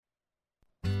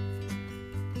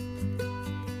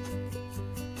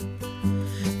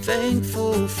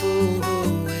thankful for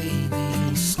the way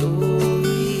these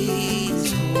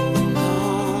stories hold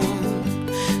on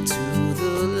to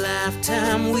the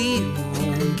lifetime we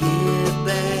won't get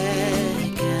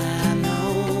back. I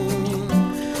know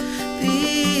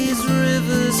these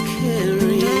rivers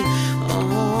carry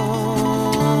on.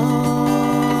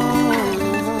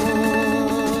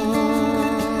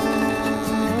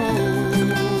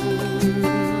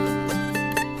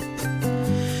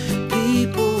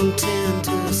 People tend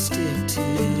to stick to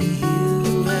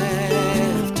you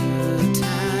after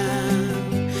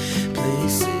time.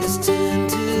 Places tend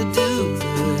to do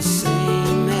the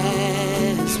same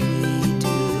as we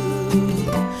do.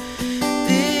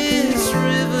 This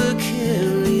river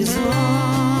carries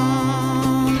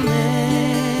on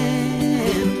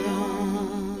and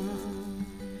on.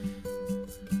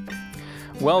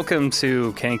 Welcome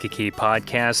to Kankakee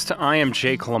Podcast. I am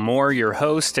Jake Lamore, your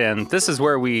host, and this is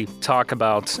where we talk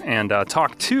about and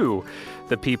talk to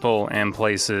the people and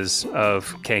places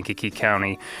of Kankakee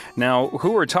County. Now,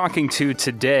 who we're talking to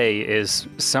today is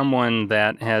someone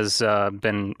that has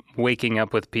been waking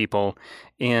up with people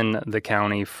in the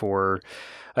county for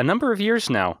a number of years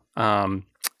now.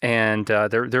 And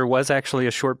there was actually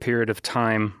a short period of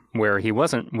time where he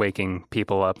wasn't waking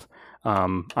people up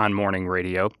on morning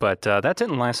radio, but that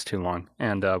didn't last too long,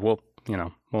 and we'll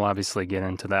obviously get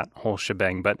into that whole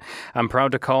shebang. But I'm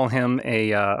proud to call him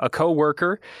a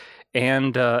co-worker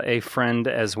and a friend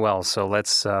as well. So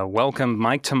let's welcome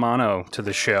Mike Tomano to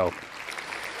the show.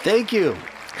 Thank you.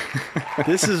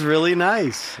 This is really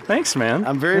nice. Thanks, man.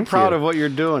 I'm very proud of what you're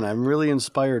doing. I'm really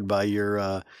inspired by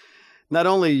your not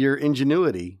only your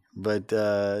ingenuity, but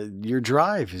your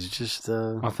drive is just...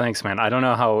 Well, thanks, man. I don't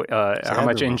know how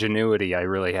much ingenuity I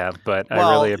really have, but I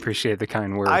really appreciate the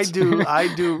kind words. I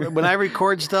do. When I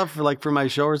record stuff for my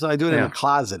show or something, I do it in a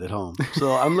closet at home.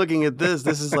 So I'm looking at this.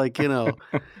 This is like,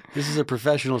 this is a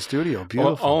professional studio.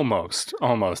 Beautiful. Well,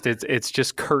 almost. It's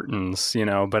just curtains,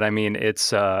 but I mean,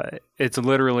 it's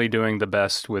literally doing the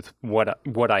best with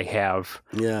what I have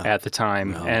at the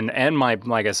time. No. And my,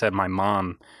 like I said, my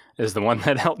mom is the one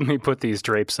that helped me put these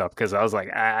drapes up, because I was like,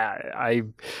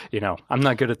 I'm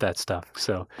not good at that stuff.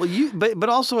 So but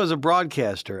also as a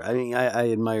broadcaster, I mean,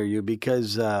 I admire you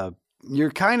because you're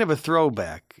kind of a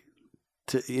throwback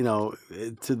to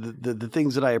to the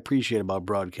things that I appreciate about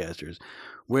broadcasters,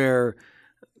 where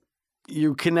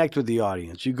you connect with the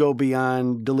audience. You go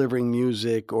beyond delivering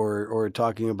music or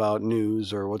talking about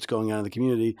news or what's going on in the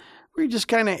community. Where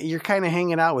you're kind of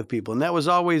hanging out with people. And that was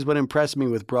always what impressed me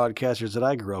with broadcasters that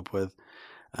I grew up with.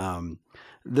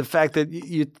 The fact that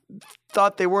you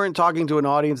thought they weren't talking to an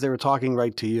audience, they were talking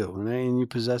right to you. And you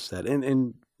possess that.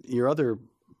 And your other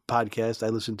podcast I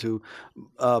listen to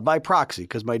by proxy,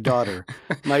 because my daughter,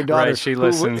 right, she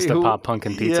listens to Pop Punk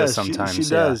and Pizza sometimes. She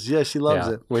does. Yeah, she loves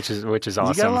it. Which is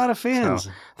awesome. You got a lot of fans.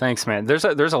 So, thanks, man. There's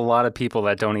a lot of people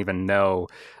that don't even know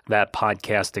that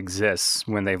podcast exists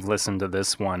when they've listened to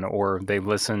this one, or they've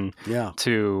listened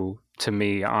to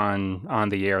me on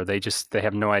the air. They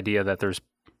have no idea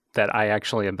that I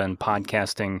actually have been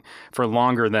podcasting for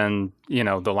longer than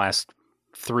the last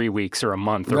 3 weeks or a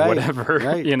month or whatever,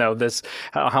 right.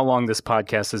 How long this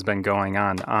podcast has been going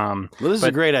on. Well, this is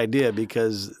a great idea,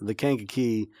 because the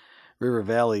Kankakee River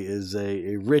Valley is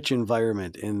a rich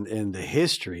environment in the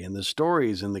history and the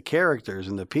stories and the characters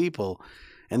and the people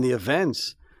and the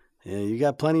events. Yeah, you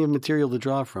got plenty of material to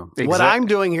draw from. Exactly. What I'm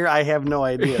doing here, I have no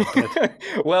idea.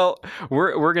 Well,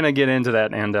 we're gonna get into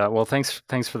that, and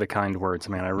thanks for the kind words,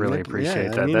 man. I really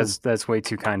appreciate that. I mean, that's way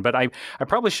too kind. But I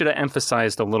probably should have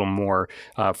emphasized a little more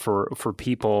for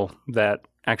people that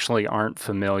actually aren't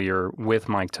familiar with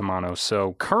Mike Tomano.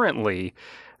 So currently,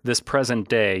 this present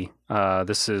day,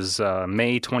 this is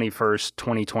May 21st,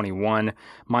 2021.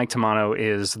 Mike Tomano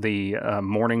is the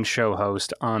morning show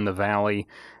host on the Valley,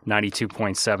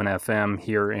 92.7 FM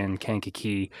here in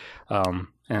Kankakee,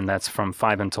 and that's from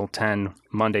 5 until 10,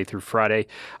 Monday through Friday.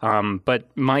 But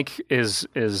Mike is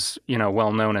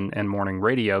well known in morning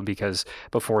radio, because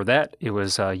before that it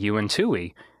was you and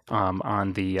Tui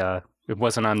on the. It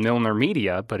wasn't on Milner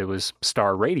Media, but it was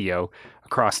Star Radio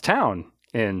across town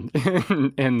in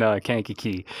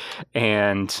Kankakee.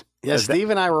 And Steve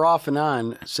and I were off and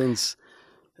on since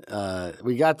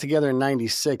we got together in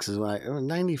 96 is when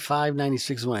 95,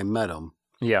 96 is when I met him.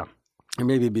 Yeah. Or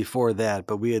maybe before that,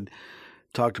 but we had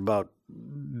talked about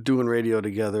doing radio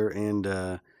together, and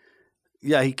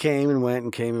he came and went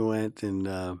and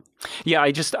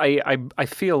I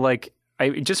feel like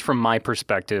just from my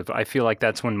perspective, I feel like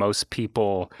that's when most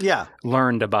people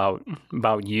learned about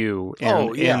you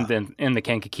in the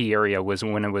Kankakee area, was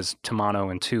when it was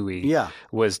Tomano and Tui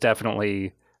was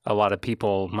definitely a lot of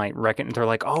people might reckon. They're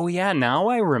like, oh yeah, now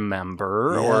I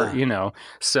remember, or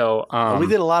So we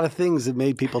did a lot of things that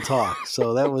made people talk.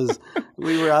 So that was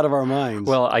we were out of our minds.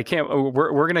 Well, I can't.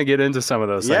 We're going to get into some of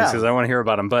those things because I want to hear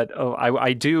about them. But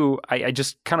I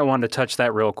just kind of wanted to touch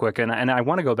that real quick, and I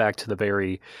want to go back to the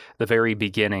very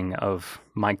beginning of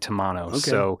Mike Tomano. Okay.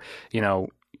 So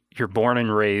you're born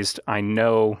and raised, I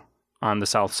know, on the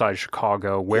south side of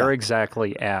Chicago. Where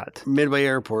exactly at? Midway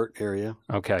Airport area.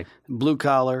 Okay. Blue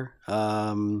collar,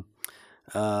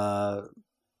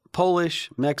 Polish,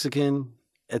 Mexican,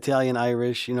 Italian,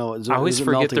 Irish. I always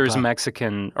forget there's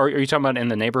Mexican. Are you talking about in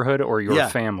the neighborhood or your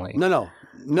family? No.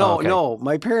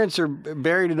 My parents are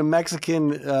buried in a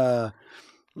Mexican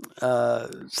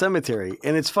cemetery,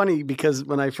 and it's funny because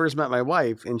when I first met my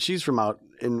wife, and she's from out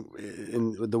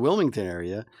in the Wilmington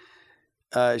area.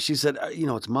 She said,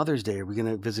 it's Mother's Day. Are we going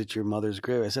to visit your mother's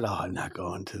grave? I said, I'm not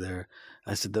going to there.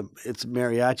 I said, it's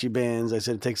mariachi bands. I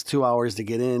said, it takes 2 hours to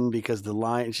get in because the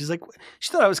line. And she's like,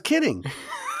 she thought I was kidding.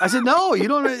 I said, no, you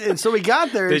don't. And so we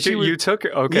got there. Did you took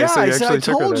her? Okay. Yeah, so you I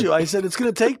told you. I said, it's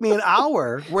going to take me an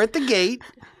hour. We're at the gate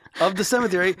of the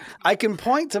cemetery. I can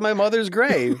point to my mother's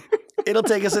grave. It'll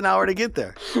take us an hour to get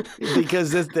there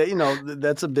because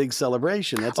that's a big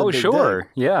celebration. That's a big sure. day.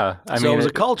 Yeah. It was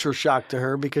a culture shock to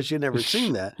her because she'd never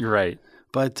seen that. You're right.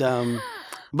 But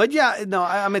yeah, no,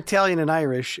 I'm Italian and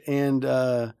Irish, and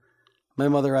my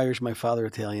mother Irish, my father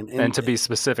Italian. And to be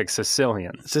specific,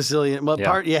 Sicilian. Well,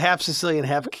 half Sicilian,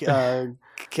 half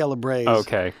Calabrese.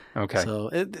 Okay. So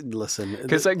listen,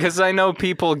 because I know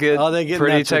people get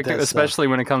pretty technical, especially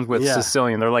when it comes with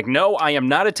Sicilian. They're like, "No, I am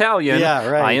not Italian. Yeah,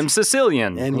 right. I am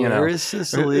Sicilian." And where is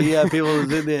Sicily? Yeah, people.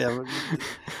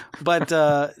 But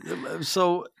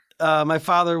so my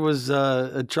father was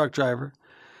a truck driver,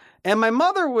 and my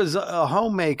mother was a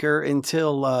homemaker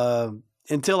until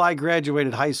I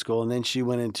graduated high school, and then she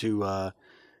went into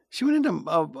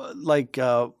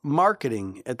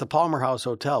marketing at the Palmer House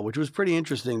Hotel, which was pretty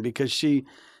interesting because she.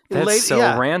 That's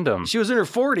random. She was in her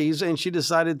 40s and she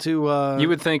decided to. You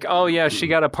would think, oh yeah, she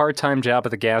got a part-time job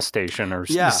at the gas station or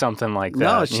something like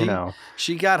that. No,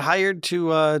 she got hired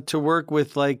to work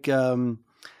with like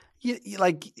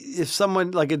if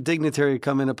someone like a dignitary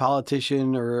come in, a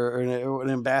politician or an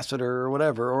ambassador or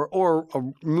whatever, or a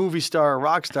movie star, a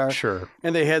rock star, sure,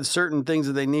 and they had certain things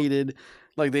that they needed.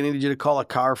 Like they needed you to call a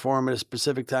car for them at a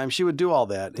specific time. She would do all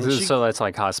that. And so that's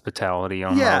like hospitality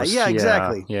almost. Yeah,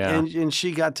 exactly. Yeah. And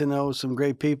she got to know some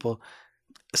great people.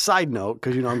 Side note,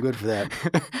 because I'm good for that.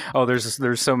 Oh,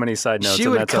 there's so many side notes. She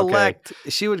would that's collect. Okay.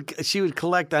 She would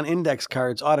collect on index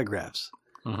cards autographs,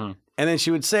 mm-hmm. and then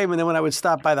she would save them. And then when I would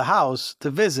stop by the house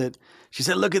to visit, she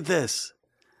said, "Look at this."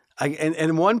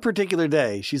 And one particular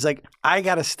day, she's like, "I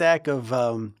got a stack of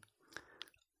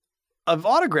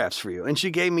autographs for you," and she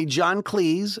gave me John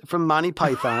Cleese from Monty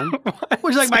Python,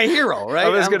 which is like my hero, right? I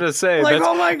was going to say, like,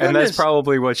 oh my goodness. And that's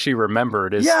probably what she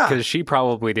remembered, is because she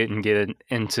probably didn't get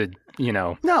into,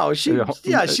 No, she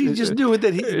just knew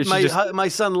that my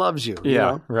son loves you.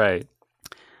 Yeah, right.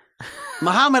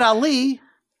 Muhammad Ali,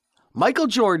 Michael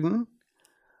Jordan,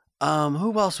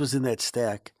 who else was in that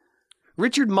stack?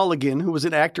 Richard Mulligan, who was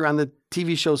an actor on the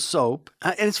TV show Soap.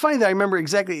 And it's funny that I remember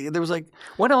exactly. There was like...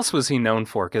 What else was he known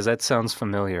for? Because that sounds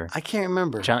familiar. I can't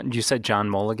remember. You said John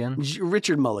Mulligan?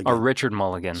 Richard Mulligan. Oh, Richard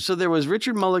Mulligan. So there was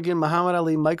Richard Mulligan, Muhammad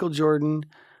Ali, Michael Jordan,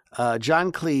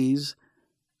 John Cleese,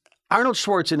 Arnold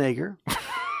Schwarzenegger. Oh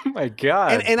my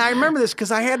God. And I remember this because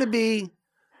I had to be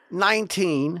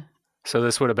 19. So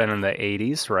this would have been in the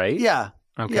 80s, right? Yeah.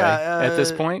 Okay. Yeah, at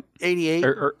this point? 88.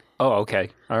 Oh, okay.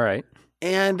 All right.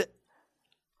 And...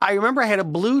 I remember I had a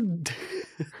blue.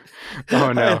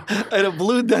 Oh no! I had a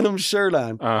blue denim shirt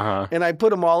on, and I put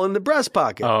them all in the breast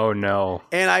pocket. Oh no!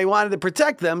 And I wanted to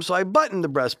protect them, so I buttoned the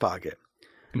breast pocket.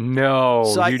 No,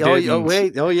 so you didn't. Oh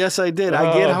wait! Oh yes, I did.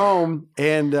 I get home,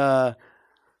 and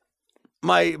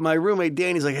my roommate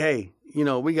Danny's like, "Hey,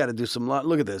 we got to do some.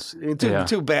 Look at this.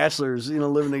 Two bachelors,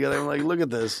 living together." I'm like, "Look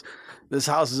at this. This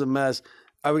house is a mess.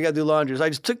 We got to do laundry." So I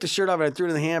just took the shirt off and I threw it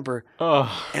in the hamper. Oh.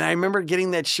 And I remember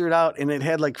getting that shirt out and it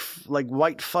had like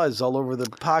white fuzz all over the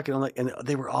pocket. And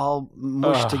they were all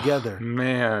mushed together.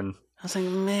 Man. I was like,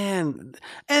 man.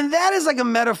 And that is like a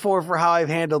metaphor for how I've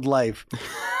handled life.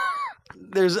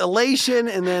 There's elation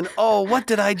and then, what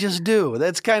did I just do?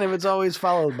 That's it's always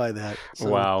followed by that. So.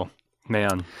 Wow.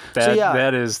 Man,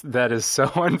 that is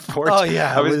so unfortunate. Oh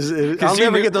yeah, I'll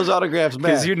never get those autographs back.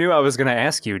 Because you knew I was going to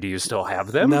ask you, do you still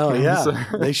have them? No, yeah,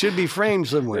 they should be framed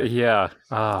somewhere. Yeah,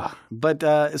 but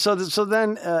so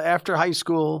then after high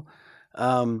school,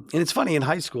 and it's funny in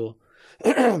high school,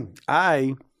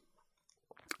 my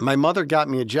mother got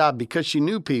me a job because she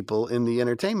knew people in the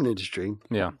entertainment industry.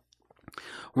 Yeah,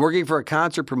 working for a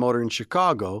concert promoter in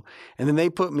Chicago. And then they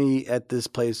put me at this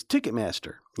place,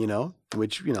 Ticketmaster,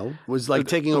 which, was like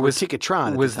taking over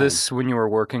Ticketron. Was this when you were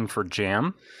working for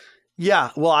Jam?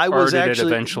 Yeah. Well, I was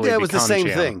actually, it was the same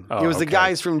Jam? thing. Oh, it was the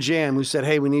guys from Jam who said,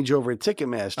 hey, we need you over at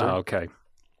Ticketmaster. Oh, okay.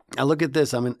 Now look at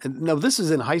this. This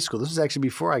is in high school. This is actually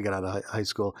before I got out of high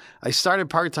school. I started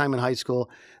part-time in high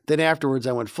school. Then afterwards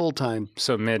I went full-time.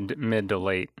 So mid to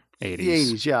late 80s. The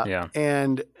 80s, yeah. Yeah.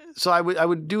 And so I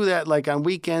would do that like on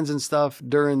weekends and stuff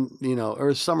during,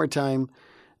 or summertime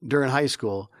during high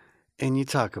school. And you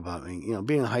talk about me,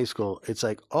 being in high school, it's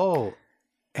like, oh,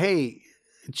 hey,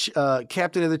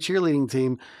 captain of the cheerleading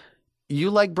team, you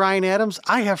like Bryan Adams?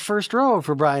 I have first row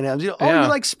for Bryan Adams. You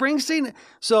like Springsteen?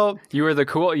 So you were the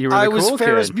cool. I was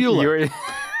Ferris kid. Bueller.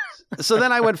 So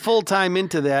then I went full time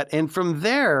into that, and from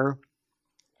there,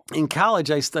 in college,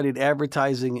 I studied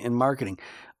advertising and marketing.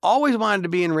 Always wanted to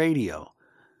be in radio,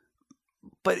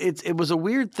 but it was a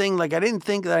weird thing. Like I didn't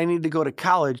think that I needed to go to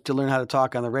college to learn how to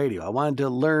talk on the radio. I wanted to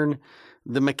learn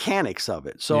the mechanics of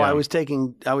it. So I was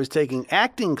taking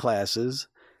acting classes.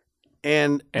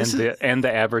 And the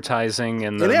advertising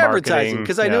and the advertising,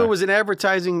 because I knew it was an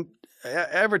advertising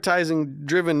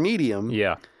driven medium.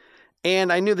 Yeah.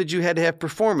 And I knew that you had to have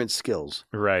performance skills.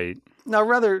 Right. Now,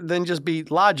 rather than just be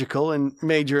logical and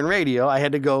major in radio, I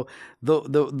had to go the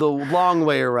long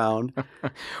way around.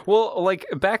 Well, like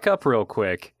back up real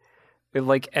quick.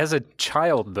 Like as a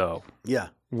child though. Yeah.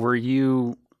 Were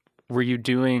you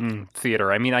doing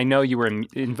theater? I mean, I know you were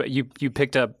you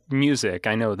picked up music.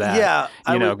 I know that. Yeah.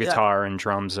 Guitar and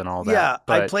drums and all that. Yeah.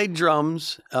 But I played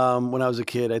drums when I was a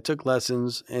kid. I took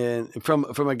lessons and from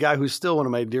a guy who's still one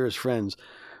of my dearest friends,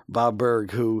 Bob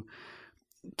Berg, who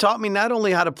taught me not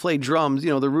only how to play drums,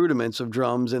 the rudiments of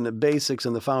drums and the basics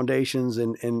and the foundations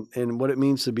and what it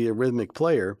means to be a rhythmic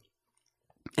player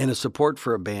and a support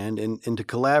for a band and to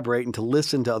collaborate and to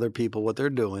listen to other people, what they're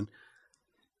doing.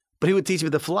 But he would teach me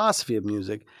the philosophy of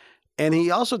music. And he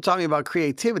also taught me about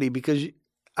creativity because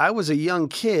I was a young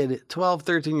kid, 12,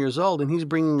 13 years old, and he's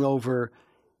bringing over,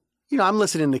 I'm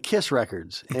listening to Kiss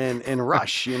records and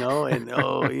Rush, and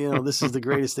this is the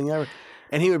greatest thing ever.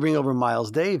 And he would bring over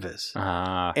Miles Davis.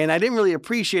 And I didn't really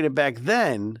appreciate it back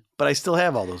then, but I still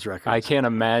have all those records. I can't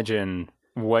imagine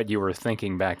what you were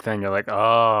thinking back then. You're like,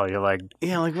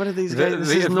 yeah, like what are these guys?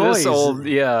 This is noise.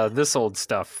 This old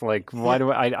stuff. Like, why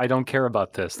do I don't care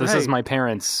about this? This is my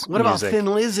parents' What music. about Thin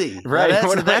Lizzy? Right.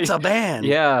 That's a band.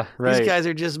 Yeah, right. These guys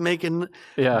are just making.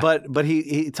 Yeah. But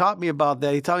he taught me about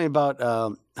that. He taught me about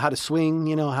how to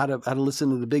swing. How to listen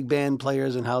to the big band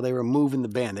players and how they were moving the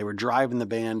band. They were driving the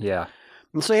band. Yeah.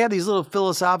 And so he had these little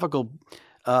philosophical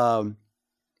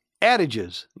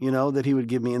adages, that he would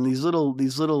give me, and these little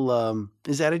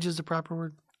is adages the proper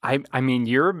word? I mean,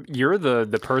 you're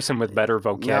the person with better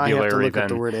vocabulary now I have to look than up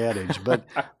the word adage,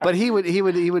 but he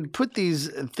would put these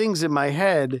things in my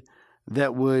head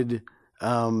that would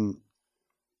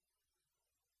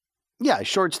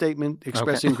short statement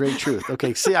expressing great truth.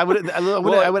 Okay, see, I would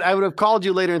have called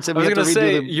you later and said we have to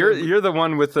redo you're the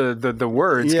one with the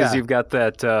words because you've got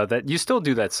that you still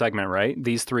do that segment, right?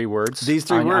 These three words. These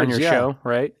three words on your show,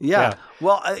 right? Yeah.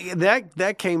 Well,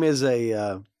 that came as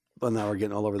a. Well, now we're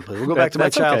getting all over the place. We'll go back to my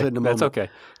childhood in a moment. That's okay.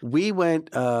 We went.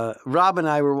 Rob and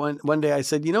I were one day. I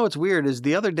said, what's weird is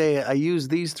the other day I used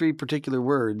these three particular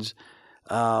words,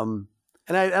 and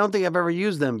I don't think I've ever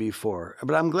used them before.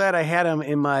 But I'm glad I had them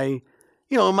in my.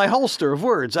 In my holster of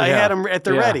words. I had them at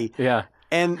the ready. Yeah.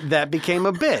 And that became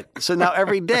a bit. So now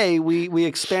every day we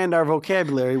expand our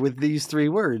vocabulary with these three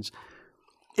words.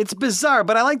 It's bizarre,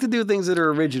 but I like to do things that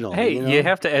are original. Hey, you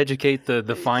have to educate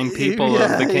the fine people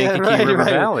of the Kankakee River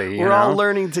Valley. We're all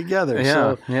learning together.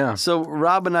 Yeah, So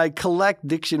Rob and I collect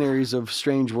dictionaries of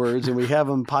strange words, and we have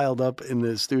them piled up in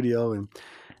the studio.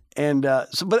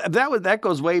 But that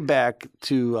goes way back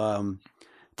to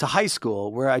high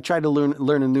school, where I tried to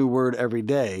learn a new word every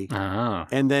day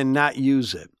and then not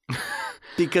use it.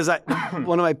 Because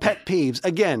one of my pet peeves,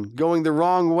 again, going the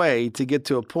wrong way to get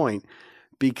to a point,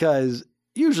 because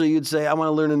usually you'd say, I want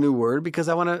to learn a new word because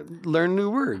I want to learn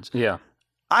new words. Yeah.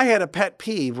 I had a pet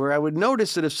peeve where I would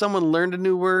notice that if someone learned a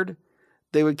new word,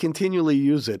 they would continually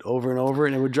use it over and over,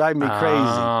 and it would drive me crazy.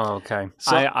 Oh, okay.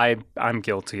 So, I'm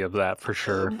guilty of that for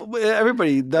sure.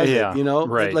 Everybody does it,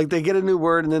 right. Like they get a new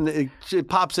word, and then it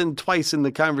pops in twice in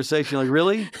the conversation. Like,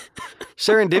 really?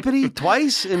 Serendipity?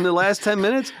 Twice in the last 10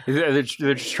 minutes? They're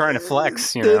just trying to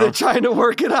flex, They're trying to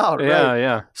work it out, right?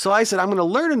 Yeah. So I said, I'm going to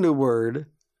learn a new word,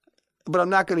 but I'm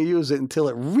not going to use it until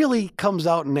it really comes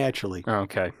out naturally.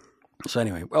 Okay. So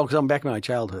anyway, because I'm back in my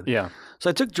childhood. Yeah. So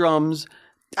I took drums.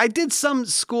 I did some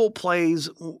school plays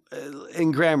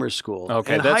in grammar school.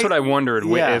 Okay, that's what I wondered,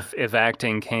 if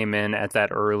acting came in at that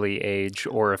early age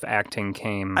or if acting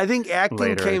came I think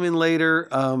acting came in later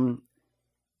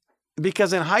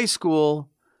because in high school,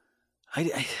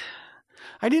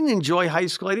 I didn't enjoy high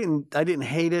school. I didn't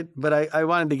hate it, but I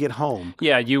wanted to get home.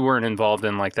 Yeah, you weren't involved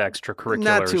in like the extracurriculars.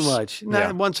 Not too much.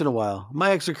 Not once in a while.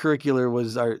 My extracurricular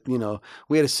was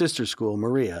we had a sister school,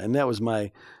 Maria, and that was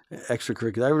my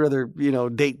extracurricular. I would rather,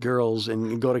 date girls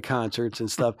and go to concerts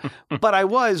and stuff. But I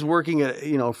was working at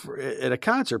a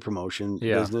concert promotion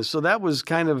business, so that was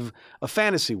kind of a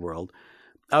fantasy world.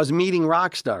 I was meeting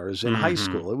rock stars in high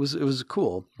school. It was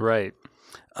cool. Right.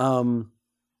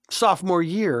 Sophomore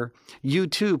year,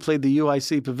 U2 played the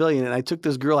UIC Pavilion, and I took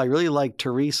this girl I really liked,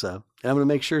 Teresa, and I'm going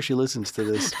to make sure she listens to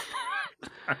this.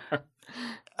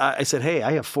 I said, hey,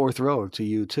 I have fourth row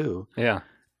to U2. Yeah.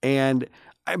 And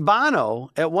Bono,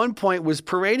 at one point, was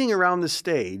parading around the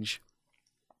stage,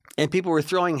 and people were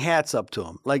throwing hats up to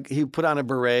him. Like, he put on a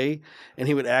beret, and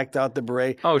he would act out the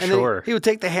beret. Oh, and sure. He would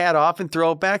take the hat off and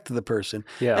throw it back to the person.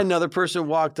 Yeah. Another person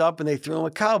walked up, and they threw him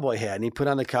a cowboy hat, and he put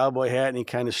on the cowboy hat, and he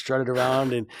kind of strutted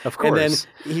around. And, of course. And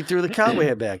then he threw the cowboy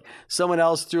hat back. Someone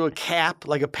else threw a cap,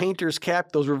 like a painter's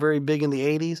cap. Those were very big in the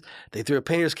 80s. They threw a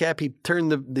painter's cap. He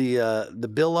turned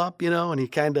the bill up, and he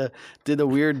kind of did a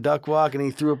weird duck walk, and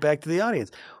he threw it back to the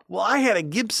audience. Well, I had a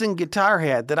Gibson guitar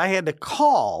hat that I had to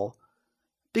call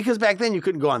because back then you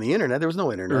couldn't go on the internet. There was no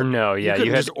internet. Or no, yeah,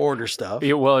 you had to order stuff.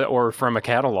 Yeah, well, or from a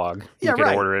catalog. Yeah, you could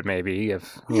right. order it maybe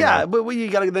if. But you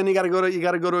got to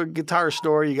go to a guitar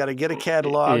store. You got to get a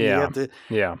catalog. Yeah. You have to.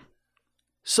 Yeah.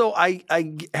 So I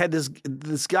had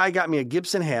this guy got me a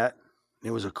Gibson hat.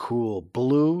 It was a cool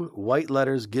blue, white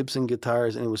letters, Gibson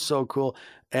guitars, and it was so cool.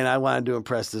 And I wanted to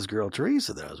impress this girl,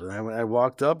 Teresa, that I was with. I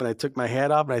walked up and I took my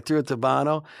hat off and I threw it to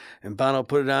Bono. And Bono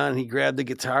put it on and he grabbed the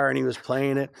guitar and he was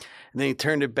playing it. And then he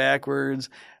turned it backwards.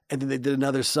 And then they did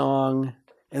another song.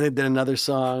 And they did another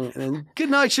song. And then, good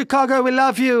night, Chicago, we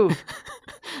love you.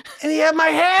 And he had my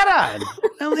hat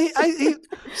on.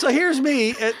 So here's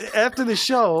me after the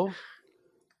show.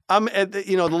 I'm at the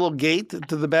little gate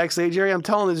to the backstage area. I'm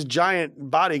telling this giant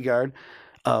bodyguard,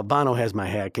 Bono has my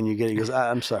hat. Can you get it? He goes,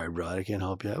 I'm sorry, bro. I can't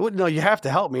help you. Well, no, you have to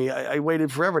help me. I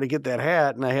waited forever to get that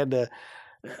hat, and I had to.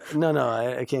 No,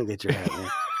 I can't get your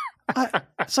hat, man.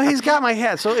 So he's got my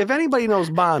hat. So if anybody knows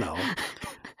Bono,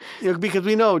 because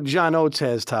we know John Oates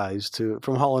has ties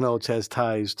from Hall & Oates has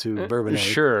ties to Bourbonnais.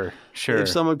 Sure. If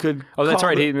someone could. Oh, that's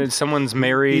right. Someone's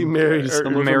married. He married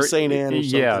someone from St. Anne. Or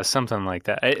something. Yeah, something like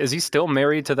that. Is he still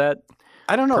married to that?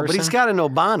 I don't know, person? But he's got to know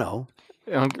Bono.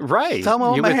 Right. Tell him I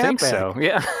want you my would hat think back. so.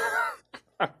 Yeah.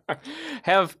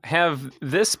 Have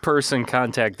this person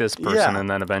contact this person, and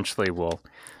then eventually we'll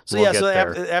get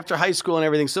there. After high school and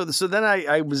everything, so then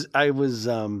I was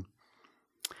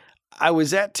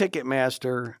at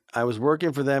Ticketmaster. I was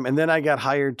working for them, and then I got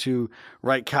hired to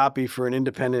write copy for an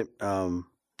independent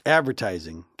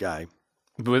advertising guy.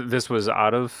 This was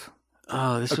out of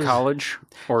college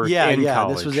or in college? Yeah,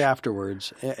 this was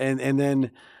afterwards, and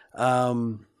then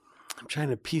I'm trying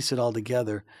to piece it all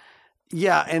together.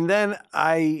 Yeah, and then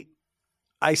I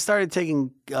started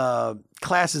taking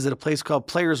classes at a place called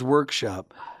Players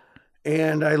Workshop,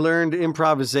 and I learned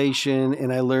improvisation,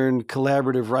 and I learned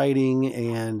collaborative writing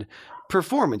and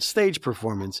stage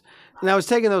performance. And I was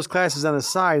taking those classes on the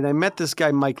side, and I met this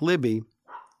guy, Mike Libby,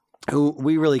 who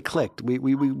we really clicked. We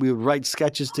would write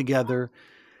sketches together,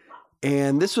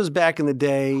 and this was back in the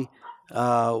day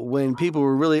when people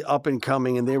were really up and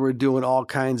coming, and they were doing all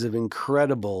kinds of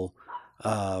incredible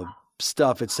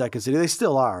stuff at Second City. They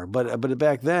still are, but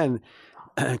back then,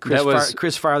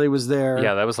 Chris Farley was there.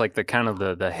 Yeah, that was like the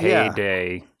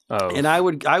heyday. Of... And I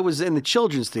was in the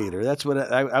children's theater. That's what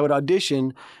I would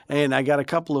audition, and I got a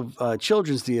couple of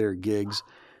children's theater gigs.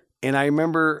 And I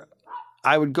remember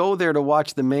I would go there to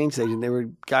watch the main stage, and there were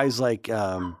guys like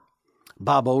Bob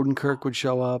Odenkirk would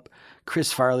show up.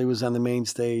 Chris Farley was on the main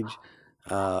stage,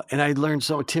 and I learned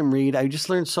Tim Reed. I just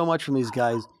learned so much from these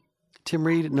guys. Tim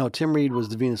Reed was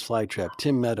the Venus Flytrap.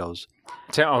 Tim Meadows.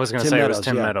 I was going to say Meadows, it was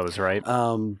Tim Meadows, right?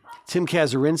 Tim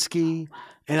Kazurinsky.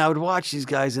 And I would watch these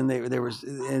guys, and there was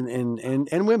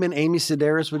and women. Amy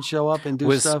Sedaris would show up and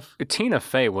do stuff. Tina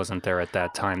Fey wasn't there at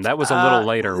that time. That was a little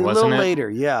later, wasn't it? A little later,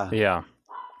 yeah. Yeah.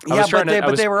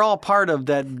 But they were all part of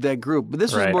that group. But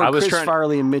this was more Chris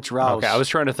Farley and Mitch Rouse. Okay, I was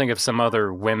trying to think of some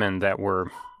other women that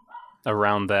were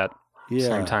around that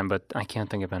same time, but I can't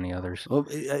think of any others. Well,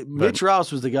 Mitch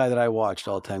Rouse was the guy that I watched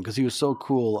all the time because he was so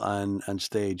cool on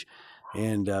stage.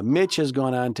 And Mitch has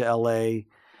gone on to L.A.,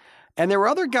 And there were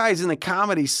other guys in the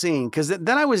comedy scene because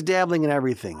then I was dabbling in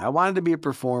everything. I wanted to be a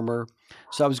performer.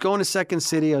 So I was going to Second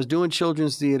City. I was doing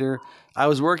children's theater. I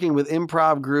was working with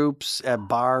improv groups at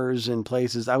bars and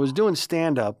places. I was doing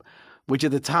stand-up, which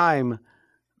at the time...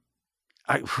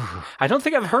 I don't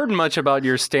think I've heard much about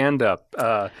your stand-up.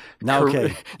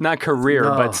 Not career,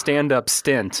 but stand-up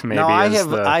stint. Maybe. No,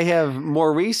 I have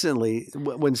more recently.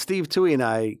 When Steve Toohey and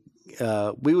I,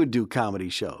 we would do comedy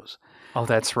shows. Oh,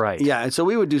 that's right. Yeah, and so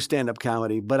we would do stand-up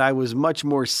comedy, but I was much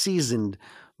more seasoned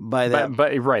by that.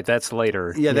 But right, that's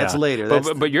later. Yeah, that's later.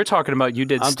 But you're talking about I'm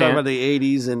talking about the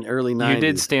 80s and early 90s. You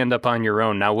did stand up on your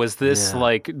own. Now, was this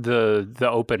like the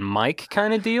open mic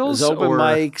kind of deals? It was open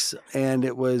mics, and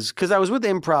it was because I was with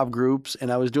improv groups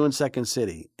and I was doing Second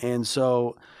City. And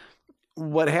so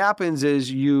what happens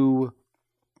is you're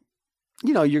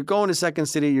going to Second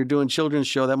City, you're doing children's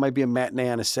show. That might be a matinee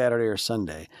on a Saturday or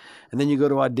Sunday. And then you go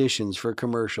to auditions for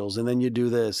commercials, and then you do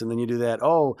this, and then you do that.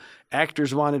 Oh,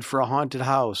 actors wanted for a haunted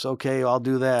house. Okay, I'll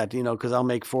do that, because I'll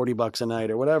make $40 a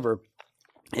night or whatever.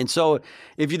 And so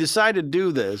if you decide to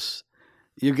do this,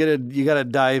 you got to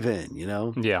dive in,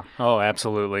 Yeah. Oh,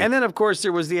 absolutely. And then, of course,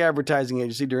 there was the advertising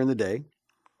agency during the day.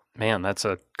 Man, that's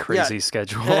a crazy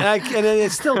schedule. And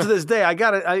it's still to this day,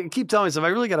 I keep telling myself, I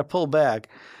really got to pull back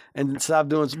and stop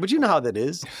doing. But you know how that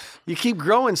is. You keep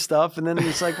growing stuff, and then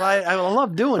it's like, well, I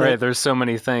love doing it. Right, there's so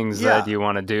many things that you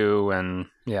want to do, and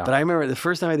yeah. But I remember the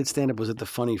first time I did stand-up was at the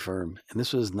Funny Firm, and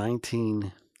this was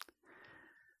it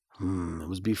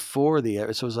was before so it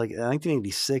was like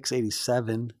 1986,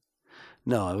 87.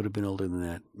 No, I would have been older than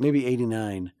that. Maybe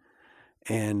 89.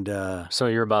 And so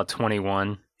you're about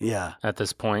 21. Yeah. At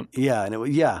this point. Yeah, and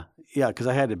because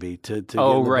I had to be to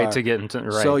get to get into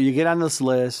right. So you get on this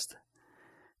list.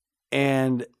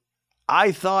 And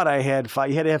I thought I had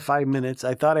you had to have 5 minutes.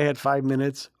 I thought I had 5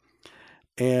 minutes.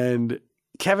 And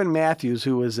Kevin Matthews,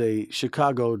 who was a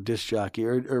Chicago disc jockey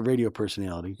or radio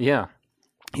personality. Yeah.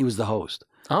 He was the host.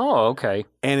 Oh, okay.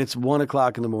 And it's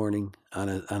 1:00 in the morning on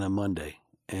a Monday.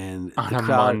 And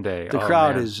Monday. The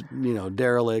crowd is,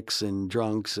 derelicts and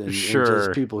drunks and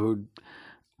just people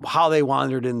how they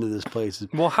wandered into this place.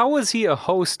 Well, how was he a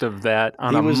host of that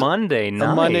on a Monday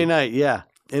night? A Monday night, yeah.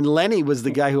 And Lenny was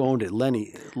the guy who owned it.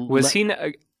 Lenny. Was he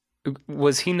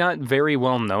not very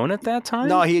well known at that time?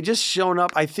 No, he had just shown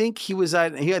up. I think he was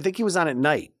on at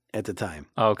night at the time.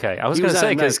 Okay. I was going to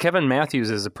say, because Kevin Matthews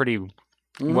is a pretty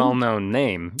well-known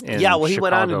name in Chicago he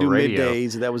went on to do radio.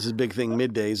 Middays. That was his big thing,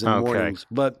 middays and mornings.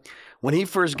 But when he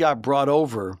first got brought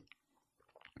over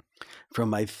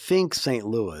from, I think, St.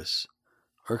 Louis,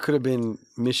 or it could have been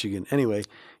Michigan. Anyway,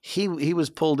 he was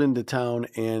pulled into town,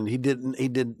 and he did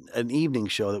an evening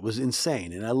show that was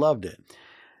insane, and I loved it.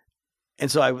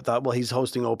 And so I thought, well, he's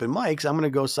hosting open mics. I'm going to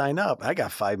go sign up. I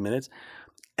got 5 minutes.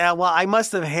 Well, I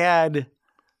must have had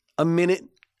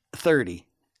 1:30,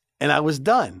 and I was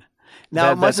done.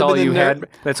 Now that's all you had.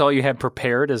 That's all you had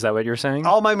prepared. Is that what you're saying?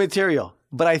 All my material.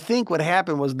 But I think what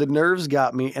happened was the nerves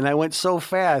got me, and I went so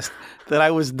fast that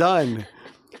I was done.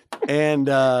 And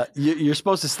you're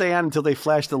supposed to stay on until they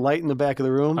flash the light in the back of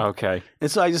the room. Okay. And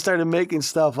so I just started making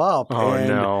stuff up. Oh, and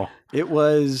no. It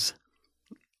was...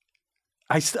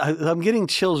 I'm getting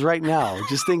chills right now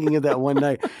just thinking of that one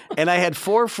night. And I had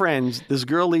 4 friends. This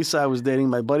girl, Lisa, I was dating,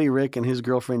 my buddy Rick, and his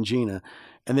girlfriend, Gina.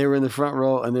 And they were in the front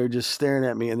row, and they were just staring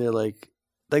at me, and they're like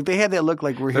they had that look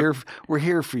like we're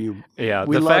here for you. Yeah,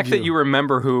 the fact that you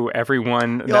remember who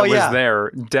everyone that was there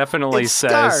definitely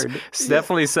says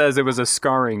it was a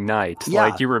scarring night. Yeah.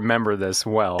 Like you remember this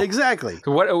well. Exactly.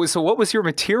 So what was your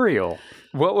material?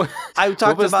 I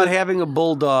talked about having a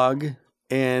bulldog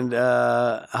and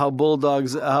how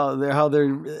bulldogs how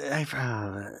they're.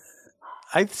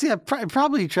 I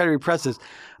probably try to repress this.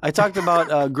 I talked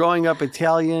about growing up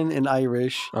Italian and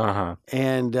Irish,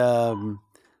 and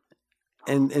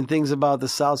things about the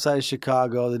South Side of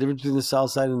Chicago, the difference between the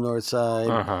South Side and the North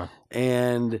Side,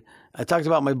 and I talked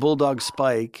about my bulldog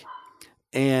Spike,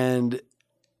 and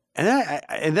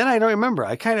then I don't remember.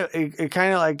 I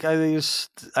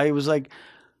was like.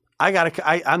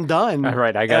 I'm done.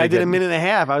 Right, I did a minute and a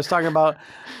half. I was talking about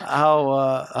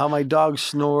how my dog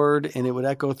snored and it would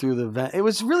echo through the vent. It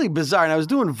was really bizarre. And I was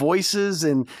doing voices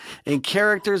and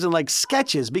characters and like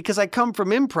sketches because I come from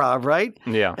improv, right?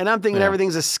 Yeah. And I'm thinking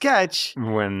everything's a sketch.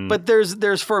 But there's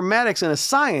formatics and a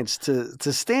science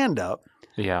to stand up.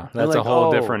 Yeah, that's a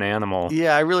whole different animal.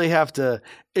 Yeah, I really have to.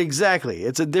 Exactly.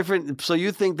 It's a different. So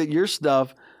you think that your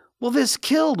stuff. Well, this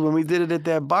killed when we did it at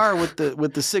that bar with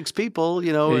the 6 people,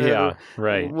 Yeah,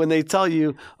 right. When they tell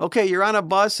you, okay, you're on a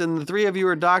bus and the 3 of you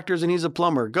are doctors and he's a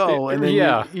plumber, go. And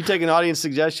then you take an audience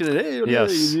suggestion and, hey, you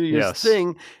do your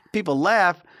thing. People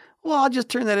laugh. Well, I'll just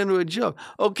turn that into a joke.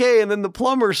 Okay, and then the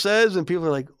plumber says, and people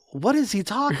are like, what is he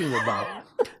talking about?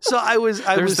 So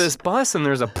there's this bus and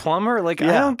there's a plumber? Like, I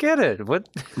don't get it. What?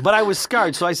 But I was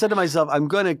scarred. So I said to myself, I'm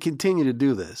going to continue to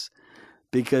do this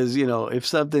because, if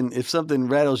something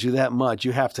rattles you that much,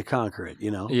 you have to conquer it,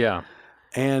 Yeah.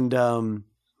 And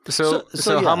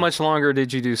so how much longer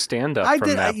did you do stand-up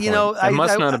from that point? It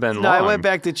must not have been long. I went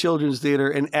back to children's theater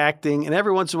and acting, and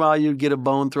every once in a while you'd get a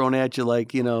bone thrown at you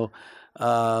like,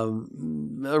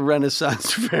 a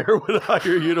Renaissance fair would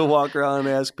hire you to walk around and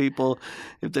ask people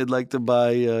if they'd like to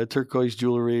buy turquoise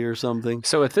jewelry or something.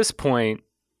 So at this point,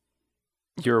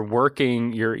 you're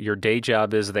working. Your day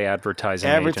job is the advertising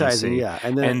agency. Yeah,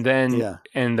 and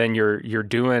then you're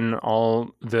doing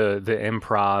all the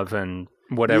improv and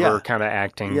whatever kind of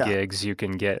acting gigs you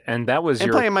can get, and that was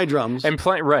playing my drums and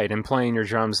playing your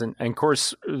drums, and of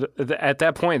course at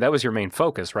that point that was your main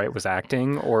focus, right? Was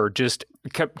acting or just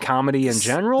comedy in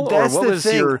general? That's or what the was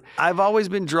thing. I've always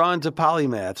been drawn to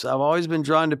polymaths. I've always been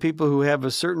drawn to people who have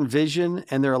a certain vision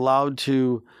and they're allowed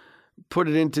to put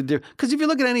it into different. Because if you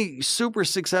look at any super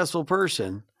successful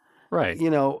person, right?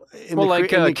 Kevin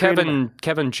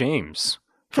James.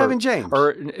 Kevin James,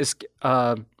 or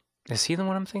is he the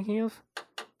one I'm thinking of?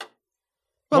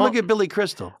 Well, look at Billy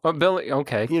Crystal. Oh, Billy,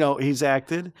 okay. He's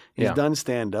acted. He's done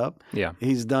stand-up. Yeah.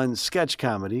 He's done sketch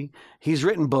comedy. He's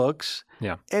written books.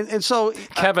 Yeah. And so...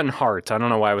 Kevin Hart. I don't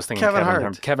know why I was thinking Kevin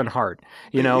Hart. Kevin Hart.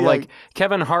 Like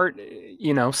Kevin Hart,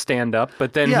 stand-up,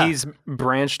 but then he's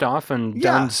branched off and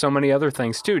done so many other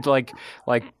things too. Like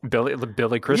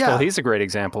Billy Crystal, he's a great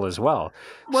example as well.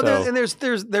 Well, there's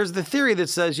the theory that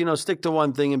says, stick to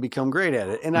one thing and become great at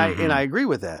it. And I agree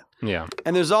with that. Yeah.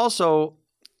 And there's also...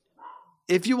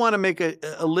 If you want to make a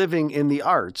living in the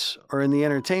arts or in the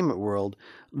entertainment world,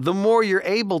 the more you're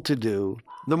able to do,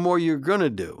 the more you're going to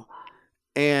do.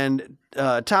 And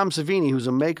Tom Savini, who's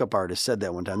a makeup artist, said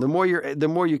that one time. The more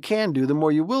you can do, the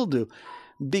more you will do.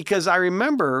 Because I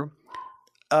remember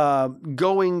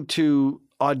going to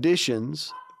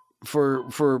auditions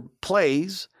for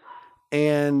plays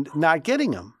and not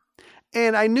getting them.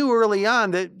 And I knew early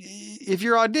on that if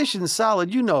your audition's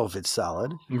solid, if it's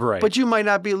solid. Right. But you might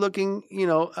not be looking,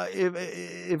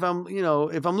 if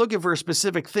I'm looking for a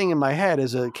specific thing in my head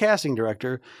as a casting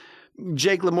director,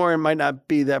 Jake Lamorian might not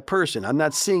be that person. I'm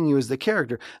not seeing you as the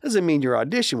character. Doesn't mean your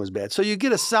audition was bad. So you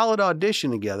get a solid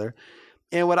audition together.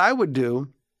 And what I would do,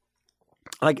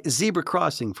 like Zebra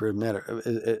Crossing for a matter,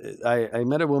 I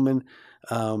met a woman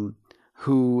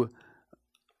who,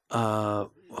 what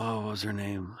was her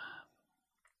name?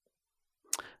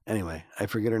 Anyway, I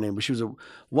forget her name, but she was a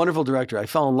wonderful director. I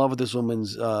fell in love with this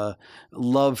woman's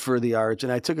love for the arts,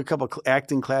 and I took a couple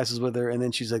acting classes with her, and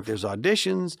then she's like, there's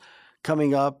auditions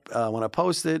coming up. I want to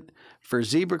post it for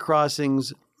Zebra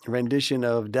Crossing's rendition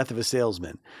of Death of a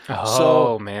Salesman.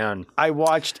 Oh, man. I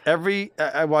watched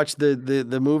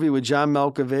the movie with John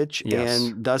Malkovich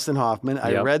and Dustin Hoffman.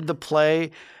 I read the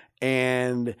play,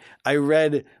 and I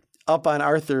read... up on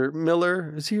Arthur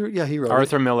Miller. Is he? Yeah, he wrote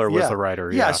Arthur it. Miller was the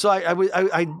writer. Yeah. So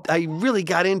I really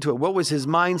got into it. What was his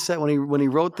mindset when he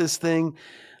wrote this thing?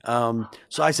 So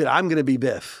I said, I'm going to be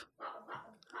Biff.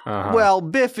 Uh-huh. Well,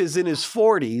 Biff is in his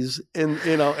 40s,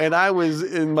 and I was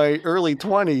in my early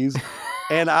 20s,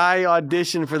 and I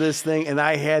auditioned for this thing, and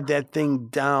I had that thing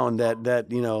down. That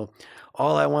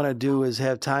all I want to do is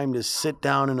have time to sit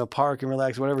down in a park and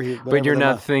relax. Whatever. But you're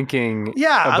not thinking.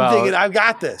 Yeah, I'm thinking I've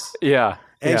got this. Yeah.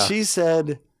 And she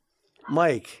said,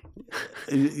 Mike,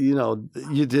 you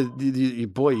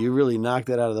really knocked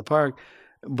that out of the park,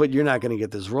 but you're not going to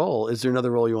get this role. Is there another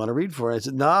role you want to read for? And I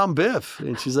said, no, I'm Biff.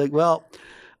 And she's like, well,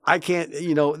 I can't,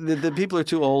 the people are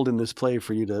too old in this play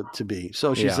for you to be.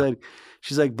 So she said,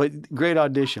 she's like, but great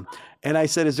audition. And I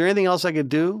said, is there anything else I could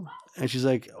do? And she's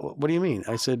like, what do you mean?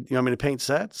 I said, you want me to paint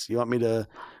sets? You want me to,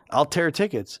 I'll tear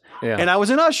tickets. Yeah. And I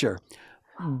was an usher.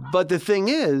 But the thing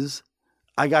is,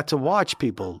 I got to watch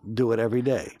people do it every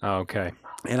day. Okay.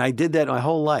 And I did that my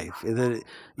whole life.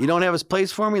 You don't have a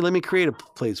place for me? Let me create a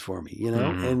place for me,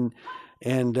 Mm-hmm.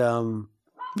 And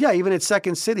even at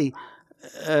Second City,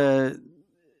 I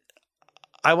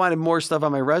wanted more stuff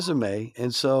on my resume.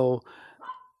 And so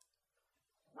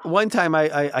one time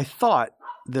I thought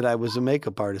that I was a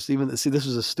makeup artist. This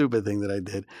was a stupid thing that I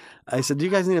did. I said, do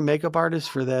you guys need a makeup artist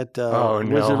for that? Oh,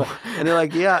 no. Wizard? And they're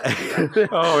like, yeah.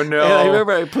 Oh, no. And I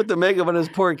remember I put the makeup on this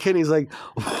poor kid. He's like,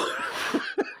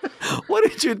 what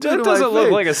did you do to my face? That doesn't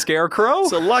look like a scarecrow.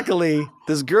 So luckily,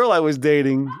 this girl I was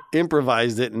dating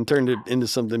improvised it and turned it into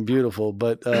something beautiful.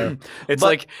 But it's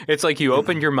like you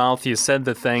opened your mouth, you said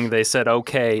the thing, they said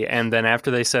okay, and then after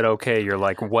they said okay, you're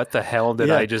like, what the hell did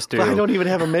I just do? But I don't even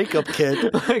have a makeup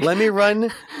kit. Let me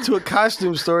run to a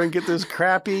costume store and get this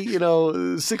crappy,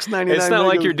 $6.99. It's not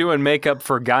like you're doing makeup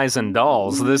for guys and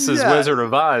dolls. This is Wizard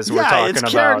of Oz we're talking about. Yeah,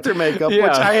 it's character makeup, which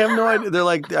I have no idea. They're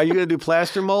like, are you going to do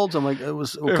plaster molds? I'm like,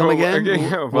 come again?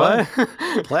 What?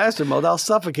 Plaster mold? I'll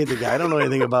suffocate the guy. I don't know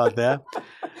anything about that.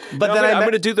 But no, then I'm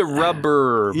going to do the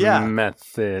rubber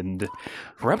method.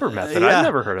 Rubber method? I've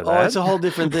never heard of that. Oh, it's a whole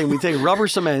different thing. We take rubber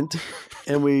cement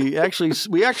and we actually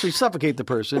suffocate the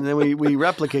person, and then we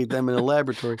replicate them in a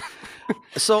laboratory.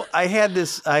 So I had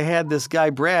this guy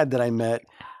Brad that I met.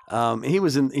 He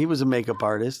was a makeup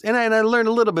artist, and I learned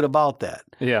a little bit about that.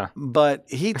 Yeah. But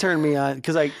he turned me on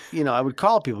because I would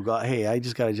call people, go, hey, I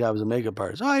just got a job as a makeup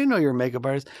artist. Oh, I didn't know you're a makeup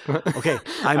artist. Okay,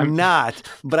 I'm not,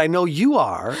 but I know you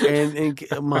are. And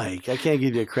Mike, I can't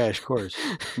give you a crash course.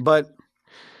 But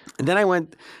then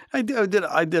I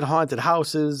did haunted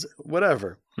houses,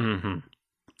 whatever. Mm-hmm.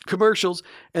 Commercials.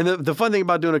 And the fun thing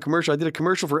about doing a commercial, I did a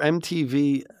commercial for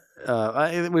MTV.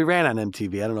 We ran on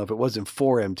MTV. I don't know if it wasn't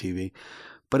for MTV.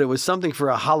 But it was something for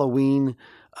a Halloween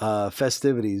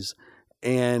festivities.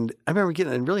 And I remember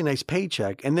getting a really nice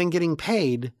paycheck and then getting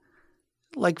paid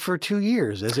like for 2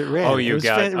 years as it ran. Oh, you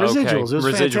got residuals. It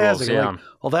was fantastic. Yeah. Like,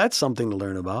 well, that's something to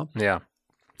learn about. Yeah.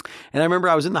 And I remember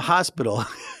I was in the hospital.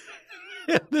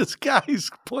 And this guy's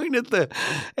pointing at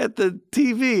the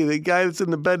TV. The guy that's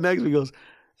in the bed next to me goes,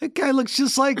 that guy looks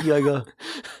just like you. I go,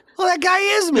 oh, that guy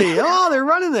is me. Oh, they're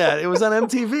running that. It was on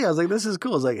MTV. I was like, this is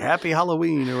cool. It's like Happy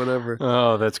Halloween or whatever.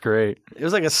 Oh, that's great. It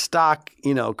was like a stock,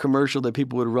 commercial that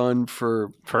people would run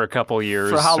for a couple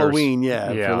years. For Halloween,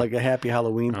 for like a Happy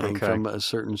Halloween thing from a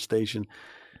certain station.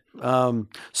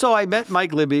 So I met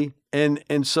Mike Libby,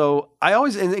 and so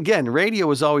and again, radio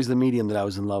was always the medium that I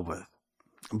was in love with.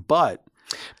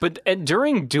 But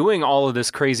during doing all of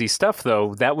this crazy stuff,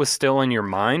 though, that was still in your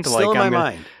mind? Still in my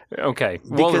mind. Okay.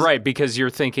 Because you're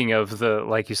thinking of the,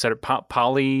 like you said,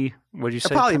 poly, what did you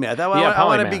say? Polymath. I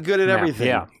want to be good at everything.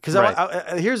 Yeah. Because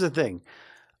here's the thing.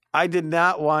 I did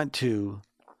not want to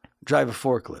drive a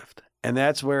forklift. And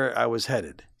that's where I was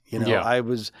headed. I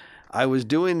was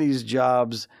doing these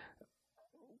jobs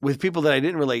with people that I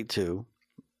didn't relate to.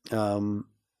 And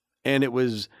it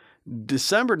was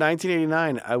December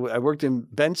 1989, I worked in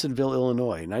Bensonville,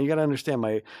 Illinois. Now you got to understand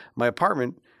my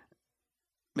apartment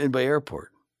in Bay Airport.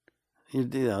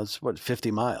 It's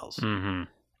 50 miles. Mm-hmm.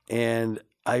 And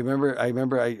I remember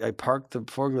I parked the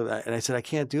forklift and I said, I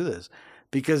can't do this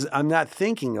because I'm not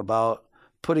thinking about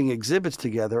putting exhibits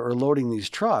together or loading these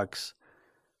trucks.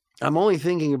 I'm only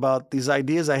thinking about these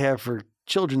ideas I have for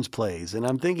children's plays, and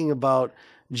I'm thinking about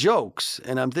jokes,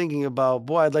 and I'm thinking about,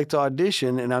 boy, I'd like to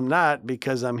audition, and I'm not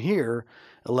because I'm here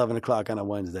 11 o'clock on a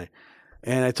Wednesday.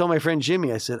 And I told my friend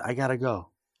Jimmy, I said, I got to go.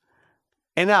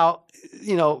 And now,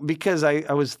 because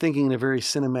I was thinking in a very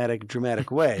cinematic,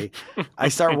 dramatic way, I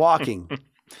start walking.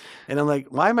 And I'm like,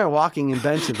 why am I walking in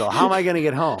Bensonville? How am I going to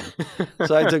get home?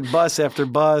 So I took bus after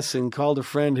bus and called a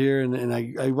friend here, and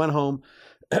I went home.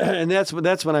 And that's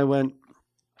when I went,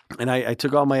 and I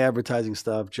took all my advertising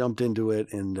stuff, jumped into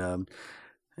it, and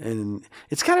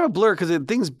it's kind of a blur because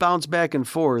things bounce back and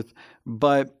forth.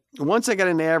 But once I got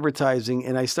into advertising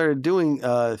and I started doing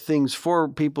things for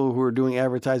people who were doing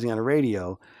advertising on a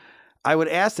radio, I would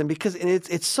ask them because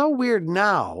it's so weird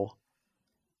now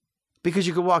because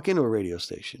you could walk into a radio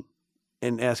station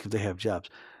and ask if they have jobs.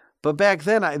 But back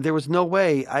then, there was no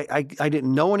way. I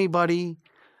didn't know anybody.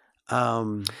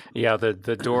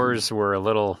 The doors were a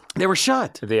little... They were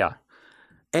shut. Yeah.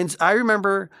 And I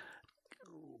remember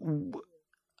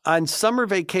on summer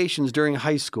vacations during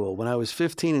high school, when I was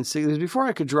 15 and 16, before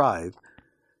I could drive,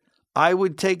 I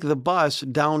would take the bus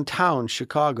downtown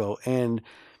Chicago. And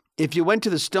if you went to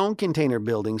the Stone Container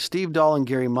Building, Steve Dahl and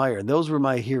Gary Meyer, those were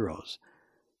my heroes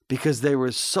because they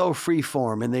were so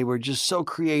freeform and they were just so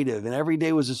creative. And every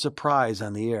day was a surprise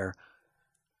on the air.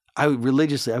 I would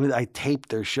religiously, I taped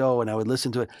their show and I would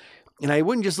listen to it. And I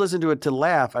wouldn't just listen to it to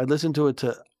laugh. I'd listen to it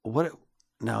to,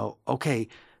 okay,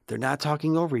 they're not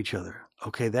talking over each other.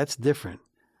 Okay, that's different.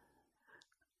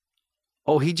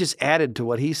 Oh, he just added to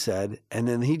what he said, and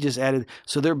then he just added.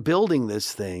 So they're building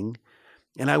this thing,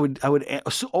 and I would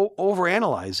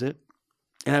overanalyze it,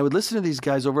 and I would listen to these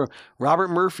guys over. Robert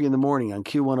Murphy in the morning on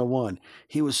Q101.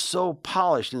 He was so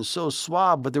polished and so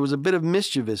suave, but there was a bit of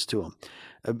mischievous to him,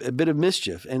 a bit of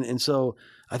mischief, and so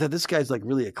I thought this guy's like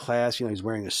really a class. He's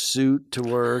wearing a suit to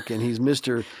work, and he's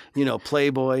Mr.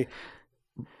 Playboy.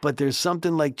 but there's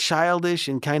something like childish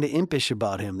and kind of impish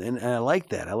about him. And I like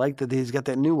that. I like that he's got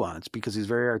that nuance because he's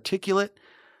very articulate,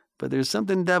 but there's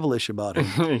something devilish about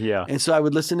him. Yeah. And so I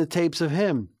would listen to tapes of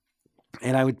him,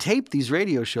 and I would tape these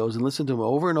radio shows and listen to them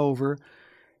over and over.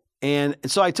 And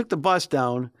so I took the bus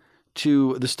down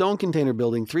to the Stone Container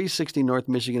Building, 360 North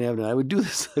Michigan Avenue. I would do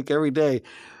this like every day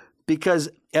because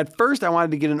at first I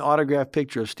wanted to get an autographed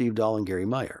picture of Steve Dahl and Gary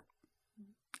Meyer.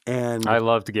 And I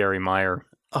loved Gary Meyer.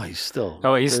 Oh, he's still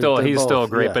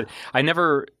great. Yeah. But I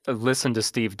never listened to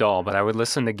Steve Dahl, but I would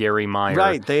listen to Gary Meyer.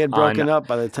 Right, they had broken up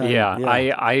by the time. Yeah,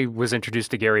 I was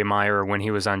introduced to Gary Meyer when he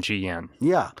was on GN.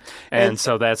 Yeah, and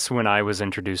so that's when I was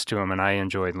introduced to him, and I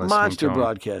enjoyed listening to him. Monster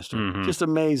broadcaster, just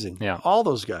amazing. Yeah, all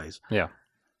those guys. Yeah,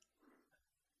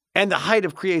 and the height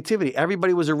of creativity.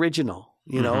 Everybody was original,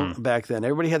 you know, back then.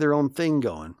 Everybody had their own thing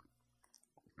going.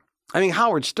 I mean,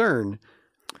 Howard Stern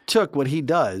took what he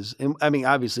does, and I mean,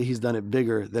 obviously he's done it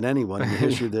bigger than anyone in the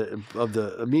history of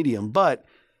the medium, but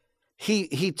he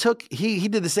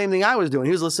did the same thing I was doing.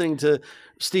 He was listening to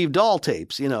Steve Dahl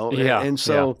tapes, you know, and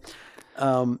so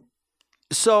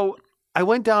so I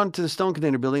went down to the Stone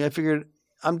Container Building. I figured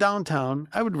I'm downtown.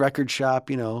 I would record shop,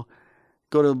 you know,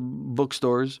 go to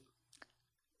bookstores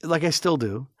like I still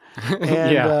do,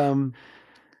 and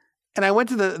and I went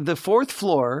to the fourth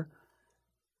floor.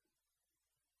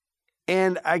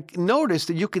 And I noticed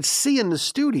that you could see in the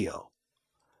studio.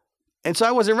 And so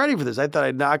I wasn't ready for this. I thought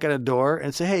I'd knock on a door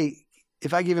and say, hey,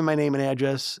 if I give you my name and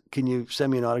address, can you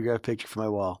send me an autograph picture for my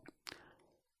wall?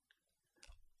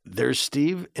 There's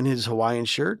Steve in his Hawaiian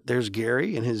shirt. There's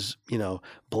Gary in his, you know,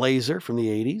 blazer from the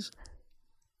 80s.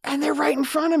 And they're right in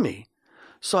front of me.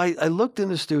 So I looked in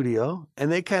the studio, and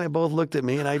they kind of both looked at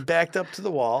me, and I backed up to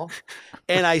the wall.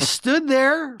 And I stood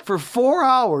there for 4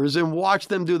 hours and watched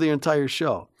them do the entire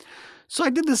show. So I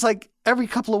did this like every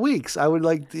couple of weeks. I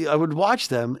would watch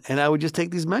them, and I would just take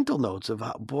these mental notes of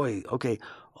how, boy, okay,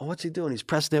 oh, what's he doing? He's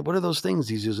pressing it. What are those things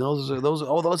he's using?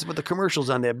 Those with the commercials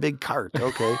on that big cart.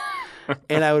 Okay.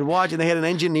 And I would watch, and they had an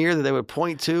engineer that they would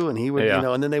point to, and he would, you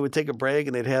know, and then they would take a break,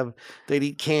 and they'd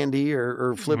eat candy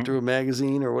or flip through a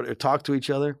magazine or talk to each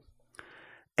other.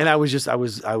 And I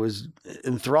was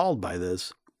enthralled by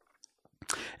this.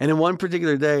 And in one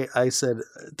particular day, I said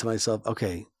to myself,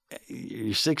 okay,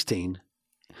 you're 16.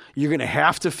 You're going to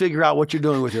have to figure out what you're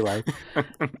doing with your life.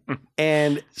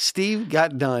 And Steve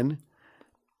got done,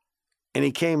 and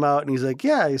he came out, and he's like,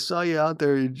 yeah, I saw you out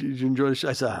there. Did you enjoy the show?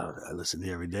 I said, I listen to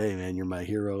you every day, man. You're my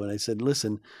hero. And I said,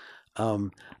 listen, I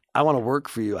want to work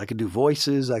for you. I could do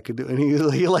voices. I could do, and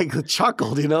he like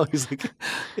chuckled, you know. He's like,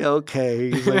 yeah,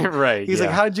 okay. He's like, right. He's like,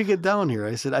 how did you get down here?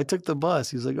 I said, I took the bus.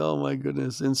 He's like, oh my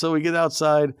goodness. And so we get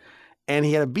outside, and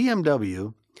he had a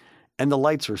BMW. And the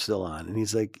lights were still on. And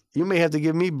he's like, you may have to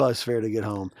give me bus fare to get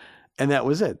home. And that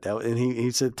was it. And he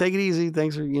said, take it easy.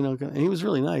 Thanks for, you know, and he was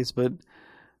really nice. But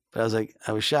I was like,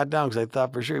 I was shot down because I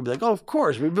thought for sure he'd be like, oh, of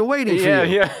course, we've been waiting for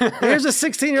you. Yeah. Here's a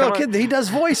 16-year-old kid. He does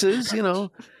voices, you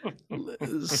know.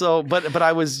 So, but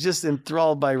I was just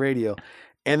enthralled by radio.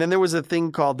 And then there was a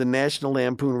thing called the National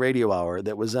Lampoon Radio Hour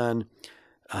that was on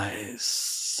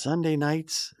Sunday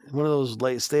nights. One of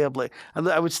those stay up late.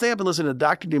 I would stay up and listen to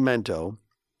Dr. Demento,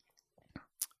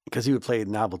 because he would play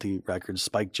novelty records,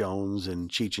 Spike Jones and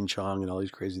Cheech and Chong and all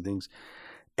these crazy things.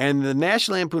 And the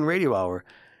National Lampoon Radio Hour,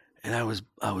 and I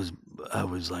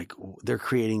was like, they're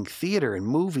creating theater and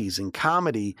movies and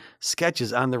comedy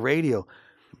sketches on the radio.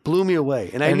 Blew me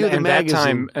away. And I knew the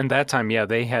magazine. That time, yeah,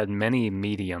 they had many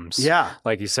mediums. Yeah.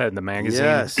 Like you said, the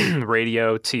magazine,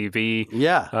 radio, TV.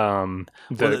 Yeah.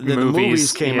 The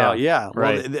movies came out. Yeah.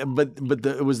 Right. Well, but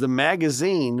it was the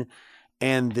magazine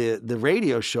and the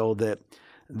radio show that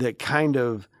kind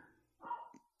of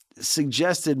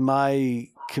suggested my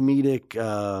comedic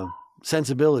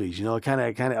sensibilities. You know, kind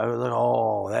of. I was like,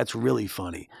 oh, that's really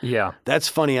funny. Yeah, that's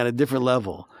funny on a different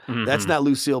level. Mm-hmm. That's not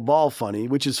Lucille Ball funny,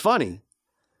 which is funny,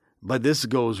 but this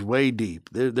goes way deep.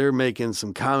 They're making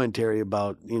some commentary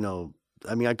about, you know.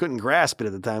 I mean, I couldn't grasp it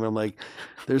at the time. I'm like,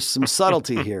 there's some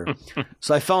subtlety here.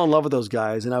 So I fell in love with those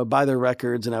guys, and I would buy their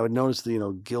records, and I would notice the, you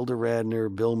know, Gilda Radner,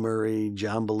 Bill Murray,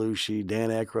 John Belushi, Dan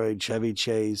Aykroyd, Chevy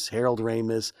Chase, Harold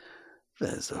Ramis.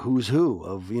 That's the who's who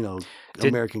of, you know,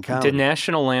 American comedy. Did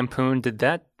National Lampoon, did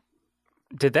that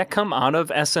come out of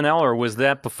SNL, or was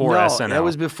that before SNL? No, that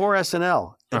was before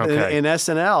SNL. Okay. In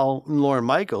SNL, Lorne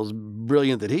Michaels,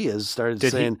 brilliant that he is, started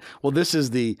saying, well, this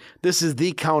is the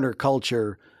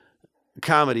counterculture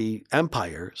comedy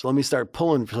empire. So let me start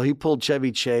pulling. So he pulled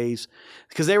Chevy Chase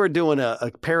because they were doing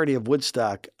a parody of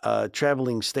Woodstock, a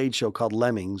traveling stage show called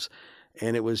Lemmings.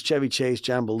 And it was Chevy Chase,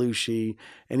 John Belushi,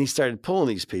 and he started pulling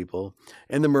these people.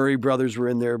 And the Murray brothers were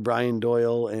in there, Brian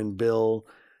Doyle and Bill.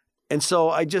 And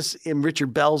so and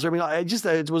Richard Belzer,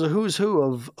 it was a who's who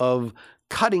of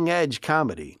cutting edge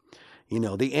comedy.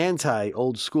 The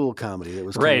anti-old school comedy that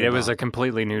was right. It was a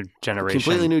completely new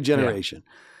generation.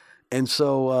 Yeah. And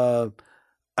so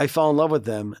I fell in love with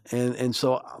them. And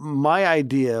so my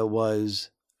idea was,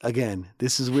 again,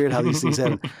 this is weird how these things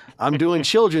happen. I'm doing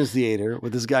children's theater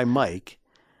with this guy, Mike.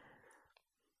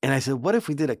 And I said, what if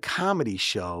we did a comedy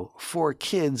show for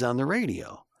kids on the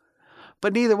radio?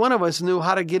 But neither one of us knew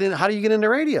how to get in. How do you get into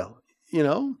radio?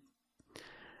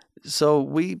 So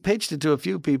we pitched it to a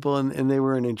few people and they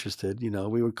weren't interested.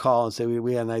 We would call and say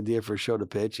we had an idea for a show to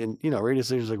pitch. And, radio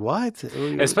stations like, what?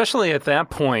 Especially at that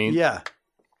point. Yeah.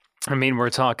 I mean, we're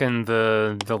talking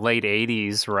the late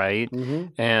 80s, right?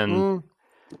 Mm-hmm. And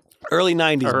early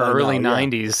 90s. Or early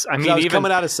 90s. Yeah. I mean, I was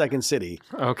coming out of Second City.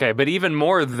 Okay, but even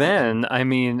more then, I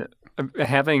mean,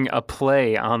 having a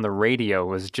play on the radio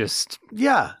was just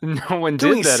no one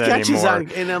did that anymore.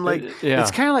 And I'm like,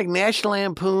 it's kind of like National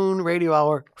Lampoon Radio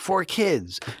Hour for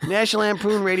kids. National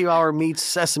Lampoon Radio Hour meets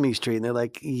Sesame Street, and they're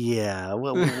like, yeah,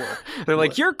 they're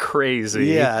like, you're crazy.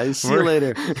 Yeah, see you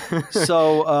later.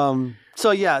 So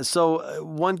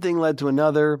one thing led to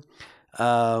another.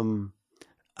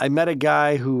 I met a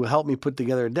guy who helped me put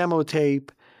together a demo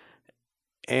tape,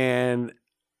 and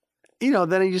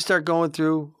then you start going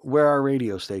through where our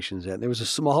radio station's at. There was a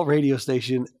small radio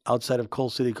station outside of Coal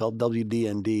City called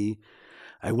WDND.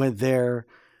 I went there,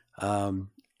 and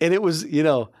it was,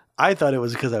 I thought it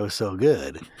was because I was so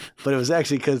good, but it was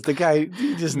actually because the guy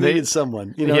just needed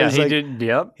someone. He did.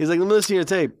 Yep. He's like, let me listen to your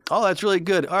tape. Oh, that's really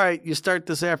good. All right, you start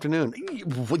this afternoon.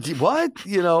 What?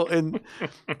 And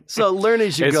so learn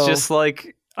as you go. It's just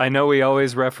like, I know we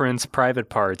always reference Private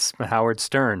Parts, Howard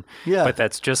Stern. Yeah. But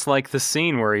that's just like the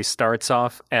scene where he starts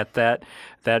off at that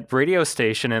radio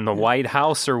station in the White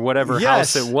House or whatever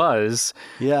house it was.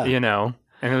 Yeah.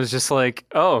 And it was just like,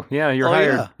 oh, yeah, you're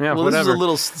hired. Yeah, well, whatever. This is a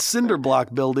little cinder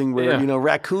block building where,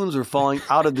 raccoons were falling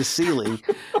out of the ceiling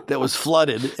that was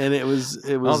flooded. And it was.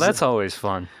 Oh, that's always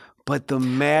fun. But the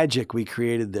magic we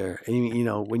created there,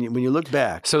 and, when you look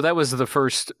back. So that was the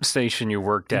first station you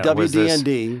worked at.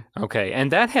 WDND. Okay,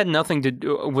 and that had nothing to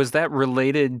do. Was that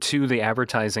related to the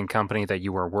advertising company that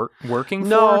you were working for?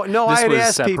 No. This I'd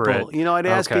ask separate. people. I'd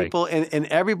ask people, and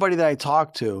everybody that I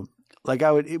talked to, like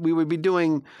we would be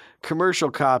doing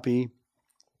commercial copy,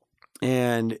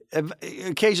 and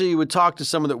occasionally you would talk to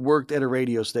someone that worked at a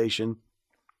radio station,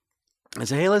 and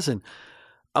say, "Hey, listen.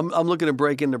 I'm looking to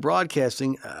break into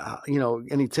broadcasting.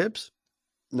 Any tips?"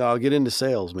 No, I'll get into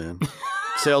sales, man.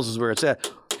 Sales is where it's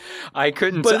at. I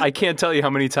can't tell you how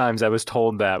many times I was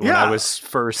told that when I was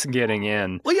first getting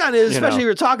in. Well, yeah, and especially if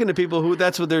you're talking to people who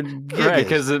that's what their gig is. Right,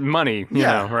 because of money,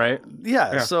 right?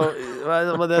 Yeah. So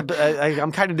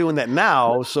I'm kind of doing that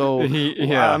now. So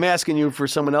I'm asking you for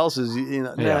someone else's.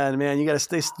 Man, you got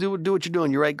to do what you're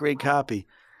doing. You write great copy.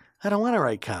 I don't want to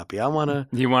write copy. You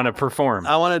want to perform.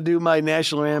 I want to do my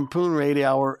National Lampoon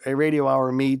Radio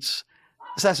Hour meets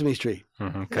Sesame Street.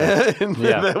 Okay.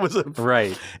 That was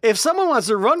right. If someone wants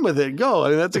to run with it, go. I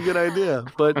mean, that's a good idea.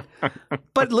 But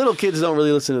little kids don't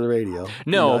really listen to the radio.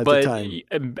 No, at but the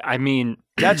time. I mean,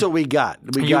 that's what we got.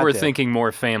 You were thinking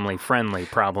more family friendly,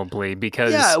 probably,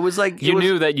 because it was like you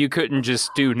knew that you couldn't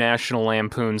just do National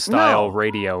Lampoon style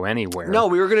radio anywhere. No,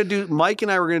 Mike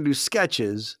and I were going to do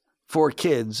sketches for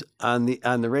kids on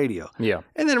the radio. Yeah.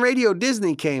 And then Radio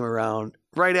Disney came around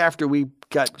right after we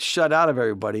got shut out of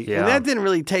everybody. Yeah. And that didn't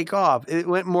really take off. It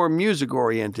went more music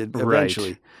oriented eventually.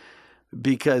 Right.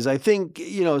 Because I think,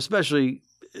 especially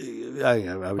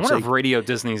I wonder if Radio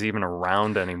Disney's even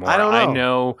around anymore. I don't know. I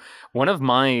know one of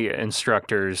my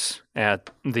instructors at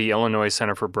the Illinois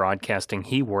Center for Broadcasting,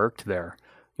 he worked there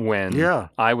when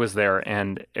I was there,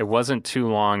 and it wasn't too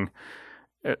long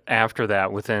after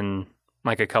that, within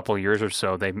like a couple of years or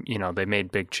so, they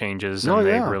made big changes and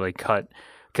they really cut,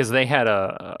 because they had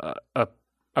a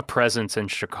presence in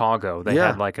Chicago. They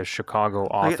had like a Chicago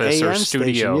office or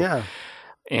studio. Station,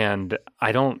 and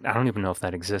I don't even know if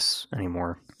that exists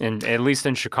anymore. And at least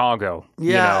in Chicago,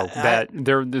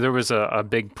 there was a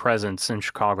big presence in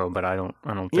Chicago, but I don't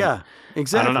think. Yeah,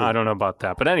 exactly. I don't know about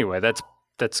that. But anyway, that's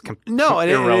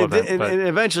irrelevant. And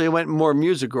eventually it went more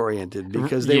music oriented,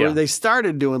 because they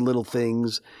started doing little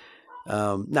things.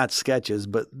 Not sketches,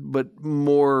 but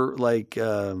more like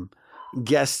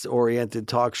guest-oriented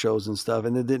talk shows and stuff,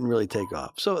 and it didn't really take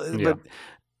off. So,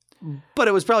 but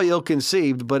it was probably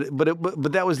ill-conceived. But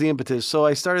that was the impetus. So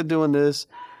I started doing this.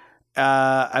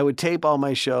 I would tape all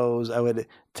my shows. I would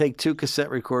take 2 cassette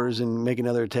recorders and make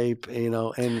another tape,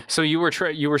 and so you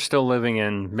were still living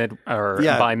in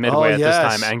by Midway oh, at yes.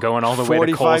 this time and going all the way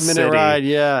to Coal 45-minute City. ride,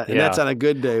 yeah. And that's on a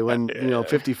good day when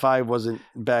 55 wasn't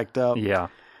backed up. Yeah.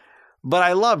 But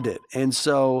I loved it. And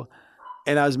so,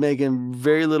 and I was making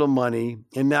very little money,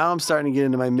 and now I'm starting to get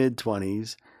into my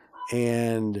mid-20s,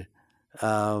 and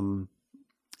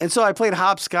so I played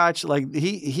hopscotch. Like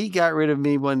he got rid of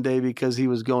me one day because he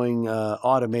was going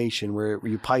automation, where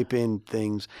you pipe in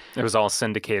things. It was all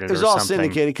syndicated. It was all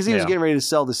syndicated because he was getting ready to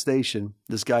sell the station.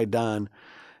 This guy Don,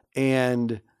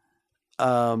 and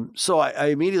so I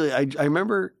immediately I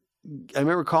remember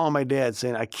calling my dad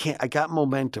saying, I can't. I got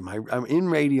momentum. I'm in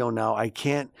radio now. I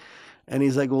can't. And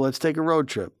he's like, well, let's take a road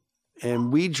trip.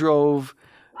 And we drove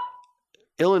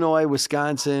Illinois,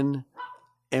 Wisconsin.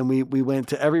 And we went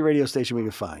to every radio station we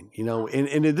could find,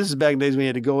 and this is back in the days when you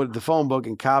had to go to the phone book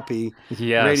and copy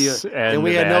radio. And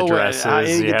we had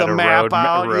addresses. You get the map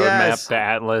out. Road yes. map, the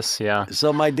atlas, yeah.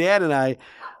 So my dad and I,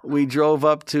 we drove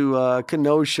up to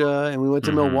Kenosha, and we went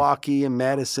to Milwaukee and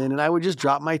Madison, and I would just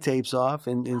drop my tapes off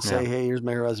and say, hey, here's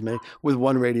my resume with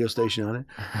one radio station on it.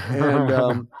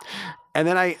 And, and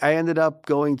then I ended up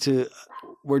going to...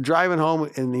 We're driving home,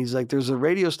 and he's like, there's a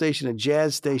radio station, a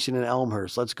jazz station in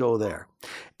Elmhurst. Let's go there.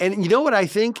 And you know what I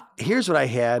think? Here's what I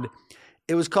had.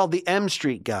 It was called the M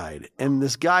Street Guide, and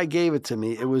this guy gave it to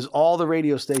me. It was all the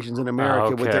radio stations in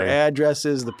America with their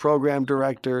addresses, the program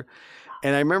director.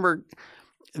 And I remember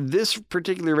this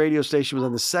particular radio station was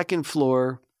on the second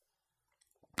floor.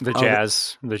 The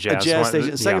jazz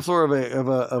station, second floor of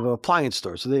a appliance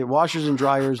store. So they have washers and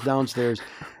dryers downstairs,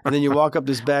 and then you walk up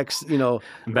this back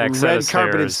red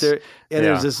carpeted stair, and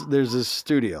there's this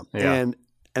studio. Yeah.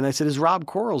 And I said, "Is Rob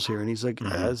Quarles here?" And he's like,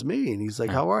 "That's me." And he's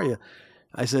like, "How are you?"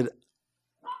 I said,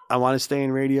 "I want to stay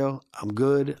in radio. I'm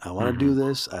good. I want to do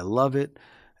this. I love it.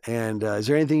 And is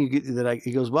there anything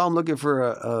He goes, "Well, I'm looking for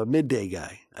a midday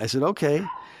guy." I said, "Okay."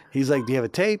 He's like, "Do you have a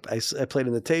tape?" I played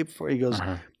in the tape for. He goes,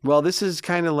 "Well, this is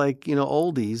kind of like,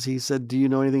 oldies." He said, "Do you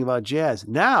know anything about jazz?"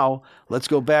 Now, let's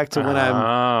go back to when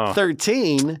I'm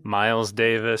 13. Miles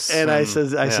Davis. And I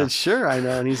said, "Sure, I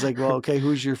know." And he's like, "Well, okay,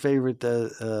 who's your favorite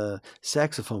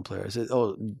saxophone player?" I said,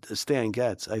 "Oh, Stan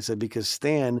Getz." I said, because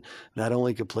Stan not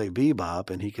only could play bebop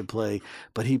and he could play,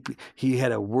 but he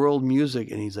had a world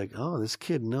music. And he's like, "Oh, this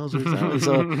kid knows what he's talking."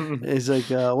 So he's like,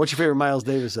 "What's your favorite Miles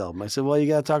Davis album?" I said, "Well, you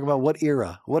got to talk about what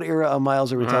era of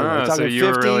Miles are we talking about? We're talking so you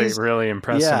 50s? were really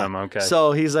impressing him. Okay.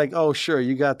 So he's like, "Oh, sure,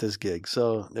 you got this gig."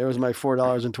 So there was my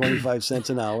 $4.25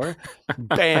 an hour.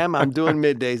 Bam, I'm doing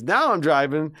middays. Now I'm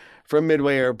driving from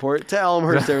Midway Airport to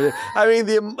Elmhurst. I mean,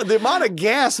 the amount of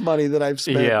gas money that I've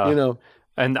spent,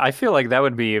 And I feel like that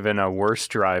would be even a worse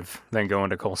drive than going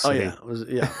to Coal City.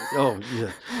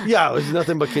 Yeah, it was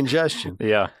nothing but congestion.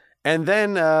 Yeah. And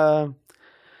then after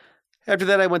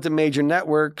that, I went to Major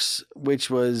Networks, which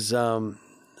was...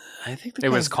 I think it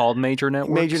was called Major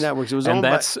Networks. Major Networks. It was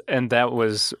and that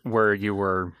was where you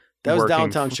were. That was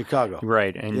downtown Chicago,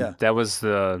 right? And that was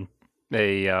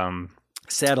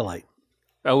satellite.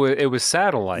 Oh, it was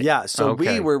satellite. Yeah, so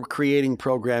we were creating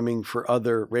programming for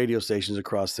other radio stations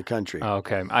across the country.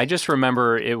 Okay, I just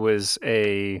remember it was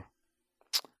a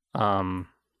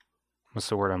what's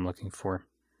the word I'm looking for?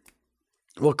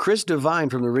 Well, Chris Devine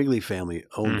from the Wrigley family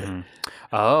owned it.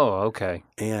 Oh, okay.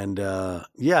 And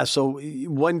so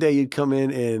one day you'd come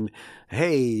in and,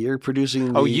 hey, you're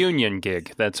producing. Union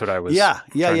gig. That's what I was. Yeah.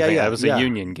 That was a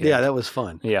union gig. Yeah, that was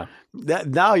fun. Yeah.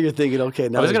 Now you're thinking, okay.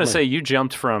 Now I was going to say you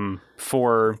jumped from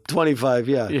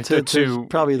 $25, to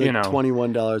probably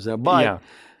 $21 an hour. But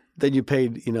then you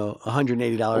paid,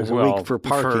 $180 a week for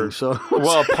parking.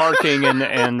 Parking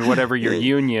and whatever your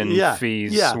union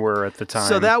fees were at the time.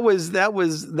 So that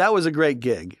was a great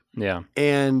gig. Yeah.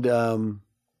 And so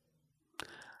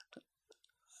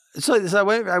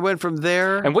I went from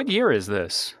there. And what year is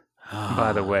this?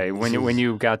 By the way, when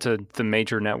you got to the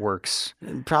Major Networks?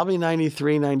 Probably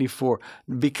 93, 94,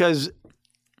 because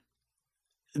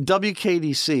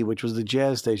WKDC, which was the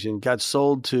jazz station, got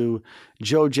sold to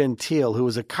Joe Gentile, who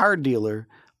was a car dealer.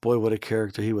 Boy, what a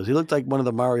character he was. He looked like one of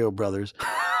the Mario brothers,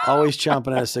 always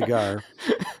chomping on a cigar.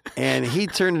 And he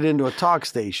turned it into a talk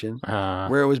station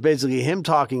where it was basically him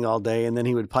talking all day, and then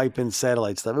he would pipe in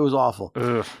satellite stuff. It was awful.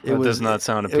 Ugh, does not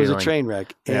sound appealing. It was a train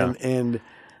wreck.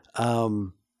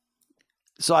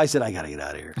 So I said, I got to get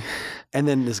out of here. And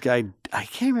then this guy, I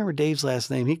can't remember Dave's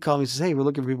last name. He called me and says, "Hey, we're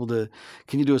looking for people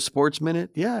can you do a sports minute?"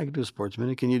 "Yeah, I can do a sports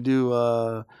minute." "Can you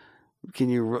do, can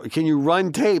you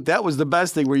run tape?" That was the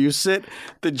best thing, where you sit,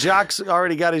 the jock's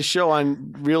already got his show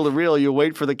on reel to reel. You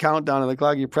wait for the countdown on the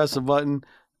clock, you press a button,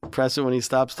 press it when he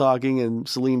stops talking, and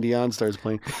Celine Dion starts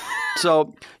playing.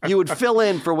 So you would fill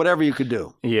in for whatever you could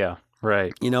do. Yeah,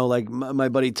 right. You know, like my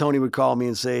buddy Tony would call me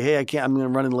and say, "Hey, I'm going to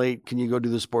run in late. Can you go do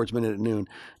the Sports Minute at noon?"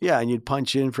 Yeah, and you'd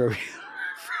punch in for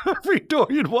every door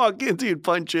you'd walk into. You'd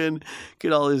punch in,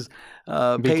 get all his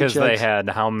because paychecks. They had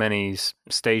how many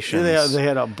stations? They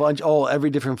had a bunch. Every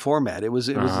different format. It was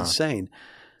insane.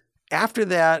 After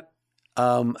that,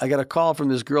 I got a call from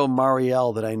this girl,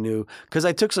 Marielle, that I knew because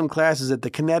I took some classes at the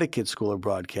Connecticut School of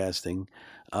Broadcasting,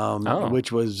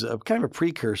 which was kind of a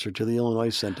precursor to the Illinois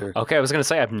Center. Okay, I was going to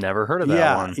say I've never heard of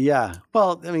that one. Yeah.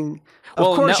 Well, I mean,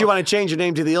 of course you want to change your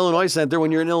name to the Illinois Center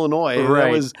when you're in Illinois.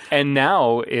 Right. And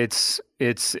now it's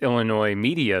Illinois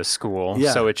Media School,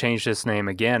 so it changed its name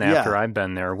again after I've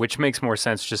been there, which makes more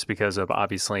sense just because of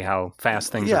obviously how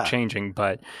fast things are changing.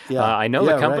 But I know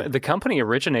the company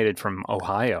originated from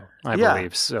Ohio, I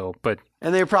believe. So,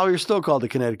 and they probably are still called the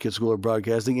Connecticut School of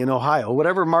Broadcasting in Ohio.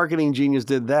 Whatever marketing genius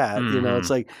did that, it's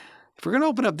like, if we're going to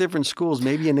open up different schools,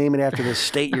 maybe you name it after the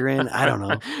state you're in. I don't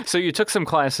know. So you took some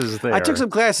classes there. I took some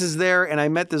classes there, and I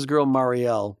met this girl,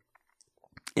 Marielle.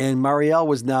 And Marielle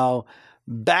was now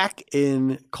back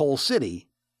in Coal City.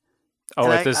 Oh,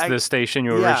 and at this station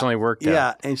you originally worked at.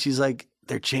 Yeah, and she's like,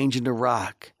 they're changing to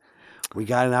rock. We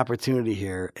got an opportunity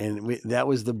here, and that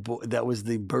was the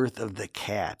birth of the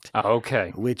Cat. Oh,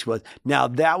 okay.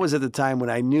 That was at the time when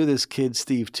I knew this kid,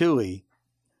 Steve Toohey,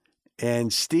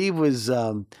 and Steve was.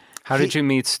 How did you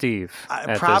meet Steve?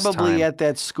 Probably at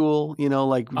that school,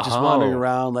 like just wandering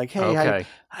around, like, hey, okay.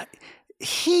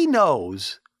 He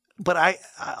knows, but I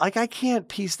can't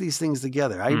piece these things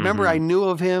together. I remember I knew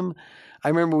of him. I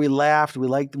remember we laughed.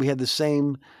 We had the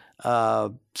same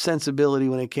sensibility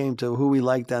when it came to who we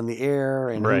liked on the air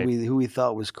and who we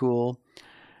thought was cool.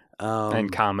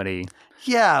 And comedy.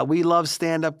 Yeah, we loved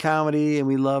stand-up comedy and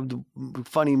we loved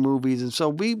funny movies. And so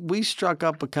we struck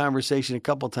up a conversation a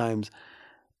couple times.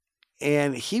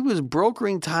 And he was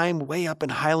brokering time way up in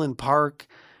Highland Park.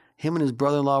 Him and his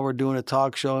brother-in-law were doing a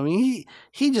talk show. I mean,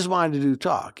 he just wanted to do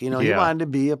talk. He wanted to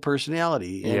be a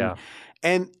personality.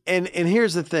 And, and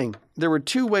here's the thing. There were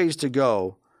two ways to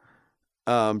go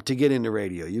to get into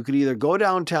radio. You could either go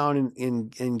downtown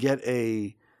and get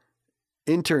a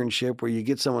internship where you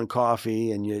get someone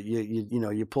coffee and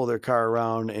you pull their car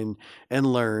around and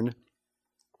learn,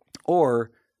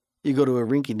 or you go to a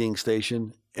rinky-dink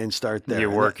station and start there. You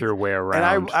work your way around.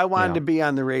 And I wanted to be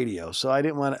on the radio, so I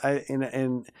didn't want to.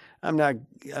 And I'm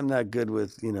not good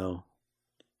with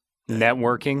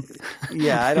networking.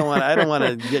 Yeah, I don't want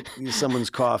to get someone's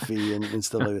coffee and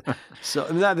stuff like that. So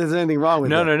not that there's anything wrong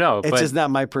with it. No. It's just not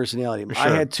my personality. Sure. I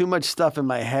had too much stuff in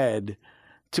my head.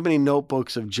 Too many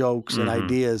notebooks of jokes and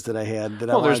ideas that I had.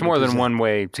 There's more than one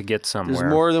way to get somewhere.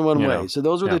 There's more than one way. So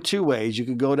those were the two ways. You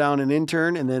could go down and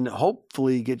intern and then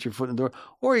hopefully get your foot in the door.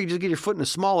 Or you just get your foot in a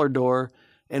smaller door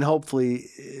and hopefully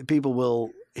people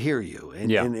will hear you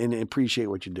and appreciate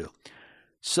what you do.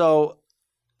 So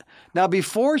now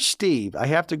before Steve, I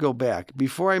have to go back.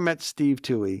 Before I met Steve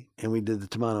Toohey and we did the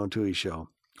Tomano and Toohey show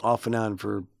off and on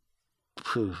for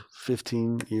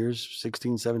 15 years,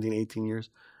 16, 17, 18 years.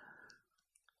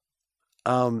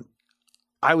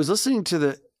 I was listening to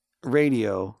the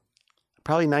radio,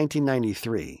 probably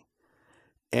 1993,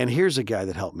 and here's a guy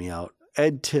that helped me out,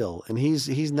 Ed Till, and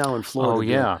he's now in Florida. Oh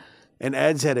yeah, and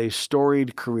Ed's had a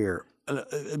storied career,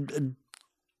 a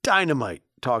dynamite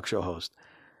talk show host.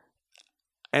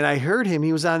 And I heard him.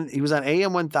 He was on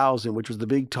AM 1000, which was the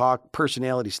big talk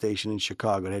personality station in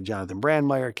Chicago. It had Jonathan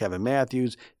Brandmeier, Kevin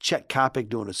Matthews, Chet Kopic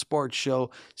doing a sports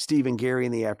show, Stephen Gary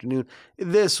in the afternoon.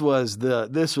 This was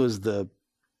the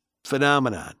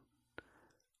phenomenon.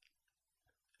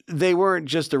 They weren't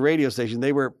just a radio station.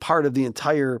 They were part of the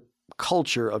entire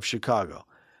culture of Chicago.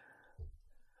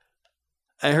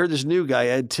 I heard this new guy,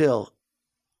 Ed Till,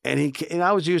 and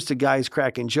I was used to guys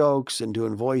cracking jokes and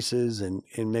doing voices and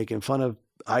making fun of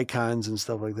icons and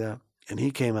stuff like that. And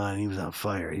he came on and he was on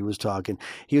fire. He was talking.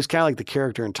 He was kind of like the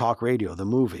character in Talk Radio, the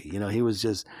movie.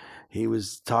 He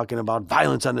was talking about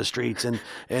violence on the streets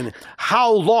and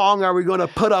how long are we going to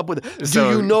put up with it? Do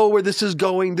you know where this is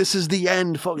going? This is the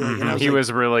end. He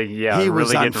was really, he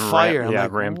was on fire.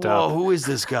 Ramped whoa, up. Who is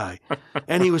this guy?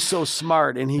 And he was so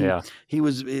smart and he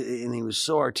was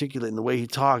so articulate in the way he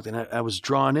talked. And I was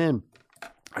drawn in.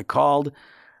 I called.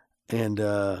 And,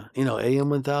 AM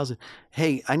 1000,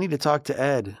 hey, I need to talk to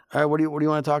Ed. All right, what do you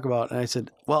want to talk about? And I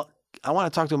said, well, I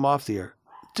want to talk to him off the air.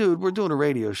 Dude, we're doing a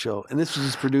radio show. And this was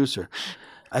his producer.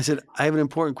 I said, I have an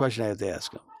important question I have to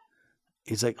ask him.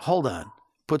 He's like, hold on.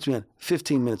 Puts me on.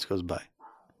 15 minutes goes by.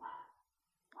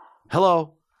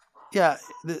 Hello? Yeah,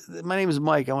 my name is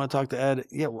Mike. I want to talk to Ed.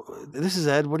 Yeah, this is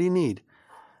Ed. What do you need?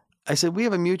 I said, we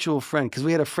have a mutual friend, because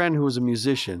we had a friend who was a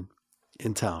musician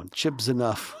in town, Chip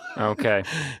Zanoff. Okay.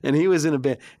 And he was in a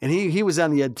band, and he was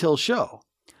on the Ed Till show.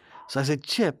 So I said,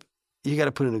 Chip, you got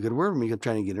to put in a good word with me. I'm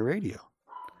trying to get a radio.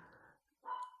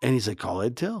 And he's like, call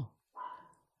Ed Till.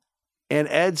 And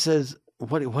Ed says,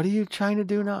 what are you trying to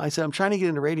do now? I said, I'm trying to get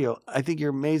into radio. I think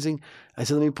you're amazing. I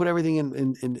said, let me put everything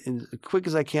in as quick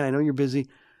as I can. I know you're busy.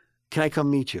 Can I come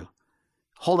meet you?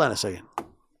 Hold on a second.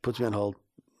 Puts me on hold.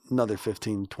 Another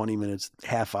 15, 20 minutes,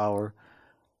 half hour.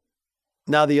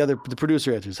 Now the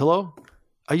producer answers, hello?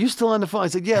 Are you still on the phone? I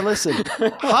said, yeah, listen,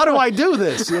 how do I do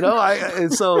this?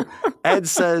 And so Ed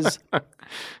says, all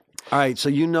right, so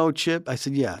you know Chip? I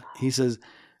said, yeah. He says,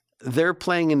 they're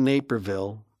playing in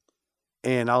Naperville,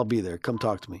 and I'll be there. Come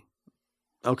talk to me.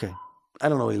 Okay. I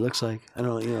don't know what he looks like. I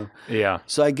don't know, Yeah.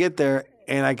 So I get there,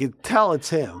 and I could tell it's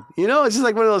him. It's just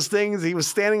like one of those things. He was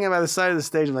standing by the side of the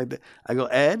stage. I'm like, I go,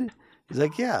 Ed? He's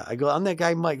like, yeah. I go, I'm that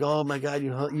guy, Mike. Oh, my God,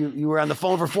 you were on the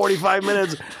phone for 45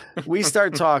 minutes. We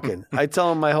start talking. I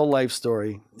tell him my whole life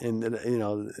story, and,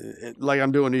 like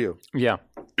I'm doing to you. Yeah.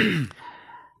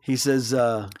 He says,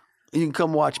 you can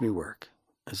come watch me work.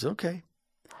 I said, okay.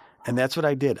 And that's what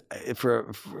I did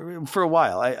for a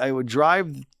while. I would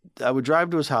drive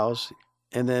to his house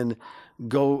and then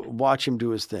go watch him do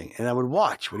his thing. And I would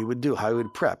watch what he would do, how he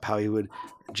would prep, how he would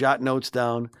jot notes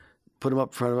down, put them up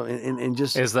in front of him, and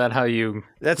just... Is that how you...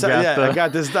 That's I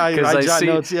got this. I jot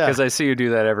notes, yeah. Because I see you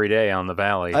do that every day on the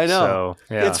Valley. I know.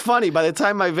 So, yeah. It's funny. By the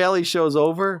time my Valley show's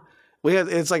over,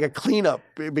 it's like a cleanup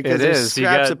because there's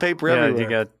scraps of paper everywhere. Yeah, you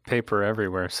got paper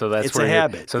everywhere. So that's it's a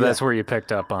habit. So that's where you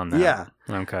picked up on that. Yeah.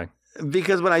 Okay.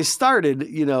 Because when I started,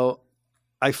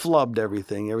 I flubbed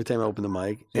everything every time I opened the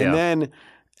mic.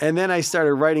 And then I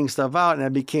started writing stuff out, and I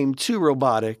became too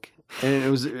robotic, and it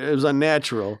was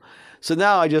unnatural. So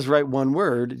now I just write one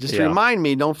word just to remind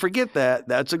me, don't forget that.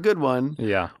 That's a good one.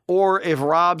 Yeah. Or if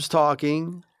Rob's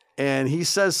talking and he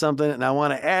says something and I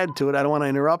want to add to it, I don't want to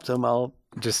interrupt him, I'll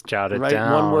just jot it write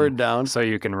down. one word down. So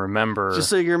you can remember. Just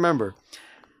so you can remember.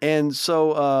 And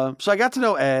so I got to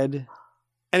know Ed.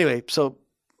 Anyway, so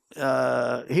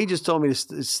he just told me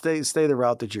to stay the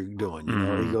route that you're doing.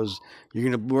 He goes, you're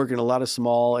going to work in a lot of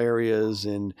small areas,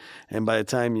 and by the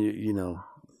time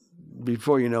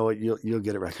before you know it, you'll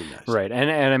get it recognized. Right.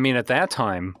 And I mean, at that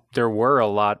time, there were a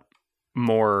lot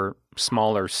more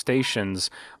smaller stations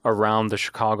around the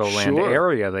Chicagoland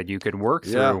area that you could work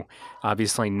through. Yeah.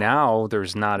 Obviously, now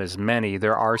there's not as many.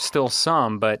 There are still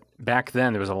some, but back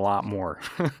then there was a lot more.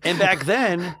 And back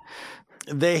then,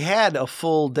 they had a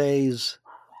full day's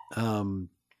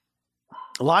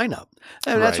lineup.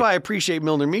 And that's why I appreciate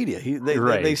Milner Media.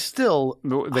 They still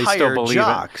hire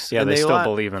jocks. Yeah, they still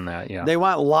believe in that. Yeah, they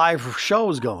want live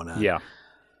shows going on. Yeah,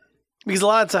 because a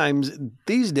lot of times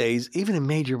these days, even in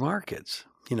major markets,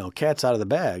 cat's out of the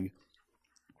bag.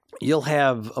 You'll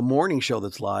have a morning show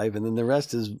that's live, and then the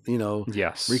rest is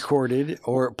recorded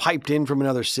or piped in from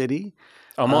another city.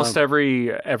 Almost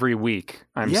every week,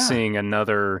 I'm seeing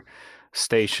another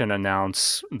station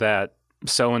announce that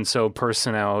so-and-so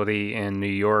personality in New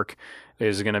York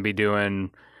is going to be doing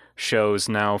shows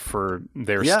now for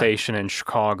their station in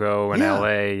Chicago and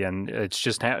LA, and it's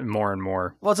just more and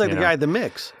more. Well, it's like the guy at The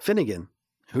Mix, Finnegan,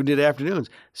 who did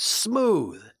afternoons.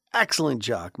 Smooth, excellent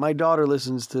jock. My daughter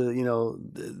listens to,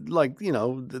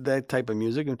 that type of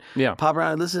music, and pop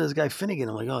around and listen to this guy Finnegan.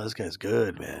 I'm like, oh, this guy's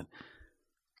good, man.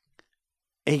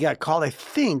 And he got called, I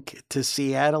think, to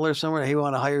Seattle or somewhere. He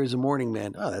wanted to hire as a morning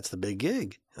man. Oh, that's the big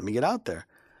gig. Let me get out there.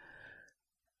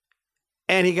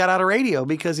 And he got out of radio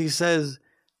because he says,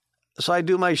 so I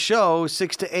do my show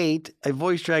 6 to 8, I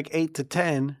voice track 8 to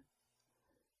 10,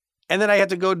 and then I have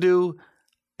to go do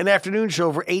an afternoon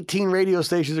show for 18 radio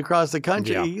stations across the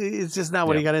country. Yeah. It's just not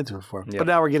what he got into it for. Yeah. But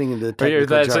now we're getting into the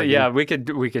technical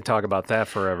jargon. We could talk about that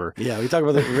forever. Yeah, we talk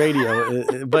about the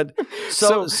radio. But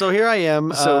so here I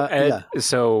am. So Ed,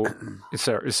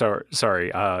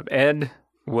 sorry. Ed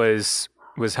was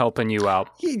helping you out.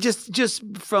 He just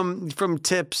from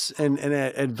tips and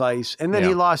advice, and then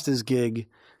he lost his gig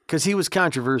because he was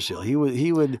controversial. He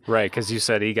would right, because you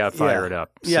said he got fired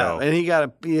up. Yeah, and they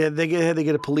had to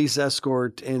get a police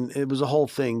escort, and it was a whole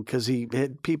thing because he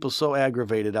had people so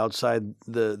aggravated outside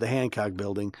the Hancock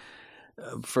building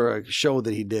for a show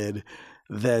that he did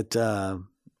that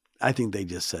I think they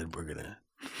just said we're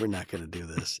not going to do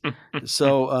this.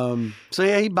 So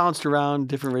he bounced around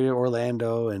different radio,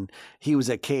 Orlando, and he was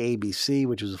at KABC,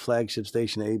 which was a flagship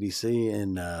station of ABC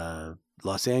in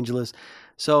Los Angeles.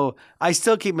 So I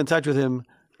still keep in touch with him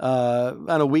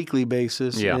on a weekly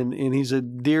basis, and he's a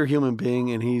dear human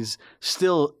being, and he's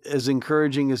still as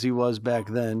encouraging as he was back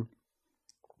then.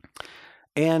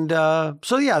 And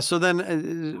so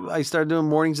then I started doing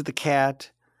mornings at the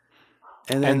Cat.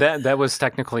 And that was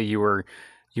technically you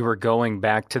were going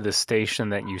back to the station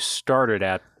that you started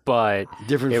at, but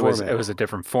different format. It was a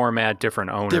different format,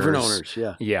 different owners.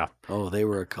 Yeah. Yeah. Oh, they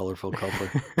were a colorful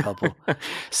couple.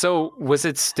 So was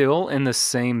it still in the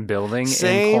same building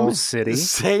in Coal City?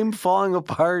 Same falling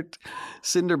apart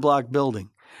cinder block building.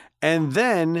 And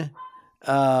then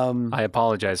I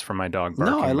apologize for my dog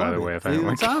barking, no, I love by the way. If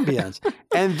anyone it's ambiance.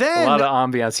 And then a lot of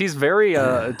ambiance. He's very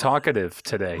talkative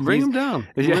today. Bring him down.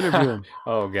 We'll interview him.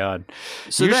 Oh God.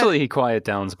 So usually he quiet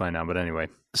downs by now, but anyway.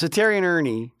 So Terry and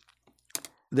Ernie,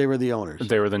 they were the owners.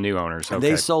 They were the new owners. Okay.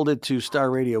 They sold it to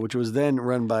Star Radio, which was then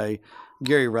run by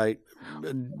Gary Wright,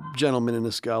 a gentleman and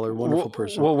a scholar, wonderful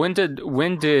person. Well,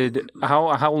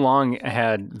 how long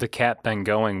had the Cat been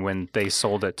going when they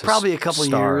sold it to Probably a couple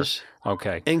Star? Years.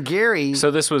 Okay. And Gary...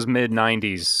 So this was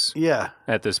mid-'90s. Yeah.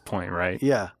 At this point, right?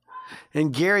 Yeah.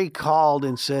 And Gary called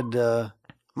and said,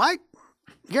 Mike,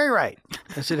 Gary Wright.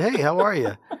 I said, hey, how are you?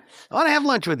 I want to have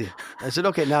lunch with you. I said,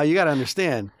 okay, now you got to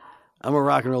understand, I'm a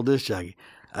rock and roll disc jockey.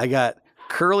 I got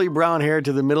curly brown hair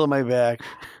to the middle of my back,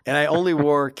 and I only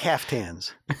wore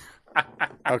caftans.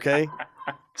 Okay?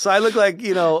 So I look like,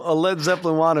 a Led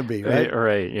Zeppelin wannabe, right?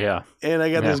 Right, yeah. And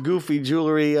I got this goofy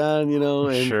jewelry on,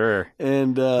 and sure.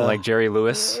 And like Jerry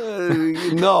Lewis?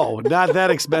 No, not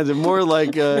that expensive. More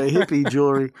like hippie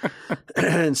jewelry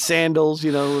and sandals,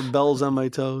 with bells on my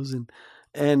toes.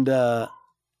 And I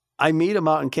meet him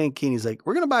out in Kankakee. He's like,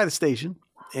 we're going to buy the station,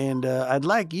 and I'd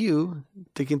like you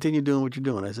to continue doing what you're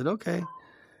doing. I said, okay.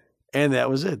 And that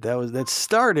was it. That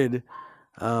started.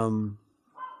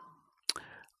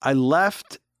 I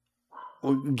left.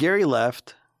 Well, Gary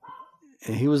left,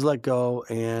 and he was let go,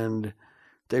 and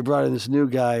they brought in this new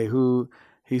guy who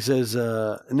he says,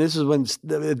 and this is when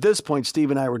at this point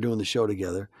Steve and I were doing the show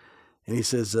together, and he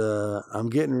says, I'm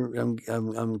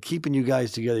keeping you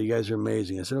guys together. You guys are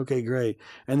amazing. I said, okay, great.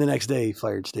 And the next day he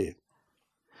fired Steve.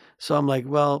 So I'm like,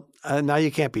 well, now you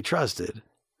can't be trusted.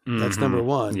 That's number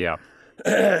one. Yeah.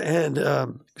 And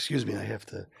excuse me, I have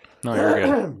to. No, you're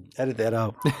good. Edit that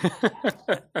out.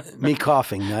 Me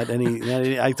coughing, not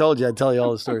any. I told you I'd tell you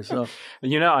all the stories. So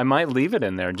I might leave it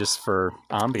in there just for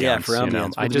ambiance. Yeah, for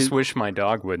ambiance. I just wish my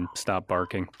dog would stop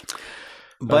barking.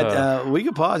 But we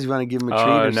could pause if you want to give him a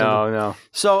treat or something. No.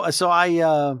 So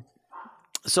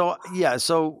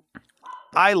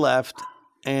I left,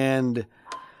 and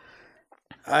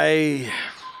I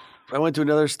went to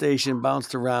another station,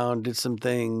 bounced around, did some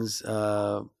things.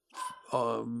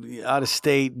 Out of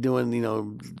state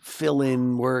doing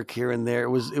fill-in work here and there. It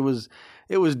was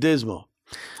dismal.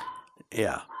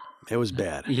 Yeah, it was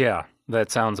bad. Yeah,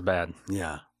 that sounds bad.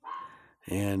 Yeah,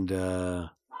 and I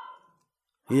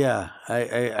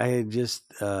had just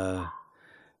I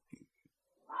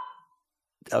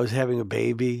was having a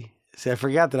baby. See, I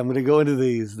forgot that I'm going to go into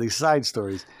these side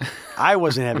stories. I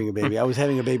wasn't having a baby. I was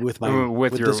having a baby with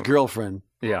this girlfriend.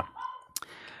 Yeah,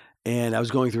 and I was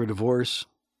going through a divorce.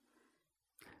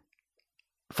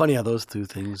 Funny how those two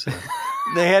things,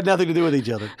 they had nothing to do with each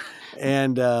other.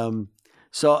 And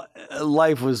so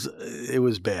life was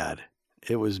bad.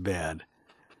 It was bad.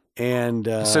 And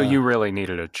so you really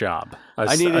needed a job.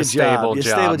 I needed a stable job. A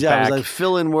stable job. It was like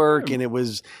fill-in work, and it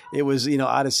was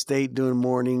out of state doing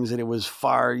mornings, and it was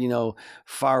far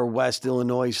west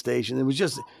Illinois station.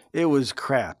 It was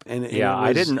crap. And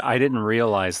I didn't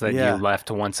realize that you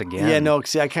left once again. Yeah, no.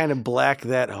 See, I kind of black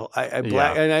that.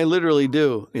 And I literally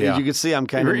do. Yeah. As you can see, I'm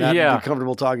kind of not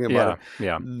comfortable talking about it.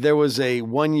 Yeah. There was a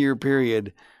 1-year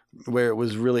period where it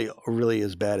was really, really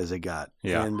as bad as it got.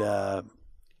 Yeah. And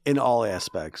in all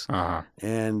aspects. Uh-huh.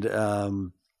 And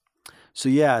so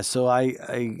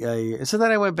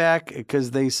then I went back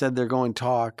because they said they're going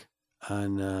talk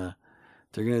on.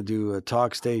 They're going to do a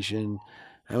talk station.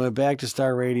 I went back to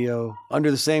Star Radio under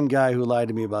the same guy who lied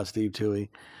to me about Steve Toohey.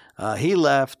 He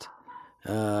left.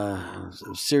 A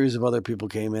series of other people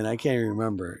came in. I can't even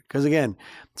remember. Because, again,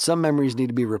 some memories need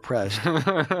to be repressed.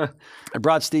 I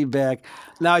brought Steve back.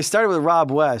 Now, I started with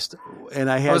Rob West. And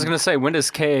I was going to say, when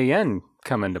does KAN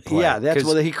come into play? Yeah, that's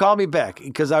what he called me back.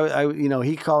 Because,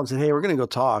 he called and said, hey, we're going to go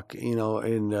talk,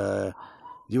 and do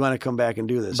you want to come back and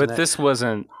do this? But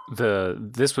wasn't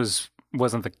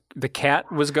the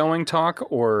Cat was going talk,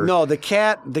 or no? The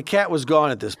cat was gone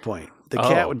at this point. The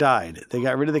cat died. They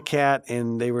got rid of the Cat,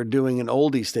 and they were doing an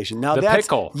oldie station. Now that's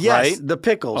Pickle, yes, right? The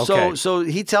Pickle. Okay. So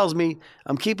he tells me,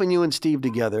 I'm keeping you and Steve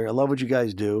together. I love what you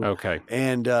guys do. Okay.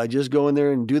 And just go in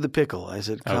there and do the Pickle. I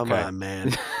said, come on,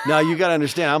 man. Now you got to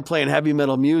understand, I'm playing heavy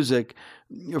metal music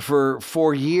for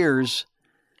 4 years.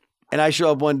 And I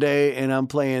show up one day and I'm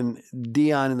playing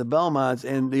Dion in the Belmonts,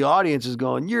 and the audience is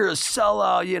going, "You're a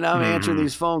sellout." You know, I'm answering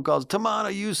these phone calls.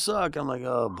 "Tomano, you suck." I'm like,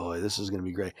 "Oh boy, this is going to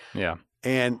be great." Yeah.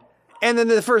 And then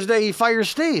the first day he fires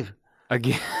Steve.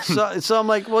 Again. So I'm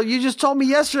like, "Well, you just told me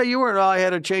yesterday you weren't." "Oh, I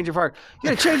had a change of heart." You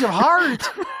had a change of heart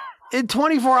in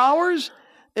 24 hours?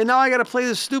 And now I got to play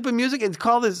this stupid music and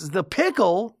call this the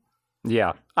pickle?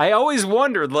 Yeah. I always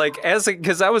wondered, like,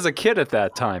 because I was a kid at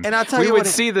that time. And I'll tell you we what, would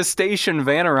see the station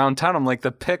van around town. I'm like,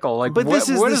 the pickle. Like, but this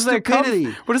is what the does that stupidity.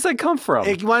 Where does that come from?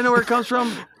 Hey, you want to know where it comes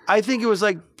from? I think it was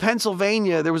like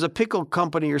Pennsylvania. There was a pickle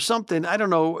company or something. I don't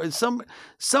know.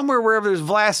 Somewhere wherever there's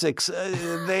Vlasic's,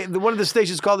 one of the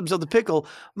stations called themselves the Pickle.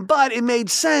 But it made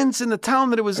sense in the town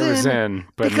that it was in.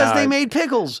 Because they made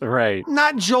pickles. Right.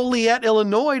 Not Joliet,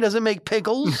 Illinois doesn't make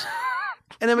pickles.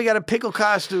 And then we got a pickle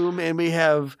costume, and we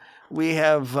have.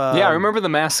 I remember the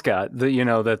mascot, the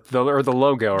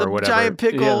logo or whatever. Giant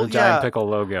pickle. Yeah, the giant pickle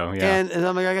logo. Yeah. And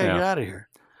I'm like, I gotta get out of here.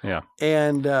 Yeah.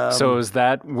 And so is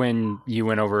that when you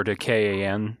went over to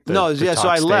KAN? So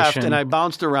I left station? and I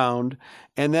bounced around,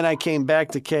 and then I came back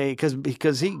to K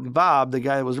because Bob, the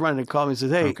guy that was running it, called me and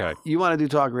said, "Hey, you want to do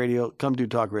talk radio? Come do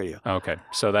talk radio." Okay,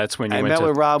 so that's when you I went met to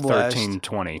with Rob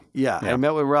 1320. West. Yeah, I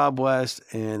met with Rob West,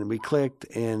 and we clicked,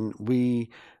 and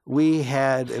we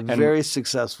had a very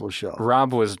successful show.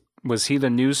 Rob was he the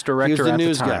news director? He was the at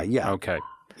news the time? guy. Yeah. Okay.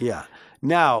 Yeah.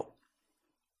 Now,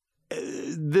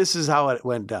 this is how it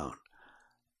went down.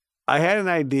 I had an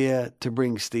idea to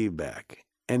bring Steve back,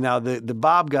 and now the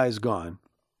Bob guy's gone,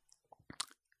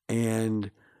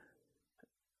 and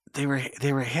they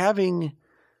were having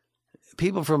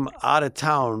people from out of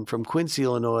town, from Quincy,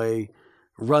 Illinois,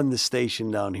 run the station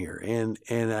down here, and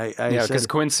I said, because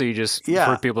Quincy, just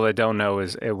for people that don't know,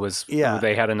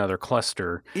 they had another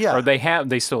cluster, or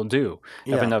they still do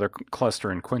have another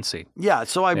cluster in Quincy. Yeah,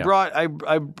 so I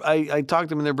talked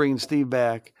to them, and they're bringing Steve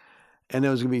back, and there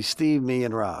was going to be Steve, me,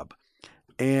 and Rob.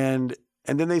 And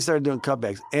then they started doing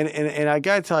cutbacks. And I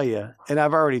got to tell you, and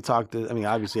I've already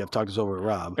obviously I've talked this over with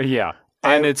Rob. Yeah.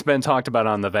 And it's been talked about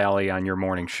on the Valley on your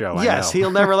morning show. Yes,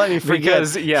 he'll never let me forget.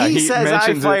 Because, he says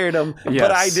I fired him,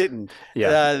 but I didn't.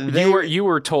 Yeah. You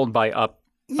were told by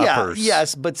uppers.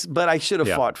 Yes, but I should have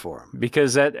fought for him.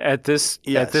 Because at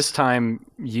this time,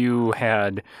 you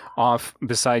had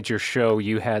besides your show,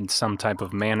 you had some type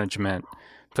of management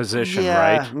position,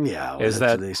 right? Yeah, that's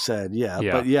what they said. Yeah.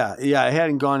 But I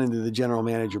hadn't gone into the general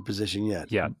manager position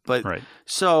yet. Yeah, but right.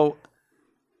 So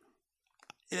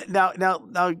now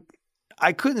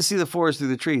I couldn't see the forest through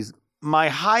the trees. My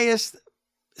highest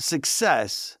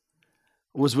success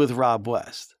was with Rob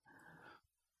West,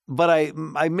 but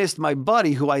I missed my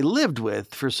buddy who I lived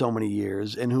with for so many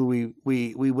years and who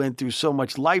we went through so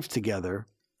much life together,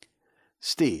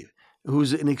 Steve,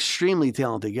 who's an extremely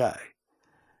talented guy.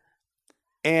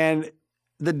 And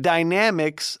the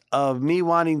dynamics of me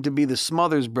wanting to be the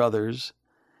Smothers Brothers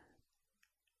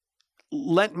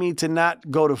lent me to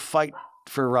not go to fight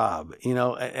for Rob. You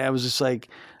know, I was just like,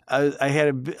 I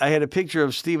had a picture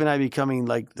of Steve and I becoming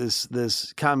like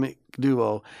this comic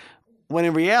duo, when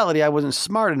in reality I wasn't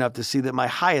smart enough to see that my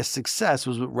highest success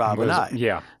was with Rob and I.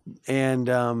 Yeah. And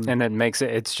it makes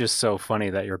it's just so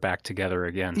funny that you're back together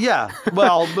again. Yeah.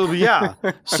 Well, yeah.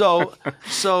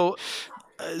 So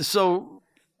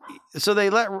they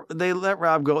let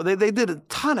Rob go. They did a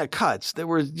ton of cuts that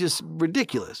were just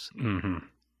ridiculous. Mm-hmm.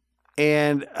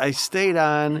 And I stayed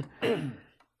on, and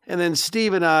then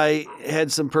Steve and I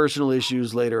had some personal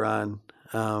issues later on.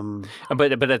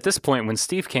 But at this point, when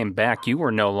Steve came back, you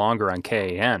were no longer on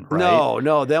KAN, right?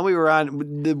 No. Then we were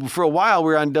for a while,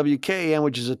 we were on WKAN,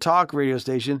 which is a talk radio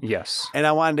station. Yes. And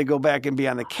I wanted to go back and be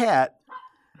on the Cat.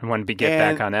 I wanted to get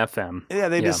back on FM. Yeah,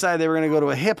 they decided they were going to go to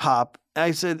a hip hop.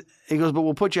 I said, he goes, but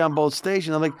we'll put you on both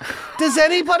stations. I'm like, does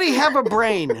anybody have a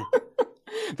brain?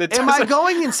 Am I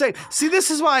going insane? See,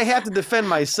 this is why I have to defend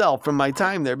myself from my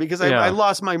time there, because I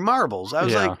lost my marbles. I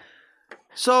was like,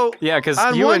 so because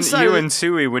you and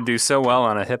Suey would do so well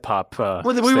on a hip hop station.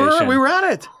 We were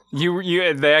on it.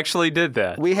 They actually did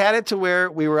that. We had it to where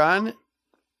we were on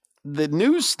the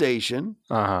news station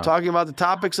talking about the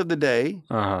topics of the day,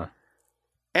 and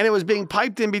it was being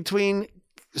piped in between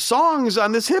songs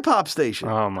on this hip hop station.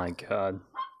 Oh my God.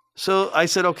 So I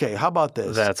said, okay, how about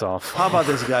this? That's awful. How about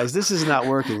this, guys? This is not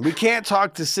working. We can't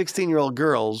talk to 16-year-old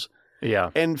girls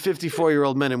and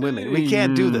 54-year-old men and women. We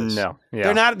can't do this. No.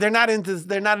 Yeah. They're not into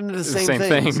the same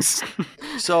things.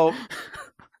 So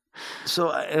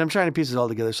and I'm trying to piece it all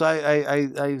together. So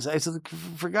I said,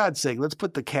 for God's sake, let's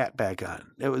put the Cat back on.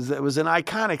 It was an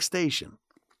iconic station.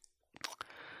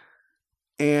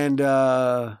 And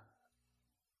so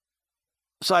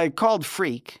I called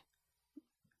Freak.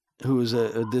 who was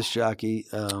a disc jockey.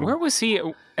 Where was he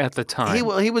at the time?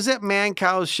 He was at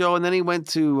Mancow's show, and then he went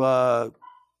to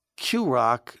Q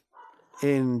Rock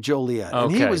in Joliet.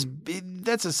 Okay. And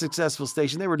that's a successful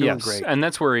station. They were doing great. And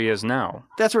that's where he is now.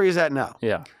 That's where he's at now.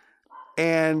 Yeah.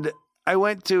 And I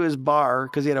went to his bar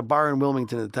because he had a bar in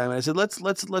Wilmington at the time. And I said, let's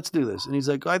do this. And he's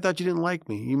like, I thought you didn't like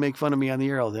me. You make fun of me on the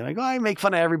air all day. And I go, I make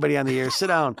fun of everybody on the air. Sit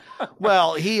down.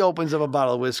 Well, he opens up a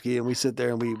bottle of whiskey and we sit there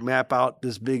and we map out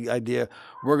this big idea.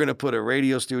 We're going to put a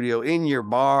radio studio in your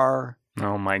bar.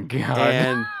 Oh my God.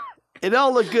 And it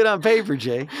all looked good on paper,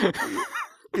 Jay.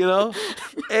 You know?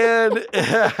 And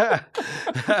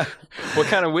what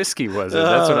kind of whiskey was it?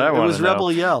 That's what I want to know. It was Rebel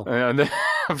Yell.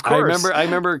 Of course. I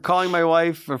remember calling my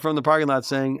wife from the parking lot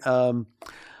saying, I'm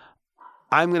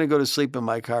going to go to sleep in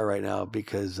my car right now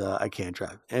because I can't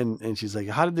drive. And she's like,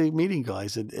 how did the meeting go? I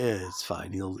said, it's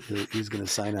fine. He's going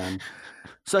to sign on.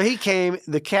 So he came.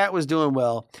 The cat was doing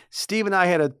well. Steve and I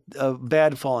had a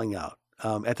bad falling out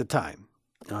at the time.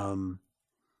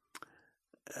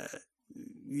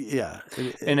 Yeah.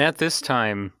 And at this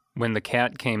time, when the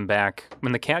cat came back,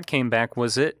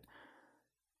 was it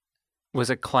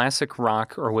classic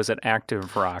rock or was it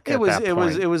active rock? It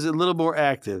was a little more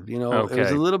active, you know. Okay. It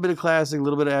was a little bit of classic, a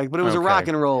little bit of active, but it was a rock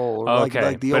and roll,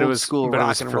 like the old school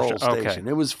rock and roll station. Okay.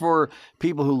 It was for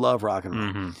people who love rock and roll.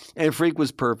 Mm-hmm. And Freak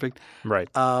was perfect. Right.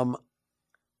 And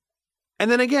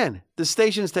then again, the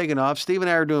station's taking off. Steve and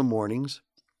I are doing mornings.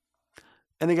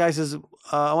 And the guy says,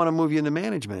 I want to move you into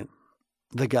management.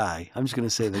 The guy. I'm just going to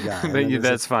say the guy.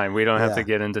 That's fine. We don't have to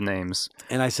get into names.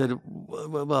 And I said,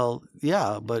 well,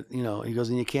 yeah, but, you know, he goes,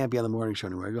 and you can't be on the morning show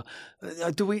anymore.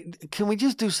 I go, can we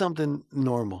just do something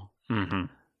normal? Mm-hmm.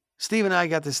 Steve and I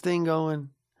got this thing going.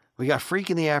 We got Freak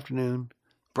in the afternoon,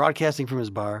 broadcasting from his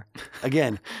bar.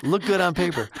 Again, look good on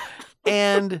paper.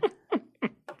 And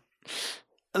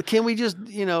can we just,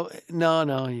 you know,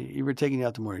 no, you were taking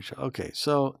out the morning show. Okay,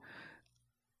 so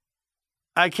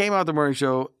I came out the morning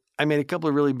show. I made a couple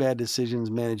of really bad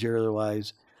decisions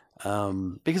managerial-wise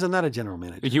because I'm not a general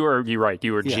manager. You're right.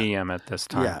 You were GM at this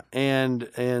time. Yeah,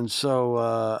 and so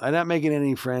I'm not making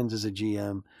any friends as a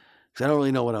GM because I don't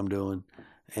really know what I'm doing,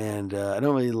 and I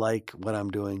don't really like what I'm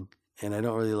doing, and I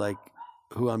don't really like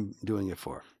who I'm doing it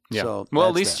for. Yeah. So well,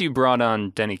 at least you brought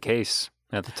on Denny Case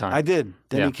at the time. I did.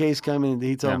 Denny Case came in.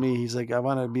 He told me, he's like, I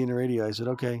want to be in the radio. I said,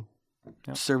 okay.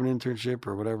 Yep. Serve an internship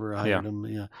or whatever. I hired him.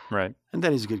 Yeah. Right. And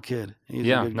then he's a good kid. He's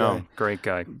a good guy. Great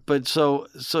guy. But so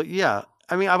yeah.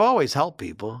 I mean, I've always helped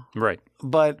people. Right.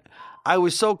 But I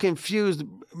was so confused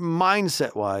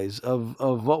mindset wise of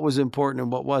what was important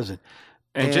and what wasn't.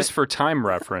 And just for time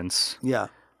reference. Yeah.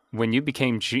 When you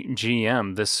became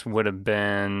GM, this would have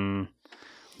been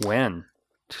when?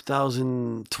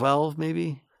 2012,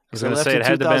 maybe. I was going to say it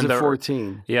had to have been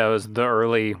 2014. It was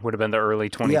would have been the early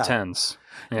 2010s.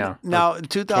 Yeah. Now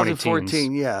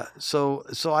 2014, yeah. So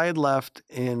I had left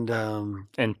and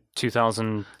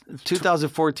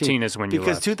 2014 is when you left.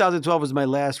 Because 2012 was my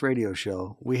last radio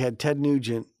show. We had Ted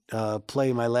Nugent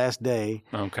play my last day.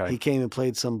 Okay. He came and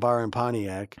played some bar in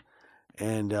Pontiac.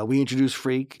 And we introduced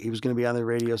Freak. He was going to be on the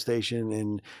radio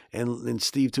station, and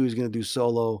Steve too was going to do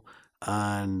solo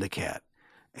on the Cat.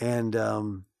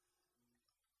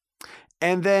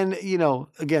 And then, you know,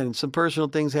 again, some personal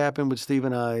things happened with Steve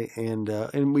and I,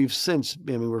 and we've since,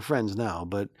 I mean, we're friends now,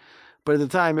 but at the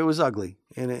time it was ugly,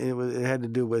 and it had to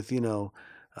do with, you know,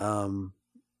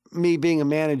 me being a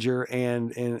manager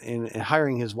and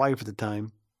hiring his wife at the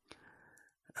time,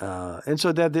 and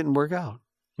so that didn't work out.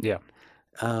 Yeah.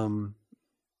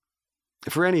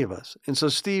 For any of us, and so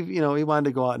Steve, you know, he wanted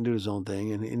to go out and do his own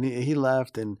thing, and he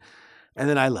left, and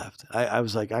then I left. I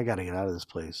was like, I got to get out of this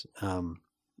place.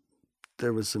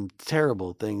 There was some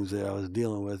terrible things that I was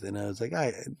dealing with, and I was like,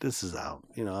 this is out.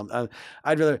 You know,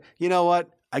 I'd rather, you know what?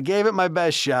 I gave it my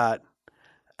best shot.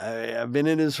 I've been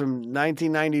in this from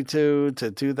 1992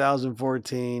 to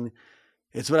 2014.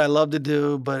 It's what I love to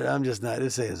do, but I'm just not,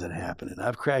 this isn't happening.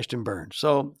 I've crashed and burned.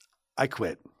 So I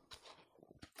quit.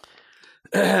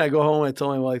 I go home and I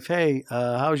told my wife, hey,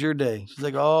 how was your day? She's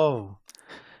like, oh,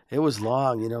 it was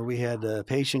long. You know, we had a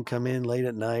patient come in late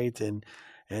at night, and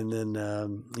then,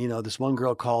 you know, this one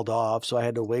girl called off, so I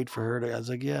had to wait for her I was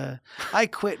like, yeah, I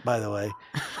quit, by the way.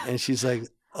 And she's like,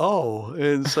 oh.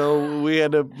 And so we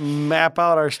had to map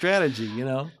out our strategy, you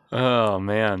know? Oh,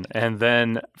 man. And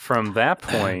then from that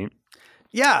point.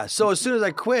 Yeah. So as soon as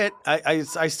I quit, I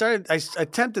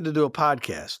attempted to do a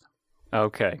podcast.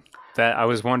 Okay. I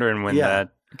was wondering when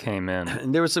that came in.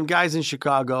 And there were some guys in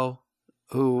Chicago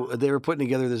who they were putting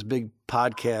together this big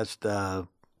podcast.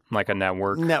 Like a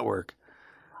network.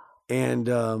 And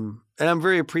I'm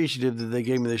very appreciative that they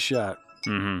gave me this shot.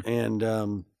 Mm-hmm.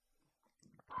 And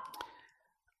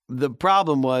the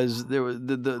problem was there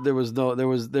was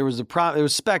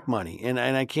spec money, and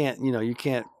I can't, you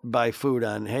can't buy food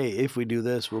on, hey, if we do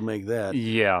this, we'll make that.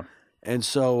 Yeah. And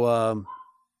so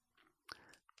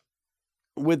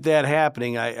with that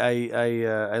happening,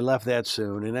 I left that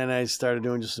soon, and then I started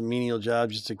doing just some menial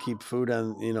jobs just to keep food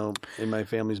on, in my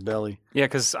family's belly. Yeah,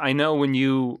 because I know when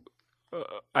you,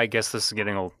 I guess this is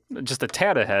getting just a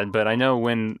tad ahead, but I know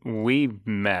when we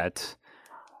met,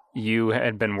 you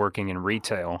had been working in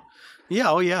retail. Yeah.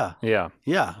 Oh, yeah. Yeah.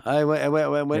 Yeah. I went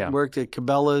and worked at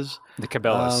Cabela's. The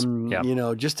Cabela's.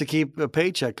 Yeah. Just to keep a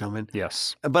paycheck coming.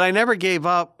 Yes. But I never gave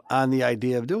up on the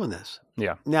idea of doing this.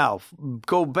 Yeah. Now,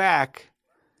 go back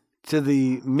to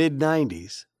the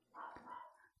mid-'90s.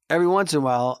 Every once in a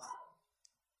while,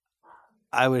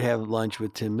 I would have lunch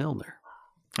with Tim Milner.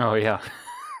 Oh, yeah.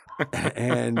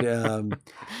 And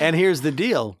here's the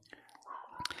deal.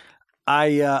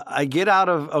 I get out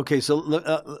of, okay, so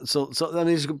let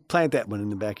me just plant that one in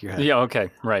the back of your head. Yeah,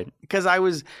 okay, right. Because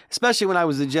especially when I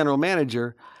was the general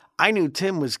manager, I knew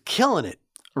Tim was killing it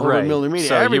over Milner Media.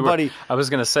 So everybody. I was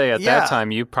going to say, at that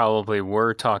time, you probably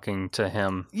were talking to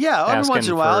him. Yeah, every once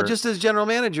in a while, just as general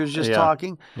managers, just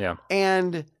talking. Yeah.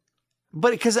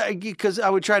 But because I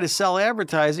would try to sell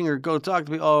advertising or go talk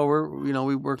to people. Oh,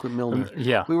 we work with Milner.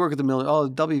 Yeah, we work with the Milner. Oh,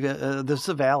 this is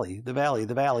the Valley, and I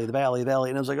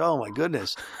was like, oh my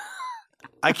goodness,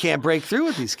 I can't break through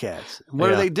with these cats.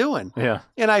 What are they doing? Yeah,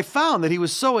 and I found that he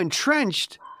was so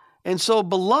entrenched and so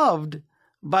beloved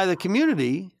by the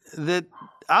community that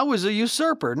I was a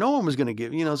usurper. No one was going to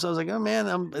give, so I was like, oh man,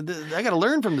 I got to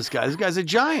learn from this guy. This guy's a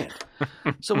giant.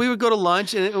 So we would go to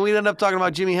lunch and we'd end up talking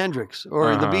about Jimi Hendrix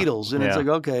or the Beatles. And it's like,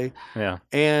 okay. Yeah.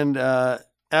 And I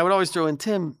would always throw in,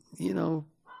 Tim,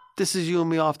 this is you and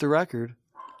me off the record.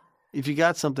 If you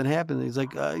got something happening, he's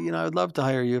like, I'd love to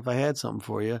hire you if I had something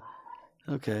for you.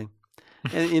 Okay.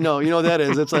 And you know what that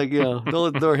is. It's like, don't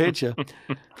let the door hit you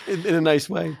in a nice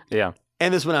way. Yeah.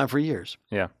 And this went on for years.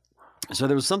 Yeah. So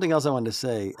there was something else I wanted to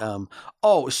say.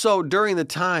 So during the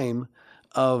time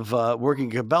of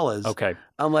working at Cabela's, okay,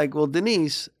 I'm like, well,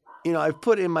 Denise, I've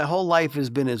put in my whole life has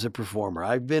been as a performer.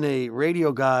 I've been a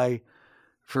radio guy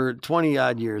for 20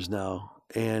 odd years now.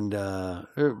 And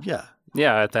yeah.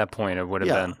 Yeah, at that point it would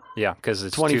have been. Yeah, because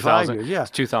it's 25 years. Yeah.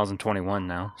 It's 2021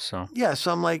 now. So yeah,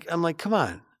 so I'm like, come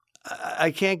on.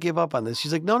 I can't give up on this.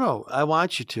 She's like, no, I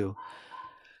want you to.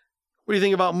 What do you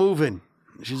think about moving?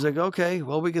 She's like, okay,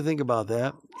 well, we can think about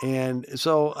that. And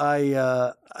so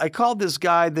I called this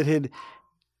guy that had,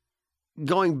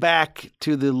 going back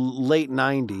to the late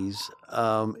 90s,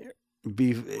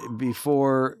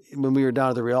 before when we were down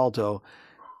at the Rialto,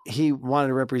 he wanted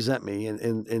to represent me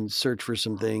and search for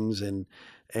some things.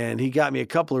 And he got me a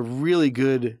couple of really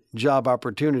good job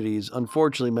opportunities.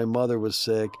 Unfortunately, my mother was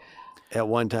sick at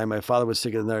one time. My father was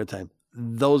sick at another time.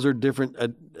 Those are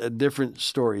different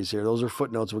stories here. Those are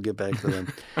footnotes. We'll get back to them.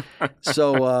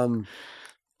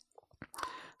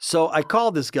 So I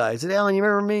called this guy. I said, Alan, you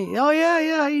remember me? Oh,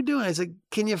 yeah. How you doing? I said,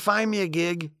 can you find me a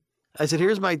gig? I said,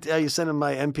 here's you send him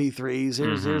my MP3s.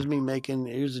 Here's me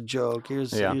here's a joke.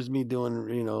 Here's me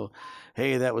doing,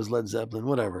 hey, that was Led Zeppelin,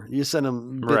 whatever. You send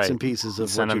him bits and pieces of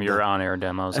send him your on-air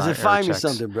demos. I said, find me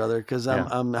something, brother, because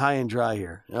I'm high and dry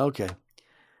here. Okay.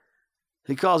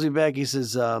 He calls me back. He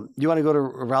says, you want to go to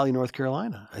Raleigh, North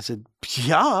Carolina? I said,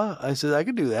 yeah. I said, I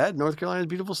could do that. North Carolina's a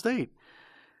beautiful state.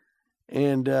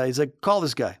 And he's like, call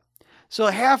this guy. So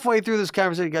halfway through this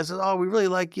conversation, the guy says, oh, we really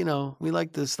like, we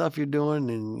like the stuff you're doing,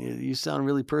 and you sound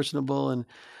really personable, and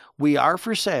we are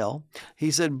for sale. He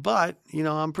said, but,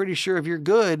 I'm pretty sure if you're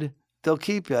good, they'll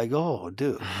keep you. I go, oh,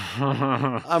 dude,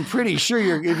 I'm pretty sure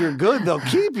if you're good, they'll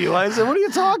keep you. I said, what are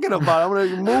you talking about? I'm going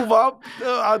to move up.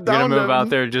 You're going to move out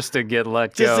there just to get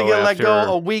let go. Just to get let go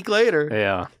a week later.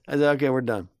 Yeah. I said, okay, we're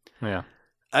done. Yeah.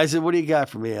 I said, what do you got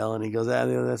for me, Alan? He goes,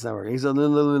 that's not working. He said, let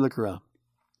me look around.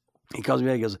 He calls me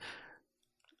back. He goes,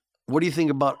 what do you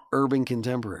think about urban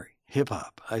contemporary hip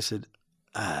hop? I said,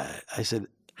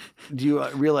 do you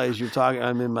realize you're talking?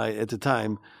 I'm in at the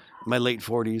time, my late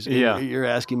 40s. Yeah. You're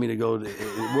asking me to go to,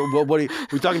 what are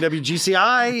we talking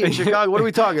WGCI in Chicago? What are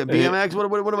we talking? BMX?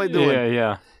 What am I doing?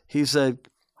 Yeah. He said,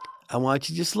 I want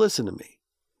you to just listen to me.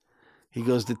 He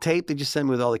goes, the tape that you sent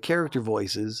me with all the character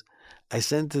voices, I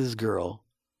sent to this girl,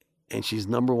 and she's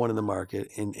number one in the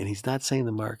market. And he's not saying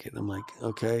the market. I'm like,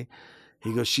 okay.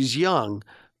 He goes, she's young,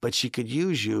 but she could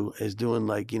use you as doing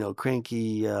like,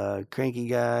 cranky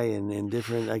guy and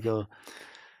different. I go,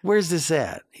 where's this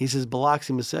at? He says,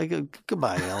 Biloxi, Mississippi. I go,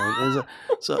 goodbye, Alan.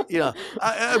 So,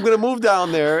 I'm going to move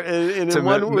down there. And in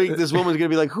 1 week, this woman's going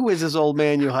to be like, who is this old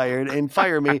man you hired? And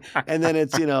fire me. And then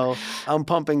it's, I'm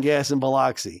pumping gas in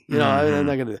Biloxi. I'm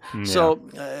not going to do it. Yeah. So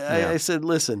I said,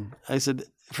 listen,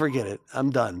 forget it. I'm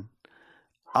done.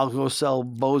 I'll go sell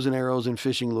bows and arrows and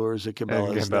fishing lures at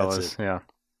Cabela's. That's it. Yeah.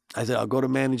 I said, I'll go to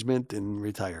management and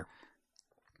retire.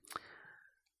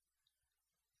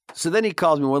 So then he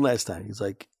calls me one last time. He's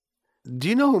like, do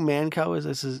you know who Mancow is?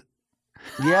 I says,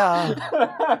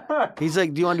 yeah. He's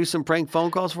like, do you want to do some prank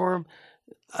phone calls for him?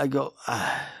 I go,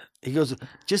 He goes,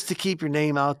 just to keep your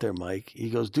name out there, Mike. He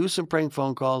goes, do some prank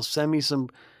phone calls. Send me some.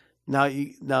 Now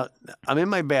I'm in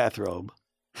my bathrobe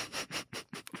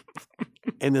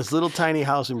in this little tiny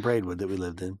house in Braidwood that we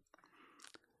lived in.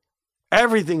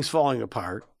 Everything's falling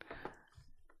apart.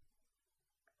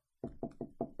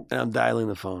 And I'm dialing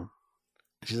the phone.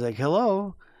 She's like,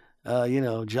 hello,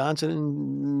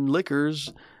 Johnson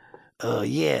Liquors.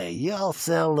 Yeah, y'all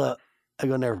sell. I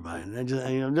go, never mind. I'm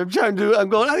trying to do.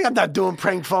 I'm not doing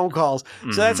prank phone calls.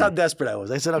 So that's how desperate I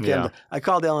was. I said, okay. Yeah. I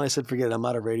called Ellen. I said, forget it. I'm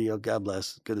out of radio. God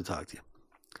bless. Good to talk to you.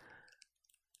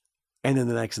 And then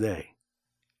the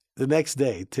next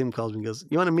day, Tim calls me and goes,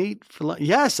 you want to meet for lunch?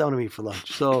 Yes, I want to meet for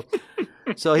lunch. So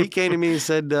he came to me and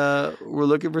said, we're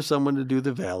looking for someone to do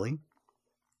the Valley.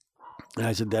 And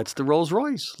I said, that's the Rolls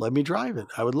Royce. Let me drive it.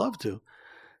 I would love to.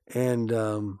 And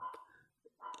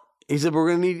he said,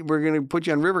 we're going to put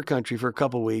you on River Country for a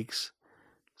couple weeks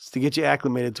to get you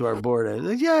acclimated to our board. I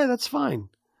said, yeah, that's fine.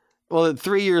 Well,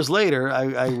 3 years later,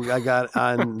 I got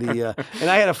on the and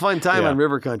I had a fun time on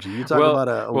River Country. You talk about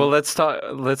a well. Let's talk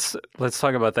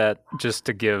about that just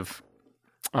to give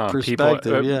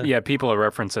perspective. People a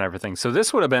reference and everything. So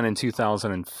this would have been in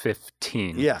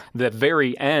 2015. Yeah, the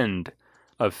very end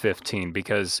of 15,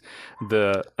 because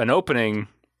an opening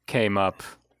came up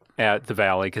at the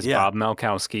Valley because Bob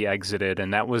Malkowski exited,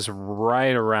 and that was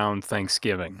right around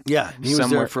Thanksgiving. Yeah, he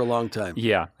was there for a long time.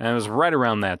 Yeah, and it was right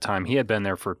around that time. He had been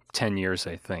there for 10 years,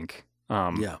 I think,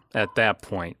 at that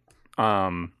point.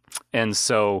 And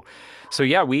so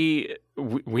we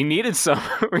needed some,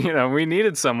 we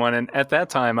needed someone. And at that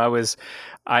time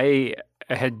I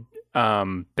had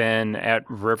been at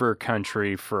River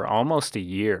Country for almost a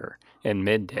year in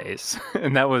middays.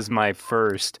 And that was my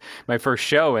first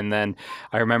show. And then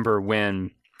I remember when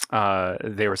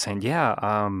they were saying,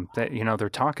 that, they're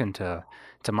talking to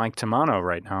Mike Tomano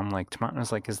right now. I'm like,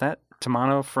 Tomano's like, is that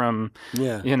Tomano from,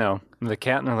 the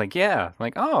Cat? And they're like, yeah. I'm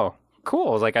like, oh, cool.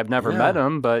 I was like, I've never met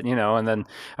him, but, and then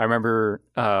I remember,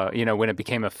 when it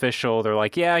became official, they're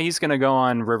like, yeah, he's going to go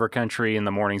on River Country in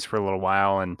the mornings for a little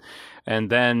while. And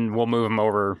then we'll move him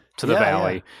over to the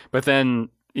Valley. Yeah. But then,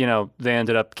 they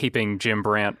ended up keeping Jim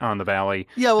Brandt on the Valley.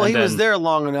 Yeah, well, he was there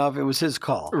long enough. It was his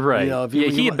call. Right.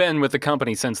 He had been with the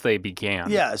company since they began.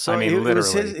 Yeah, so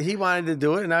literally. He wanted to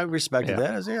do it, and I respected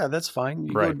that. I said, that's fine.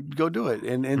 You go do it.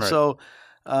 And so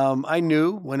I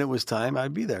knew when it was time,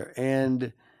 I'd be there.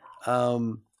 And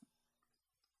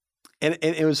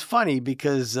it was funny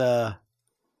because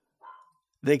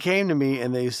they came to me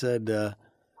and they said,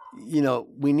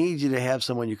 we need you to have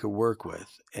someone you could work with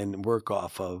and work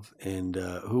off of. And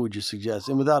who would you suggest?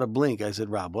 And without a blink, I said,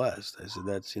 Rob West. I said,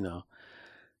 that's, and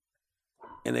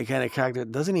they kind of cocked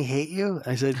it. Doesn't he hate you?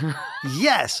 I said,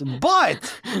 yes,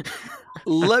 but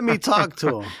let me talk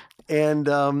to him.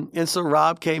 And so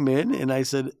Rob came in and I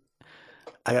said,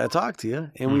 I got to talk to you.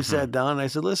 And we sat down and I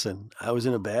said, listen, I was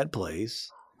in a bad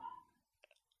place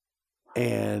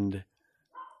and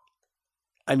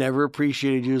I never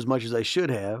appreciated you as much as I should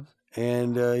have.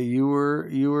 And you were,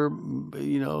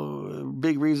 a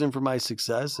big reason for my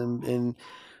success and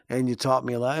you taught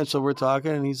me a lot. And so we're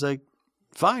talking and he's like,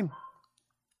 fine,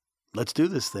 let's do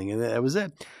this thing. And that was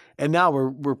it. And now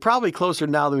we're probably closer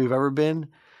now than we've ever been.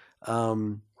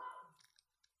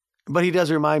 But he does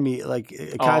remind me, like,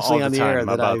 constantly on the air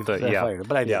that I fired him.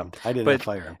 But I didn't. I didn't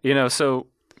fire him.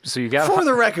 So you got for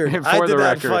the record. I did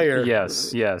not fire.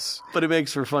 Yes. But it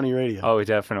makes for funny radio. Oh,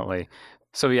 definitely.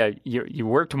 So you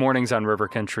worked mornings on River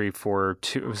Country for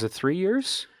 3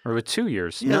 years or 2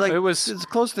 years? Yeah, no, it's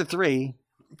close to 3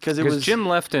 because Jim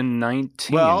left in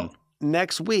 19. Well,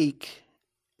 next week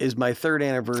is my 3rd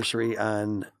anniversary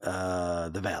on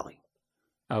the Valley.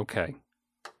 Okay.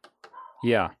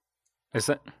 Yeah. Is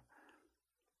that?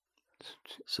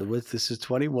 So this is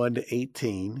 21 to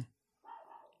 18.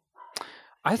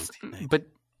 But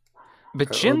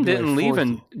Jim didn't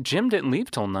leave Jim didn't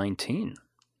leave till 19.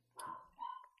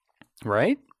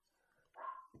 Right?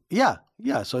 Yeah.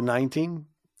 So 19,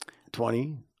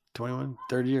 20, 21,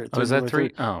 30 years. Oh, is that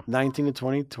 3? Oh. 19 to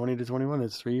 20, 20 to 21,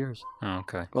 it's 3 years. Oh,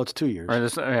 okay. Well, it's 2 years.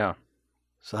 Yeah.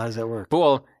 So how does that work?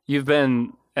 Well, you've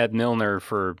been at Milner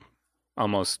for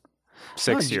almost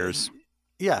 6 years.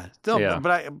 Yeah. Still, yeah.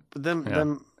 But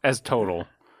then as total.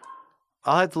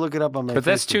 I'll have to look it up on my. But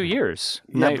that's 2 years.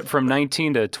 Yeah, from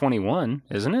 19 to 21,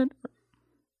 isn't it?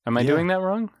 Am I doing that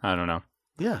wrong? I don't know.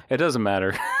 Yeah. It doesn't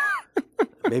matter.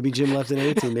 Maybe Jim left in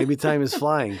 18. Maybe time is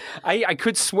flying. I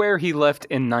could swear he left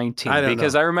in 19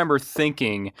 because I remember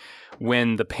thinking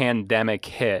when the pandemic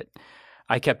hit,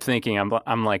 I kept thinking,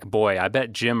 I'm like, boy, I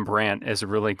bet Jim Brandt is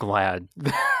really glad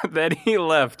that he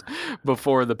left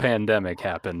before the pandemic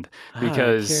happened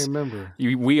because I can't remember.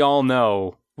 We all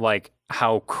know like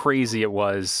how crazy it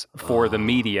was for the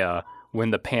media when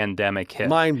the pandemic hit.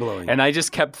 Mind-blowing. And I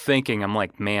just kept thinking, I'm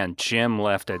like, man, Jim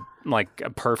left at like a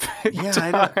perfect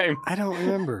time. I don't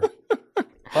remember.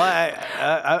 Well,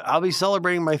 I'll be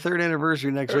celebrating my 3rd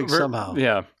anniversary next week somehow.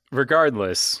 Yeah,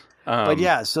 regardless. But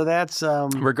yeah, so that's...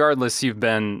 regardless, you've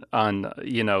been on,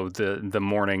 the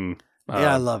morning...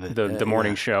 I love it. The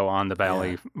morning show on the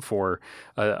Valley for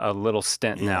a little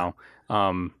stint now.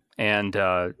 And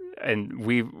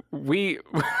we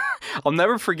I'll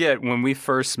never forget when we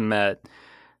first met.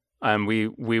 We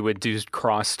would do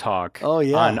crosstalk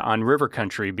on River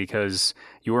Country because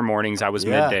you were mornings, I was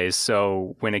middays.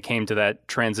 So when it came to that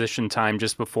transition time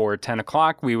just before 10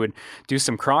 o'clock, we would do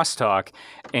some crosstalk.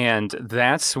 And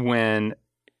that's when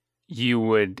you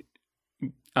would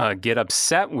get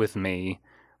upset with me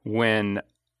when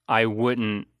I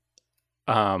wouldn't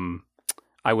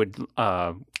I would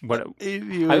not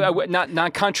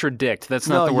contradict. That's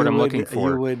not the word I'm looking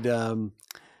for.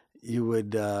 You would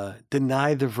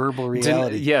deny the verbal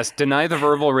reality. Deny the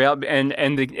verbal reality,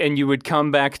 and you would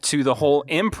come back to the whole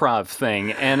improv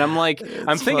thing. And I'm like,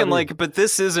 I'm thinking funny. Like, but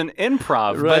this isn't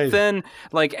improv. Right. But then,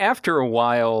 like after a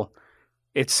while,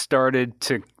 it started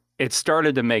to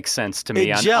make sense to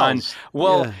me.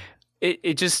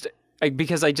 It just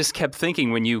because I just kept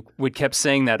thinking when you kept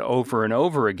saying that over and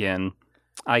over again.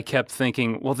 I kept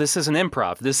thinking, well, this isn't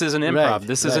improv. This isn't improv. Right,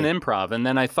 this isn't improv. And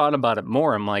then I thought about it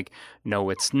more. I'm like,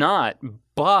 no, it's not.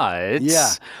 But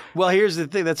well, here's the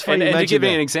thing. That's funny. And to give you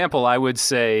an example, I would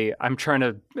say my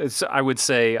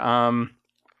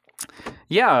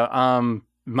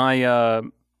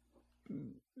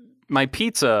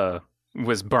pizza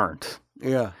was burnt.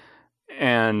 Yeah,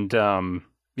 and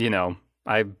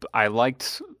I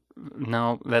liked.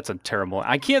 No, that's a terrible.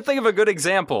 I can't think of a good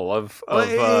example of.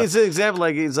 It's an example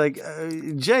like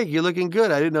Jake, you're looking good.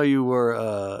 I didn't know you wore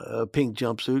a pink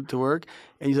jumpsuit to work,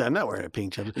 and you said, "I'm not wearing a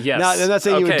pink jumpsuit." Yes, now, I'm not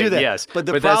saying you would do that. Yes, but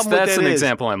that's an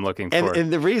example I'm looking for.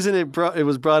 And the reason it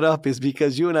was brought up is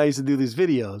because you and I used to do these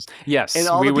videos. Yes, and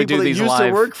all the people that used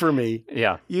to work for me,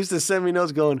 yeah, used to send me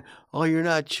notes going, "Oh, you're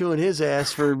not chewing his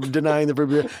ass for denying the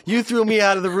verb. You threw me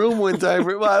out of the room one time.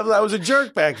 Well, I was a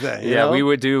jerk back then." You know? We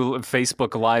would do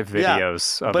Facebook Live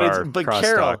videos of our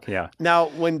crosstalk. Yeah. Now,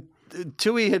 when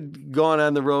Tui had gone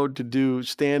on the road to do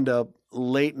stand-up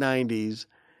late 90s,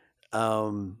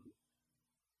 and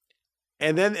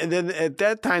then at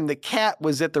that time, the Cat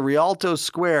was at the Rialto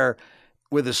Square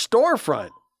with a storefront.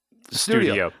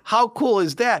 Studio. How cool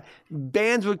is that?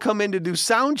 Bands would come in to do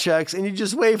sound checks and you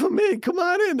just wave them in. Come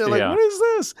on in. They're like, what is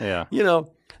this? Yeah.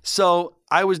 So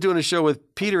I was doing a show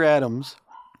with Peter Adams,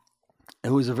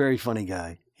 who was a very funny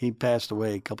guy. He passed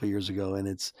away a couple of years ago, and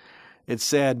it's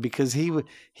sad because he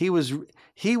was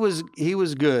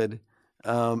good.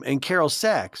 And Carol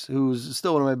Sachs, who's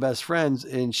still one of my best friends,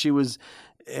 and she was,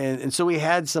 and so we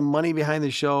had some money behind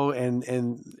the show,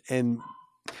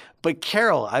 but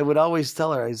Carol, I would always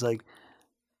tell her, I was like,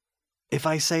 if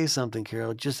I say something,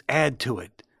 Carol, just add to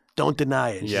it. Don't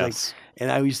deny it. She's like,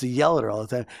 and I used to yell at her all the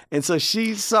time. And so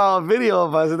she saw a video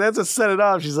of us, and that's what set it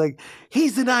off. She's like,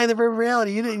 he's denying the verb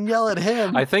reality. You didn't yell at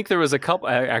him. I think there was a couple,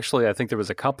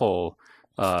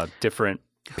 different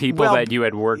people that you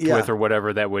had worked with or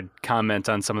whatever that would comment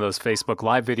on some of those Facebook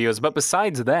Live videos. But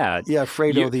besides that,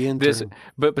 Fredo the intern.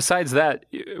 But besides that,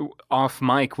 off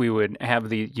mic, you would have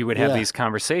these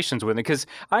conversations with him because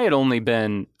I had only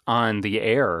been on the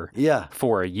air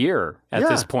for a year at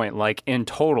this point, like in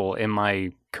total in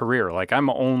my career. Like I'm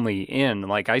only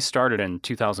I started in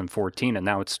 2014 and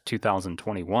now it's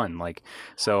 2021. Like,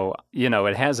 so,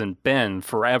 it hasn't been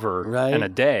forever and a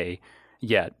day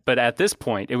yet, but at this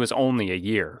point it was only a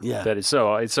year.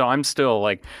 So I'm still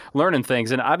like learning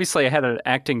things, and obviously I had an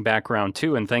acting background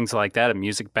too and things like that, a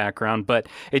music background, but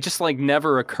it just like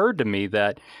never occurred to me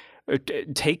that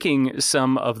taking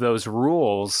some of those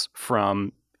rules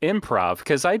from improv,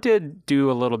 because I did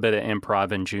do a little bit of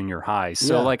improv in junior high,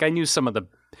 so like I knew some of the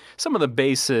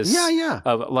basis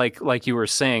of like you were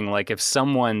saying, like if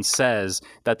someone says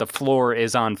that the floor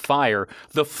is on fire,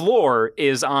 the floor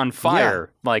is on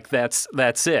fire. Like that's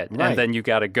it. Right. And then you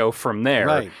got to go from there.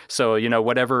 Right. So,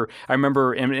 whatever, I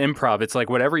remember in improv, it's like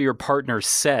whatever your partner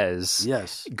says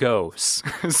goes.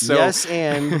 So, yes,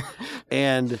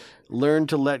 and learn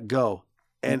to let go.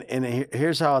 And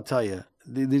here's how I'll tell you.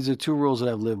 These are 2 rules that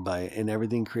I've lived by in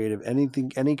everything creative,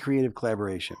 any creative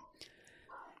collaboration.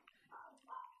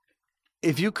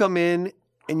 If you come in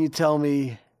and you tell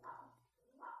me,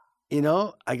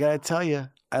 I got to tell you,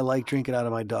 I like drinking out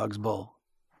of my dog's bowl.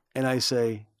 And I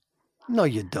say, no,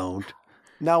 you don't.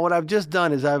 Now, what I've just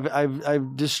done is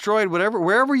I've destroyed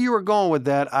wherever you were going with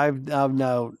that. I've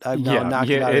now knocked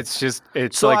it out.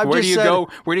 It's so like, where do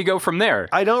you go from there?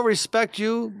 I don't respect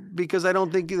you because I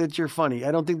don't think that you're funny.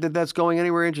 I don't think that that's going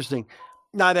anywhere interesting.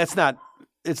 Now, it's not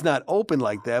open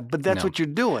like that, but that's what you're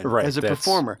doing as a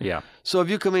performer. Yeah. So if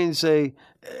you come in and say,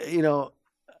 I got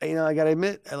to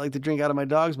admit, I like to drink out of my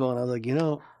dog's bowl. And I was like,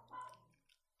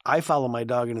 I follow my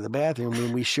dog into the bathroom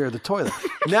when we share the toilet.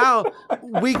 Now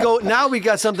we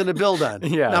got something to build on.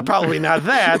 Yeah. Now, probably not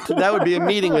that. That would be a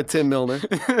meeting with Tim Milner.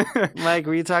 Mike,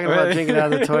 were you talking about drinking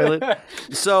out of the toilet?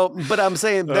 So, but I'm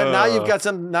saying that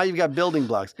now you've got building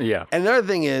blocks. Yeah. And another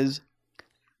thing is,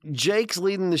 Jake's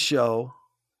leading the show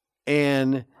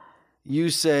and you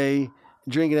say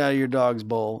drinking out of your dog's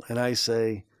bowl. And I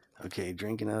say, okay,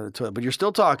 drinking out of the toilet, but you're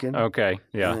still talking. Okay.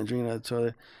 Yeah. And then drinking out of the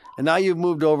toilet. And now you've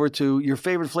moved over to your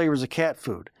favorite flavors of cat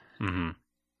food. Mm-hmm.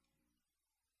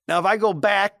 Now, if I go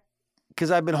back, because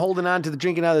I've been holding on to the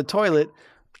drinking out of the toilet,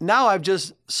 now I've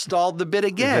just stalled the bit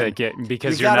again.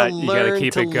 Because you got to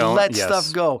keep it going. Let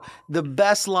stuff go. The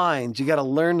best lines, you got to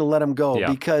learn to let them go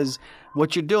because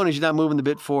what you're doing is you're not moving the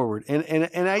bit forward. And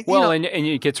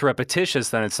it gets repetitious,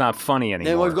 then it's not funny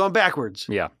anymore. And we're going backwards.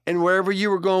 Yeah. And wherever you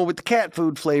were going with the cat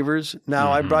food flavors, now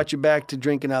I brought you back to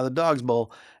drinking out of the dog's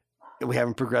bowl. We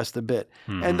haven't progressed a bit.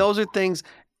 Mm-hmm. And those are things.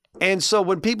 And so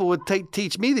when people would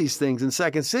teach me these things in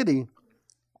Second City,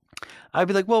 I'd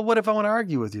be like, well, what if I want to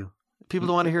argue with you? People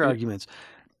don't want to hear arguments.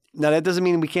 Now, that doesn't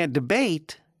mean we can't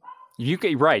debate. You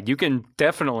can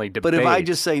definitely debate. But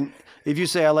if you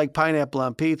say I like pineapple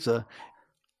on pizza,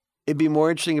 it'd be more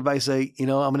interesting if I say,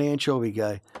 I'm an anchovy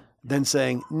guy, than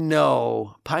saying,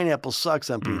 no, pineapple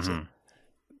sucks on pizza. Mm-hmm.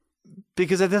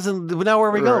 Because it doesn't. Now where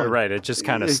are we going? Right. It just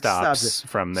kind of stops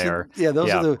from there. So,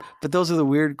 those are the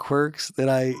weird quirks that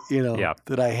I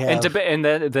that I have. And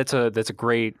that's a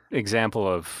great example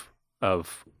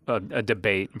of a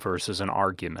debate versus an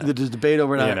argument. The debate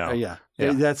over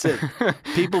that's it.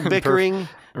 People bickering.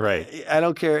 Right. I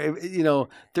don't care.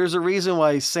 There's a reason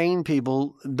why sane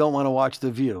people don't want to watch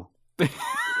The View.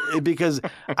 Because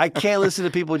I can't listen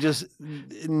to people just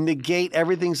negate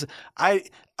everything.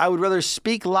 I would rather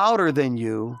speak louder than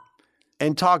you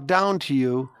and talk down to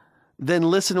you than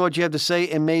listen to what you have to say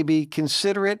and maybe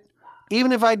consider it.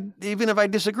 Even if I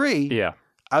disagree,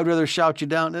 I would rather shout you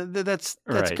down. That's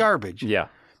garbage. Yeah.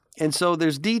 And so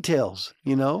there's details,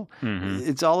 Mm-hmm.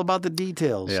 It's all about the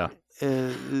details. Yeah.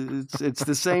 It's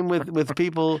the same with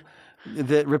people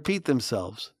that repeat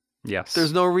themselves. Yes.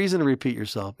 There's no reason to repeat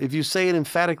yourself. If you say it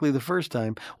emphatically the first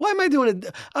time, why am I doing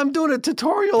it? I'm doing a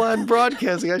tutorial on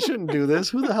broadcasting. I shouldn't do this.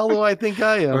 Who the hell do I think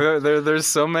I am? There's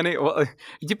so many. Well,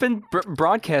 you've been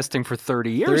broadcasting for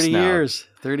 30 years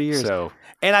 30 years. So,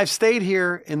 and I've stayed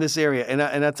here in this area. And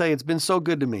I tell you, it's been so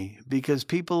good to me because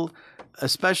people,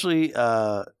 especially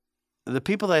the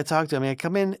people that I talk to, I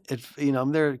come in,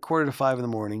 I'm there at 4:45 in the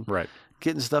morning. Right.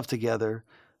 Getting stuff together,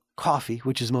 coffee,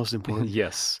 which is most important.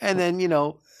 Yes. And then,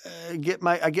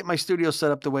 I get my studio set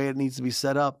up the way it needs to be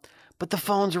set up, but the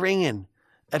phone's ringing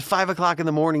at 5 o'clock in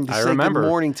the morning to say good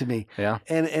morning to me. Yeah.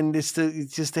 And it's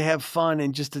just to have fun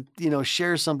and just to,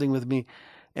 share something with me.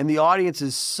 And the audience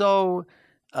is so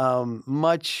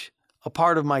much a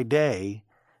part of my day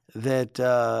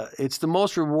that it's the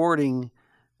most rewarding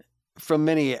from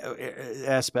many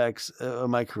aspects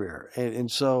of my career. And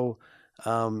so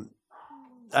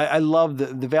I love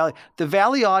the Valley. The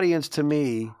Valley audience to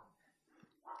me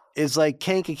is like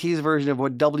Kankakee's version of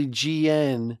what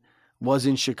WGN was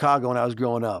in Chicago when I was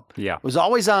growing up. Yeah. It was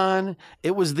always on.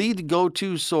 It was the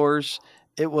go-to source.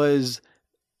 It was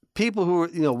people who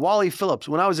were, Wally Phillips.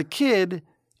 When I was a kid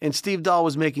and Steve Dahl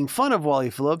was making fun of Wally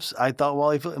Phillips, I thought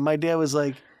Wally Phillips, and my dad was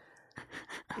like,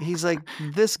 he's like,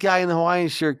 this guy in the Hawaiian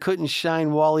shirt couldn't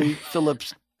shine Wally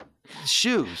Phillips'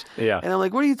 shoes. Yeah. And I'm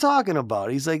like, what are you talking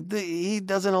about? He's like, he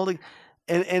doesn't hold it.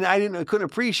 And I couldn't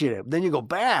appreciate it. Then you go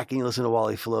back and you listen to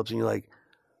Wally Phillips and you're like,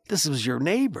 This was your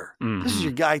neighbor. Mm-hmm. This was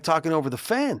your guy talking over the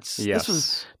fence.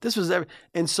 Yes. This was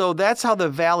and so that's how the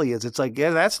valley is. It's like,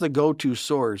 yeah, that's the go-to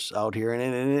source out here.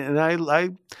 And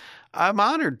I'm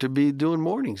honored to be doing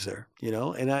mornings there, you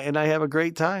know, and I have a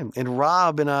great time. And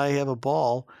Rob and I have a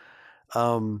ball.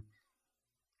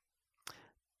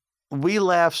 We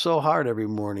laugh so hard every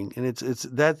morning, and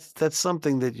that's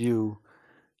something that you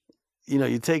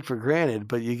take for granted,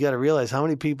 but you got to realize how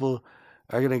many people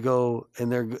are going to go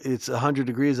and it's 100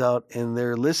 degrees out and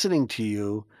they're listening to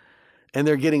you and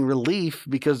they're getting relief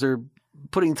because they're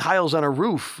putting tiles on a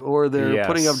roof, or they're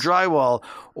putting up drywall,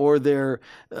 or they're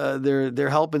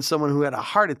helping someone who had a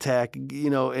heart attack, you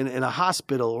know, in a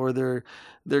hospital, or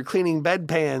they're cleaning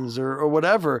bedpans or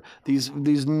whatever.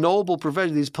 These noble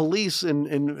professions, these police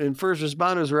and first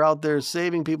responders are out there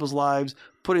saving people's lives,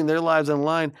 putting their lives on the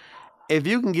line. If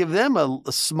you can give them a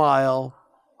smile,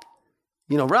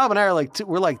 you know, Rob and I are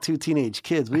we're like two teenage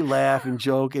kids. We laugh and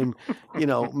joke and, you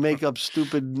know, make up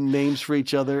stupid names for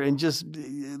each other and just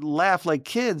laugh like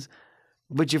kids.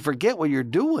 But you forget what you're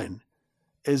doing.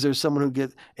 Is there someone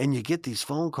and you get these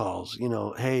phone calls, you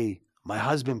know, hey, my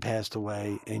husband passed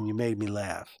away and you made me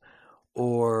laugh.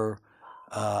 Or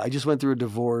I just went through a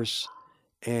divorce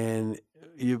and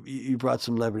you brought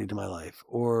some levity to my life.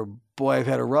 Or, boy, I've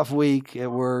had a rough week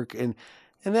at work. And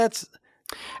that's...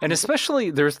 And especially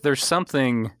there's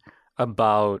something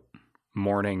about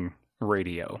morning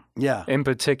radio. Yeah. In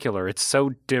particular, it's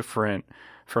so different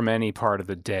from any part of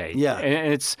the day. Yeah.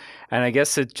 And I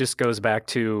guess it just goes back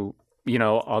to, you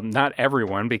know, not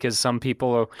everyone, because some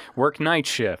people work night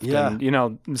shift. Yeah. And, you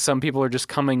know, some people are just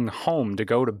coming home to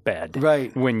go to bed.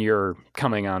 Right. When you're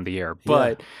coming on the air.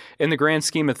 But in the grand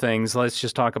scheme of things, let's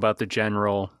just talk about the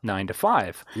general 9 to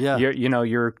 5. Yeah.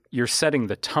 You're setting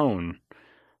the tone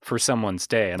for someone's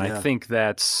day, and I think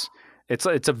it's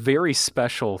a very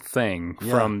special thing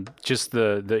from just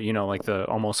the you know, like the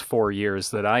almost 4 years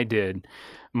that I did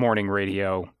morning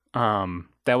radio.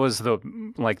 That was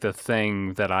the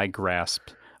thing that I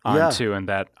grasped onto, and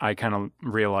that I kind of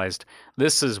realized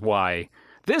this is why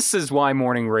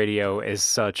morning radio is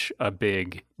such a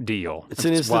big deal. It's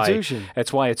an institution.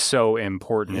 That's why it's so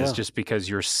important. It's just because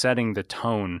you're setting the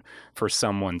tone for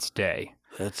someone's day.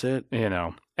 That's it. You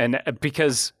know, and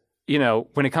because, you know,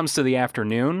 when it comes to the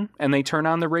afternoon and they turn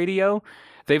on the radio,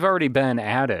 they've already been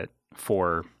at it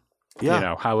for, you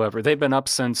know, however, they've been up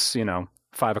since, you know,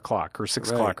 5 o'clock or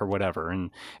 6 o'clock or whatever. And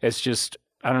it's just,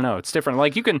 I don't know, it's different.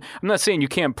 Like I'm not saying you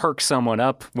can't perk someone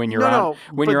up when you're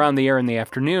you're on the air in the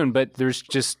afternoon, but there's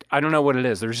just, I don't know what it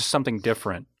is. There's just something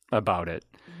different about it.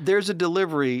 There's a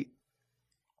delivery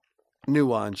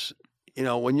nuance. You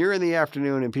know, when you're in the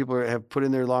afternoon and people have put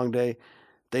in their long day,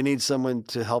 they need someone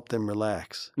to help them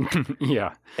relax.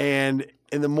 Yeah. And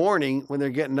in the morning, when they're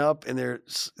getting up and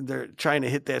they're trying to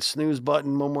hit that snooze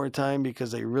button one more time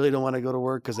because they really don't want to go to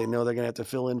work because they know they're going to have to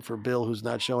fill in for Bill, who's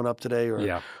not showing up today,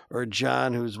 or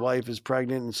John, whose wife is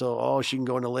pregnant, and so, she can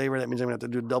go into labor. That means I'm going to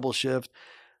have to do a double shift.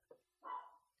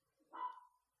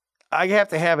 I have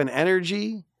to have an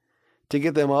energy to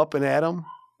get them up and at them.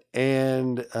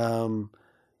 And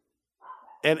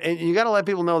you got to let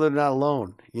people know they're not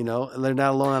alone, you know, they're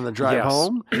not alone on the drive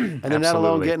home, and they're not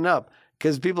alone getting up,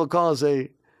 because people call and say,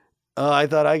 "Oh, I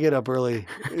thought I get up early,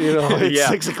 you know, it's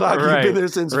 6 o'clock. You've been there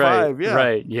since 5." Yeah.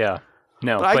 Right. Yeah.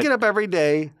 No, but I get up every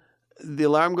day. The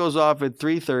alarm goes off at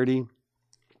 3:30.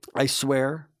 I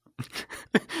swear.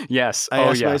 Yes. I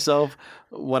ask myself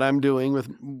what I'm doing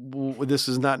with this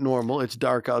is not normal. It's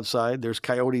dark outside. There's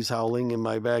coyotes howling in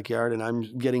my backyard, and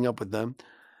I'm getting up with them.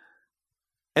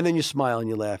 And then you smile and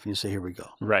you laugh and you say, "Here we go."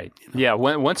 Right. You know? Yeah.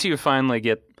 Once you finally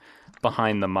get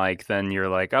behind the mic, then you're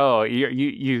like, oh,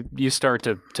 you start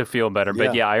to feel better.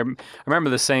 But I remember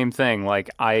the same thing. Like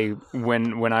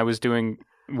when I was doing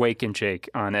Wake and Shake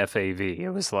on FAV, it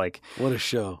was like, what a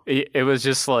show. It was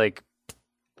just like,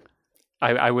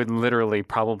 I would literally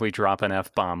probably drop an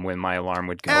F-bomb when my alarm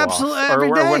would go Absolutely, off.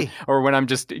 Every day. Or when I'm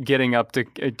just getting up to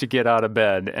get out of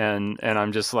bed, and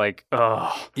I'm just like,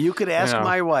 oh. You could ask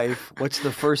my wife, what's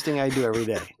the first thing I do every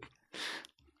day?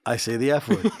 I say the F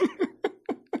word.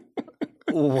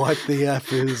 What the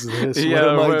F is this? What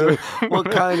am I doing?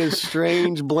 What kind of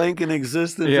strange blanking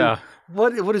existence? Yeah.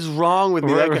 What is wrong with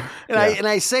me?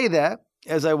 I say that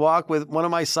as I walk with one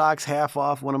of my socks half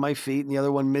off, one of my feet, and the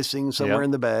other one missing somewhere in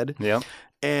the bed. Yep.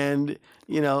 And,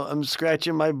 you know, I'm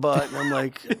scratching my butt, and I'm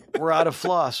like, we're out of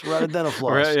floss. We're out of dental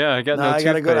floss. Right, yeah, I got no I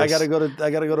gotta toothpaste.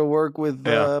 go to work with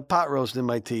pot roast in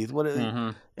my teeth.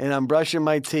 And I'm brushing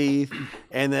my teeth,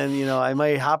 and then, you know, I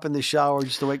might hop in the shower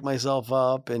just to wake myself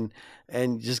up and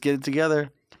just get it together.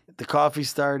 The coffee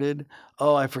started.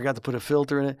 Oh, I forgot to put a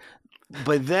filter in it.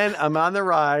 But then I'm on the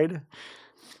ride,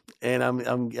 and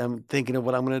I'm thinking of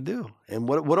what I'm going to do, and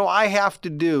what do I have to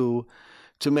do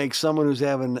to make someone who's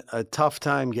having a tough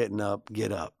time getting up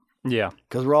get up? Yeah,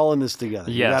 because we're all in this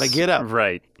together. Yes. You got to get up,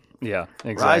 right? Yeah,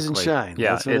 exactly. Rise and shine.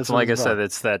 Yeah, that's like I about. said,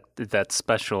 it's that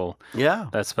special,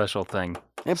 that special thing.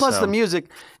 And plus, the music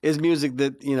is music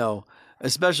that, you know,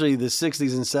 especially the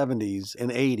 60s and 70s and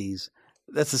 80s.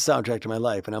 That's the soundtrack to my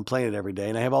life, and I'm playing it every day.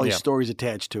 And I have all these stories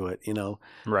attached to it, you know,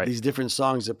 these different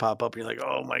songs that pop up. And you're like,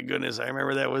 oh my goodness, I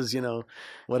remember that was, you know,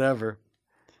 whatever.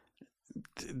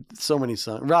 So many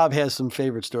songs. Rob has some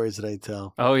favorite stories that I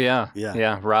tell. Oh yeah.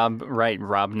 Rob, right?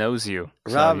 Rob knows you.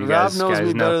 Rob knows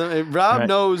me better than Rob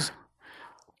knows.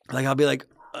 Like I'll be like,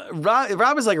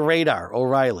 Rob is like Radar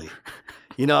O'Reilly.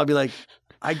 You know, I'll be like,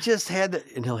 I just had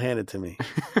that, and he'll hand it to me.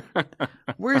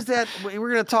 Where's that?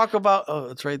 We're gonna talk about. Oh,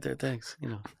 it's right there. Thanks. You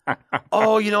know.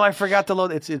 Oh, you know, I forgot to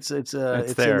load. It's there.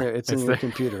 In there. It's in your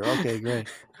computer. Okay, great.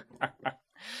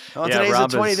 Oh, today's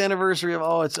the 20th anniversary of.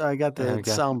 Oh, I got the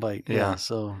soundbite. Yeah.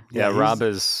 So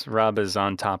Rob is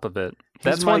on top of it.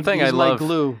 That's one thing I love.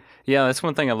 Glue. Yeah, that's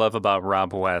one thing I love about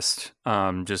Rob West.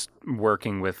 Just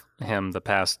working with him the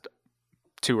past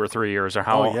 2 or 3 years, or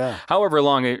however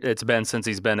long it's been since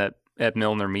he's been at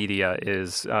Milner Media,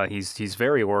 is he's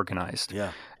very organized.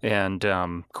 Yeah, and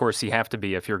of course you have to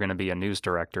be if you're going to be a news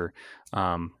director.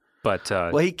 But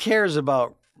he cares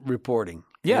about reporting.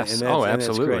 Yes. And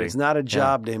absolutely. It's not a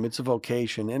job to him; it's a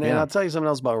vocation. And I'll tell you something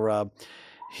else about Rob.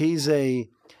 He's a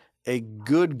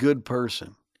good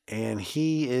person, and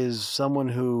he is someone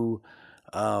who.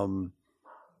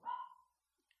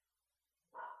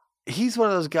 He's one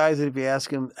of those guys that if you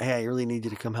ask him, hey, I really need you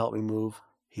to come help me move,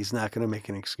 he's not going to make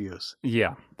an excuse.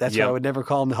 Yeah. That's why I would never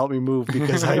call him to help me move,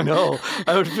 because I know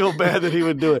I would feel bad that he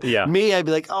would do it. Yeah. Me, I'd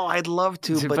be like, oh, I'd love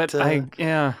to, but I'm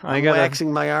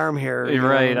waxing my arm hair.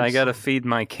 Right. I got to feed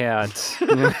my cat.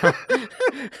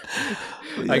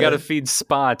 I got to feed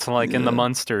Spot like in the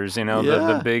Munsters, you know,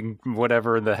 the big,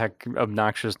 whatever the heck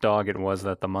obnoxious dog it was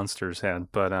that the Munsters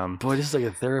had. But boy, this is like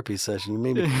a therapy session.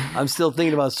 I'm still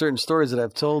thinking about certain stories that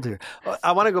I've told here.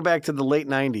 I want to go back to the late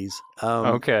 90s.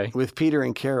 Okay. With Peter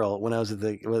and Carol when I was at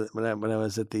the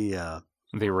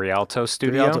Rialto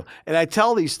studio. And I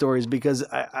tell these stories because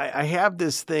I have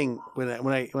this thing when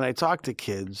I talk to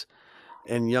kids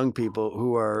and young people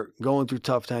who are going through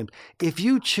tough times. If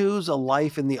you choose a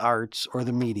life in the arts or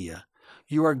the media,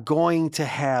 you are going to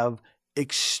have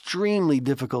extremely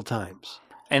difficult times.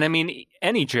 And I mean,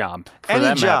 any job for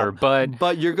that matter,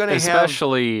 but you're going to have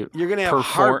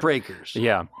heartbreakers.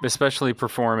 Yeah, especially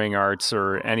performing arts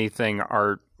or anything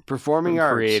performing arts,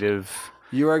 arts, creative.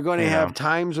 You are going to have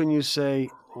times when you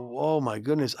say, "Oh my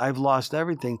goodness, I've lost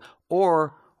everything,"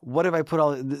 or "What have I put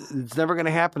all? It's never going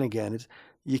to happen again."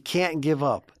 You can't give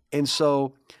up. And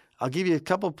so I'll give you a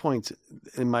couple of points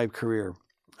in my career.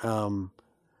 The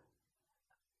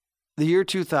year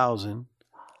 2000,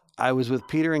 I was with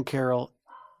Peter and Carol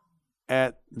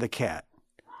at the Cat.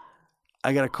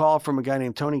 I got a call from a guy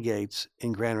named Tony Gates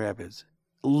in Grand Rapids,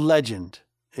 legend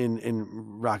in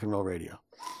rock and roll radio.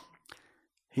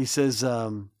 He says,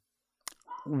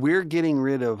 we're getting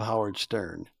rid of Howard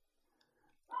Stern,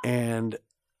 and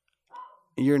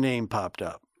your name popped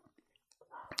up.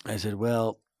 I said,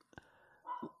 well,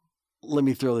 let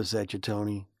me throw this at you,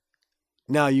 Tony.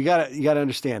 Now, you gotta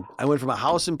understand, I went from a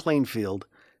house in Plainfield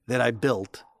that I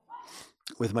built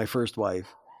with my first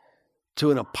wife to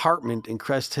an apartment in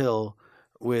Crest Hill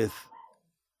with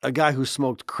a guy who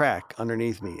smoked crack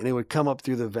underneath me, and it would come up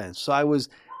through the vents. So I was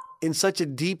in such a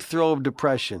deep throe of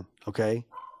depression, okay?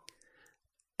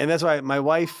 And that's why my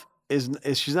wife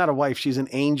she's not a wife, she's an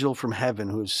angel from heaven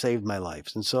who has saved my life.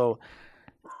 And so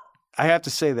I have to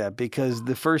say that because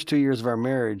the first 2 years of our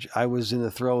marriage, I was in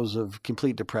the throes of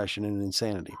complete depression and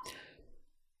insanity.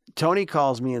 Tony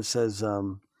calls me and says,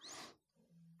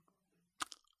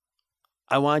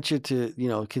 I want you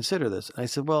to, consider this. And I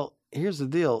said, well, here's the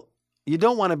deal. You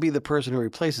don't want to be the person who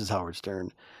replaces Howard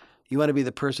Stern. You want to be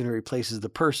the person who replaces the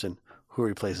person who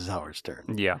replaces Howard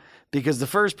Stern. Yeah. Because the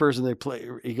first person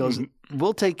he goes,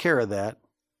 we'll take care of that.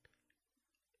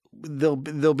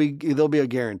 There'll be a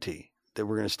guarantee that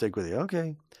we're going to stick with you.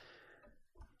 Okay.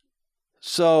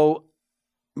 So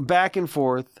back and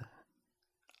forth,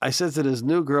 I said to this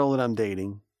new girl that I'm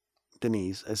dating,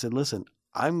 Denise, I said, listen,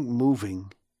 I'm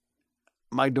moving.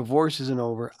 My divorce isn't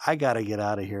over. I got to get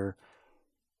out of here.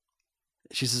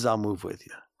 She says, I'll move with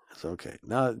you. I said, okay.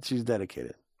 Now she's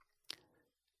dedicated.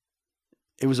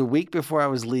 It was a week before I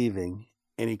was leaving,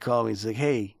 and he called me. He's like,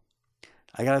 hey,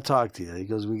 I got to talk to you. He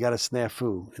goes, we got a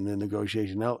snafu in the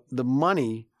negotiation. Now, the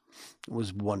money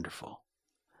was wonderful.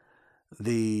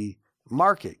 The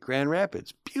market, Grand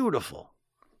Rapids, beautiful.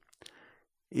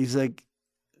 He's like,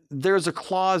 there's a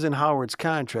clause in Howard's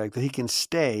contract that he can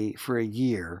stay for a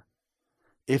year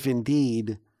if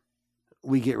indeed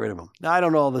we get rid of him. Now, I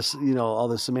don't know all this, all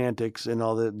the semantics and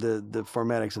all the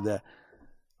formatics of that.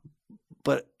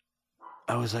 But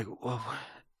I was like, well,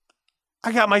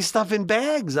 I got my stuff in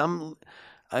bags. I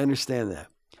understand that.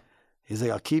 He's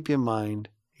like, I'll keep you in mind.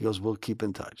 He goes, we'll keep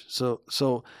in touch.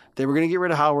 So they were going to get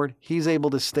rid of Howard. He's able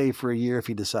to stay for a year if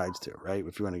he decides to, right?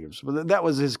 If you want to give him. But that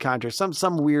was his contract.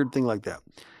 Some weird thing like that.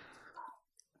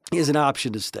 He has an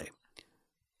option to stay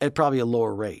at probably a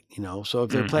lower rate, So if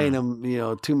they're paying him,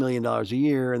 $2 million a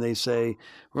year, and they say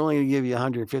we're only going to give you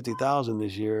 $150,000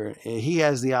 this year, he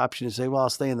has the option to say, well, I'll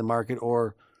stay in the market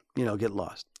or, get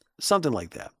lost, something like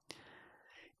that.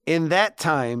 In that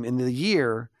time, in the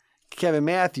year, Kevin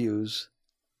Matthews,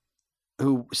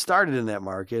 who started in that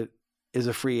market, is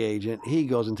a free agent. He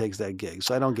goes and takes that gig.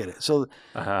 So I don't get it. So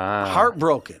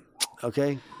heartbroken.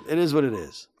 Okay, it is what it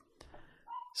is.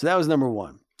 So that was number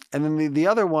one. And then the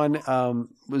other one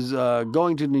was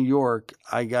going to New York.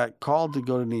 I got called to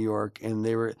go to New York, and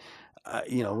they were,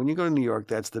 when you go to New York,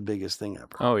 that's the biggest thing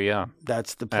ever. Oh yeah,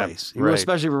 that's the place. Right.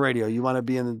 Especially for radio, you want to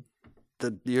be in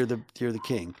you're the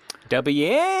king.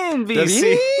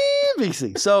 WNBC.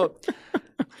 WNBC. So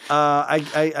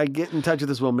I get in touch with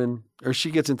this woman, or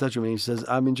she gets in touch with me. She says,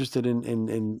 I'm interested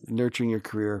in nurturing your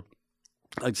career.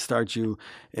 I'd like to start you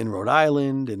in Rhode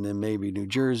Island and then maybe New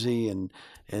Jersey, and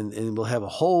we'll have a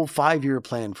whole 5-year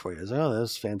plan for you. I was like, oh,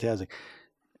 that's fantastic.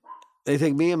 They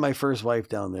take me and my first wife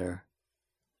down there,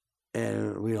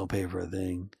 and we don't pay for a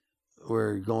thing.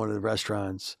 We're going to the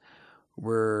restaurants.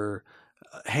 We're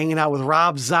hanging out with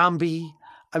Rob Zombie.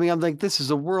 I mean, I'm like, this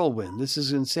is a whirlwind. This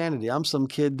is insanity. I'm some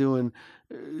kid doing,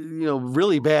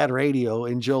 really bad radio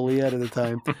in Joliet at the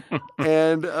time.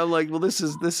 And I'm like, well, this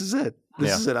is it.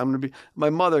 This is it. My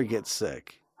mother gets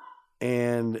sick.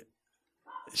 And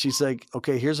she's like,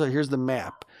 okay, here's the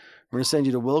map. We're going to send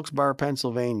you to Wilkes-Barre,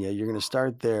 Pennsylvania. You're going to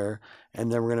start there,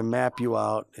 and then we're going to map you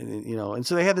out. And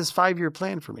so they had this 5-year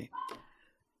plan for me.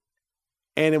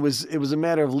 And it was a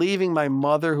matter of leaving my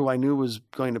mother, who I knew was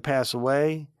going to pass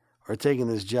away, or taking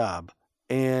this job.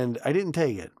 And I didn't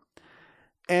take it.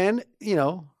 And,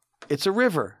 it's a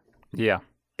river. Yeah.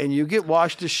 And you get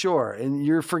washed ashore, and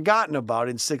you're forgotten about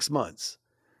in 6 months.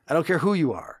 I don't care who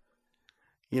you are,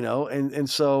 and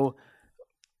so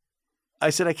I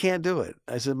said, I can't do it.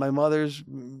 I said, my mother's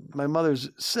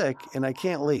sick and I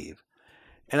can't leave.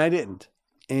 And I didn't.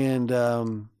 And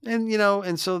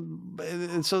so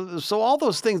all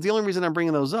those things, the only reason I'm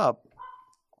bringing those up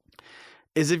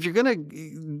is if you're going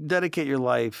to dedicate your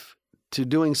life to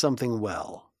doing something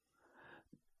well,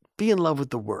 be in love with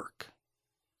the work.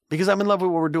 Because I'm in love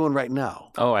with what we're doing right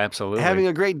now. Oh, absolutely. Having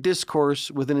a great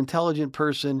discourse with an intelligent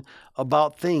person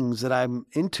about things that I'm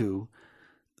into,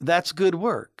 that's good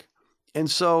work.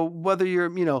 And so whether you're,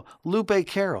 Lupe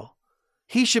Carroll,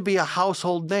 he should be a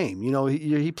household name.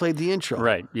 He played the intro.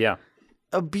 Right, yeah.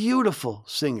 A beautiful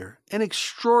singer, an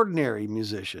extraordinary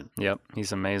musician. Yep,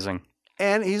 he's amazing.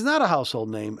 And he's not a household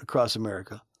name across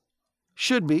America.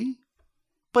 Should be,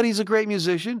 but he's a great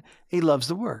musician. He loves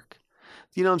the work.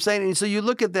 You know what I'm saying? And so you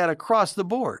look at that across the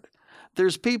board.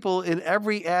 There's people in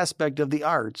every aspect of the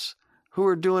arts who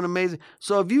are doing amazing.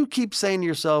 So if you keep saying to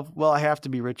yourself, well, I have to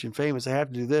be rich and famous, I have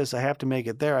to do this, I have to make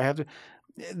it there, I have to,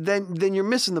 then you're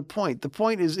missing the point. The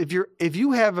point is if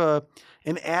you have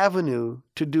an avenue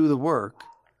to do the work,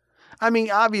 I mean,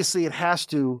 obviously it has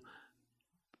to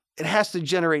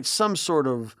generate some sort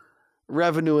of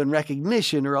revenue and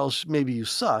recognition, or else maybe you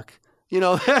suck.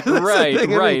 Right. I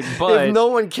mean, but if no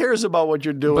one cares about what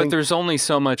you're doing. But there's only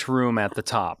so much room at the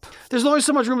top. There's only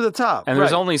so much room at the top. And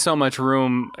there's only so much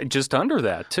room just under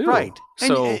that, too. Right.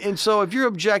 So, so if you're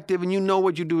objective and you know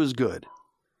what you do is good,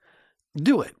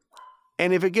 do it.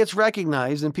 And if it gets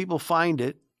recognized and people find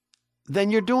it,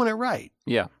 then you're doing it right.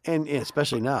 Yeah. And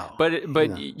especially now.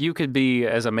 But you could be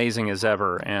as amazing as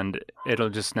ever, and it'll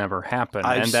just never happen.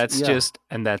 That's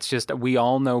just we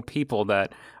all know people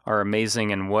that are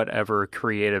amazing in whatever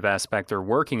creative aspect they're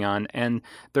working on, and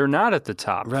they're not at the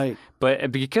top. Right.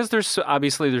 But because there's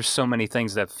so many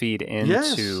things that feed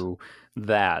into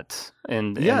that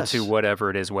and into whatever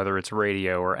it is, whether it's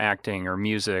radio or acting or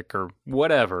music or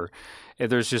whatever.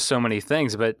 There's just so many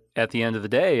things, but at the end of the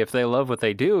day, if they love what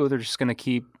they do, they're just going to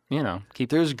keep.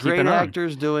 There's great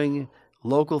actors doing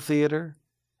local theater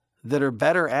that are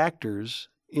better actors,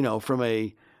 from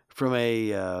a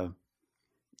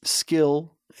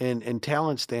skill and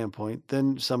talent standpoint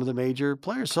than some of the major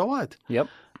players. So what? Yep.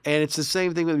 And it's the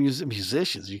same thing with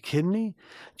musicians. Are you kidding me?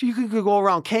 You could go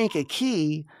around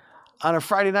Kankakee on a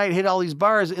Friday night, hit all these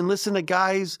bars, and listen to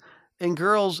guys and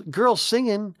girls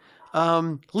singing.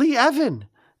 Lee Evan,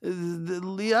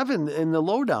 the Evan in the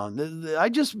Lowdown. I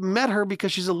just met her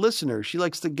because she's a listener. She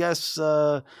likes to guess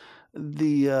the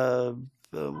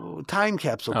time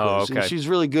capsule quiz. Oh, okay. And she's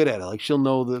really good at it. Like she'll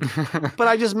know the. But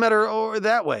I just met her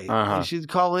that way. And she'd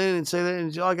call in and say that,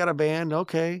 and I got a band,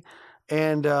 okay,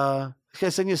 and can I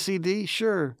send you a CD?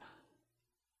 Sure.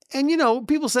 And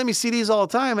people send me CDs all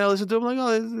the time, and I listen to them like,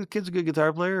 oh, the kid's a good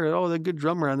guitar player, and they're a good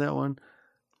drummer on that one.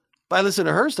 But I listen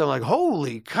to her stuff, I'm like,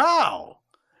 holy cow,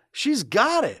 she's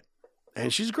got it,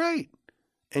 and she's great,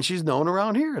 and she's known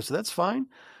around here, so that's fine.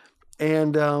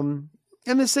 And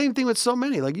the same thing with so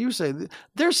many, like you say,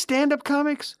 there's stand-up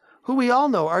comics who we all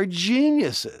know are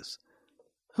geniuses,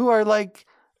 who are like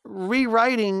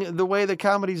rewriting the way the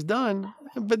comedy's done,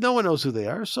 but no one knows who they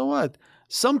are. So what?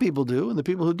 Some people do, and the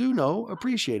people who do know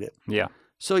appreciate it. Yeah.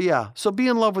 So be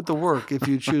in love with the work if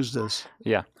you choose this.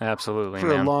 Yeah, absolutely.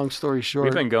 For a long story short,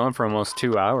 we've been going for almost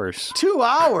 2 hours. 2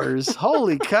 hours?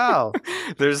 Holy cow!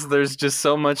 There's just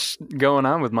so much going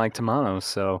on with Mike Tomano.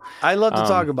 So I love to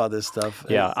talk about this stuff.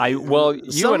 Yeah,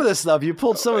 some of the stuff you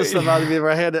pulled some of the stuff out of me where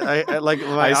I had like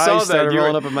my eyes started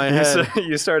rolling up in my head.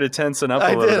 You started tensing up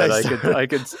a little bit.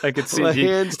 I could see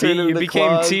you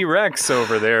became T-Rex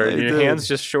over there. Your hands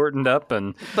just shortened up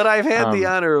But I've had the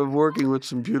honor of working with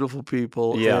some beautiful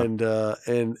people. Yeah.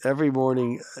 And every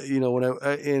morning,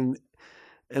 when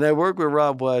I work with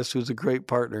Rob West, who's a great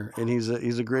partner, and he's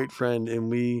a great friend,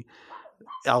 and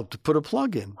I'll put a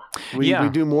plug in. We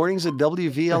do mornings at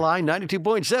WVLI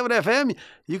 92.7 FM.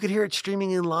 You can hear it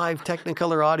streaming in live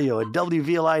Technicolor audio at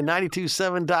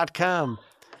WVLI927.com.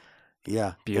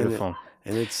 Yeah, beautiful.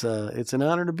 And it's an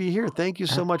honor to be here. Thank you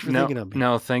so much for thinking of me.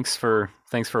 No, thanks for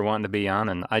wanting to be on,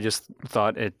 and I just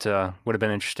thought it would have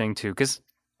been interesting too, because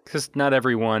not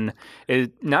everyone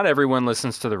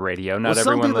listens to the radio. Not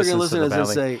everyone listens to the Valley. Some people are going to listen and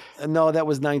say, no, that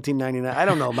was 1999. I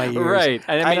don't know my years. Right.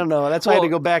 I don't know. That's why I had to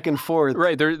go back and forth.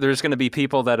 Right. There's going to be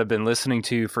people that have been listening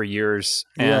to you for years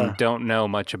and don't know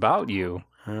much about you.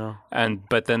 Yeah.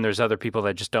 But then there's other people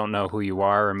that just don't know who you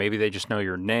are, or maybe they just know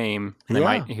your name. And they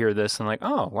might hear this and like,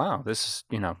 oh wow, this is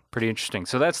pretty interesting.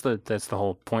 So that's the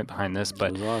whole point behind this.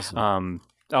 But awesome.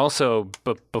 Also,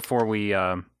 but before we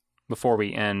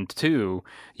end too,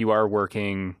 you are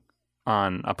working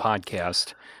on a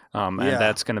podcast, and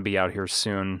that's going to be out here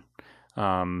soon.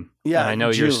 And I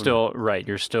know June. You're still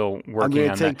working on that. I'm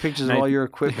going to take pictures of all your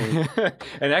equipment.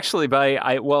 And actually,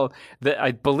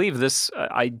 I believe this.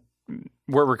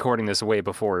 We're recording this way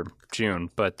before June,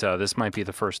 but this might be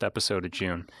the first episode of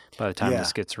June by the time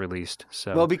this gets released.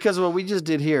 So, well, because of what we just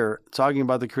did here, talking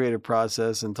about the creative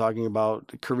process and talking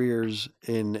about careers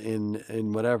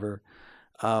in whatever.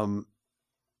 I'm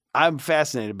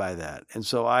fascinated by that. And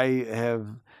so I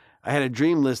had a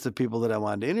dream list of people that I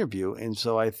wanted to interview. And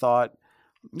so I thought,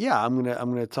 I'm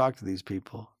going to talk to these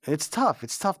people. It's tough.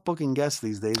 It's tough booking guests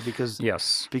these days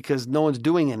because no one's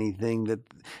doing anything. That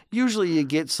usually you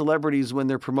get celebrities when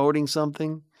they're promoting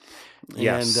something.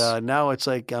 Yes. And now it's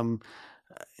like,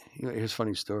 here's a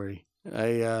funny story.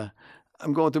 I'm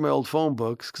going through my old phone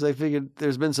books because I figured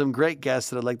there's been some great guests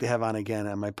that I'd like to have on again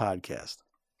on my podcast.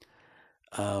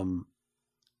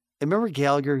 Remember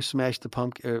Gallagher who smashed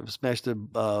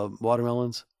the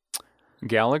watermelons?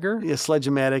 Gallagher? Yeah,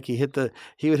 Sledge-O-Matic. He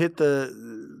would hit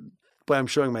the. Boy, I'm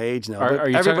showing my age now.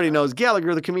 Everybody knows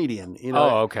Gallagher, the comedian.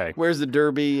 Oh, okay. Where's the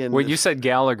Derby? And when you said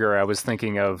Gallagher, I was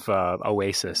thinking of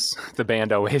Oasis, the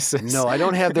band Oasis. No, I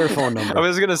don't have their phone number. I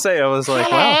was gonna say, I was like,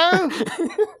 wow.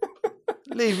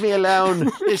 Leave me alone.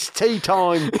 It's tea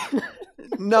time.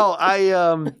 No,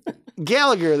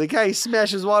 Gallagher, the guy who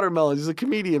smashes watermelons, he's a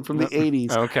comedian from the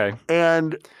 80s. Okay.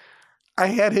 And I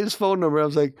had his phone number. I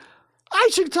was like, I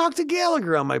should talk to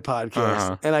Gallagher on my podcast.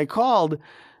 Uh-huh. And I called,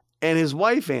 and his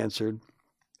wife answered.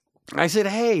 I said,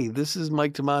 hey, this is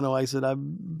Mike Tomano. I said, I've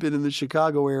been in the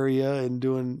Chicago area and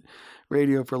doing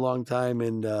radio for a long time.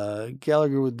 And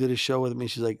Gallagher did a show with me.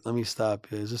 She's like, let me stop.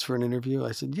 Is this for an interview?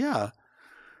 I said, yeah.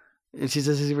 And she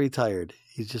says, he's retired.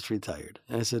 He's just retired.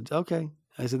 And I said, okay.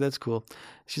 I said, that's cool.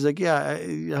 She's like, yeah,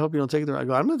 I hope you don't take it the wrong way. I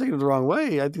go, I'm not taking it the wrong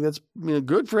way. I think that's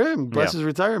good for him. Bless his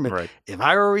retirement. Right. If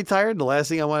I were retired, the last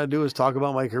thing I want to do is talk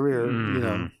about my career.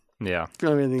 Mm-hmm. Yeah.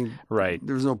 Right.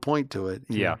 There was no point to it.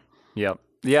 Yeah. Yep.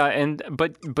 Yeah.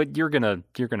 But you're gonna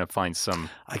find some.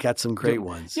 I got some great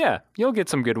ones. Yeah. You'll get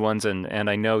some good ones, and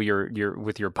I know you're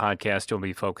with your podcast, you'll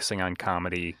be focusing on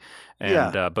comedy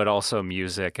and but also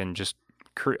music and just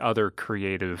other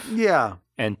creative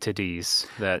entities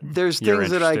that there's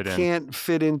things that I can't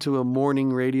fit into a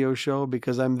morning radio show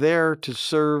because I'm there to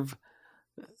serve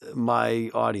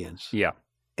my audience. Yeah.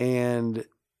 And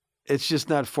it's just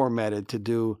not formatted to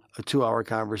do a 2-hour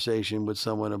conversation with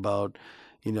someone about,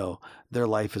 their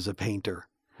life as a painter.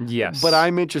 Yes. But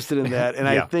I'm interested in that. And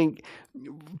Yeah. I think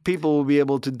people will be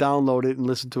able to download it and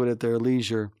listen to it at their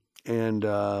leisure. And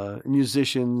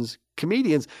musicians,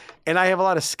 comedians. And I have a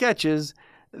lot of sketches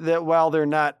that while they're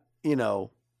not,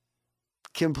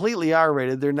 completely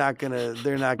R-rated, they're not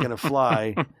gonna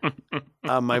fly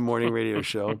on my morning radio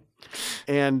show.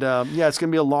 And it's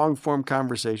gonna be a long form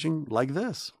conversation like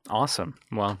this. Awesome.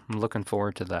 Well, I'm looking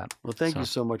forward to that. Well, thank you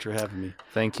so much for having me.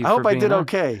 Thank you. I hope I did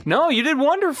okay. No, you did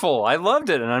wonderful. I loved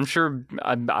it, and I'm sure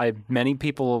many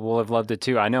people will have loved it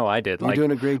too. I know I did. You're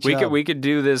doing a great job. We could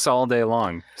do this all day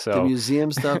long. So the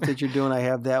museum stuff that you're doing, I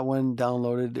have that one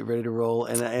downloaded, ready to roll,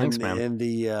 and Thanks, man. And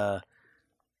the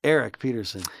Eric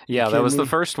Peterson. Yeah, that was the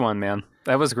first one, man.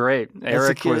 That was great.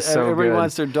 Eric was so everybody good.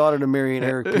 Wants their daughter to marry an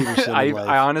Eric Peterson.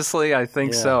 I honestly, I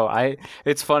think so.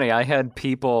 It's funny. I had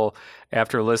people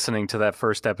after listening to that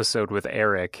first episode with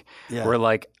Eric were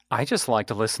like, I just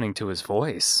liked listening to his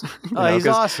voice. He's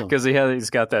awesome because he's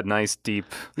got that nice deep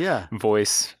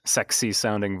voice, sexy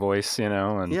sounding voice,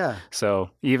 and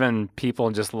so even people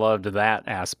just loved that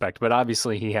aspect. But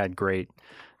obviously, he had great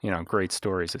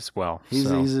stories as well. He's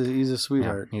a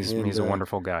sweetheart. Yeah, he's a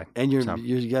wonderful guy. And you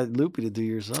got Lupe to do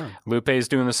your song. Lupe's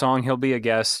doing the song. He'll be a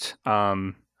guest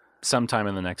sometime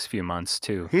in the next few months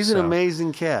too. He's an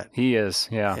amazing cat. He is,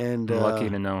 yeah. And I'm lucky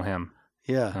to know him.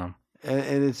 Yeah.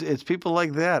 And it's people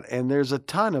like that. And there's a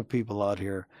ton of people out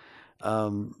here,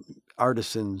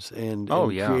 artisans and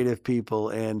creative people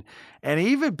and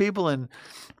even people in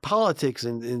politics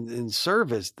and in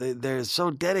service. They're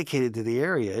so dedicated to the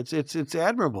area. It's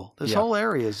admirable. This whole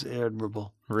area is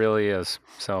admirable. Really is.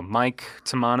 So Mike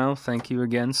Tomano, thank you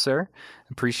again, sir.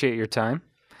 Appreciate your time.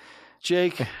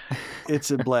 Jake, it's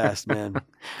a blast, man.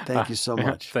 Thank you so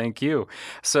much. Thank you.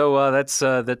 So that's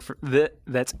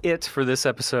it for this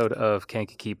episode of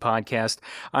Kankakee Podcast.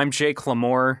 I'm Jake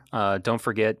Lamore. Don't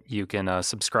forget, you can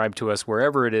subscribe to us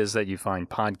wherever it is that you find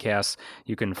podcasts.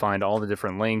 You can find all the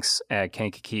different links at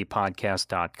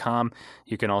kankakeepodcast.com.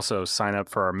 You can also sign up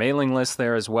for our mailing list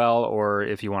there as well, or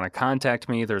if you want to contact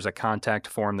me, there's a contact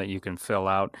form that you can fill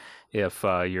out if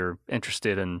you're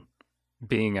interested in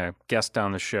being a guest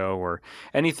on the show or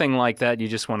anything like that. You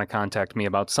just want to contact me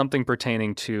about something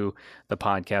pertaining to the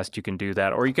podcast, you can do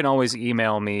that. Or you can always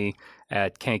email me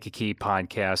at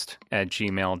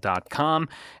kankakeepodcast@gmail.com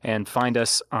and find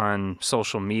us on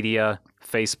social media,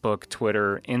 Facebook,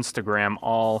 Twitter, Instagram,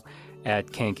 all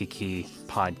at Kankakee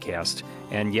Podcast.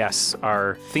 And yes,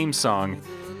 our theme song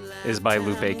is by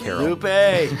Lupe Carroll. Lupe!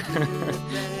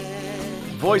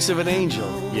 Voice of an angel.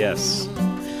 Yes.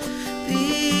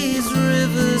 These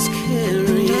rivers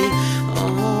carry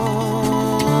on.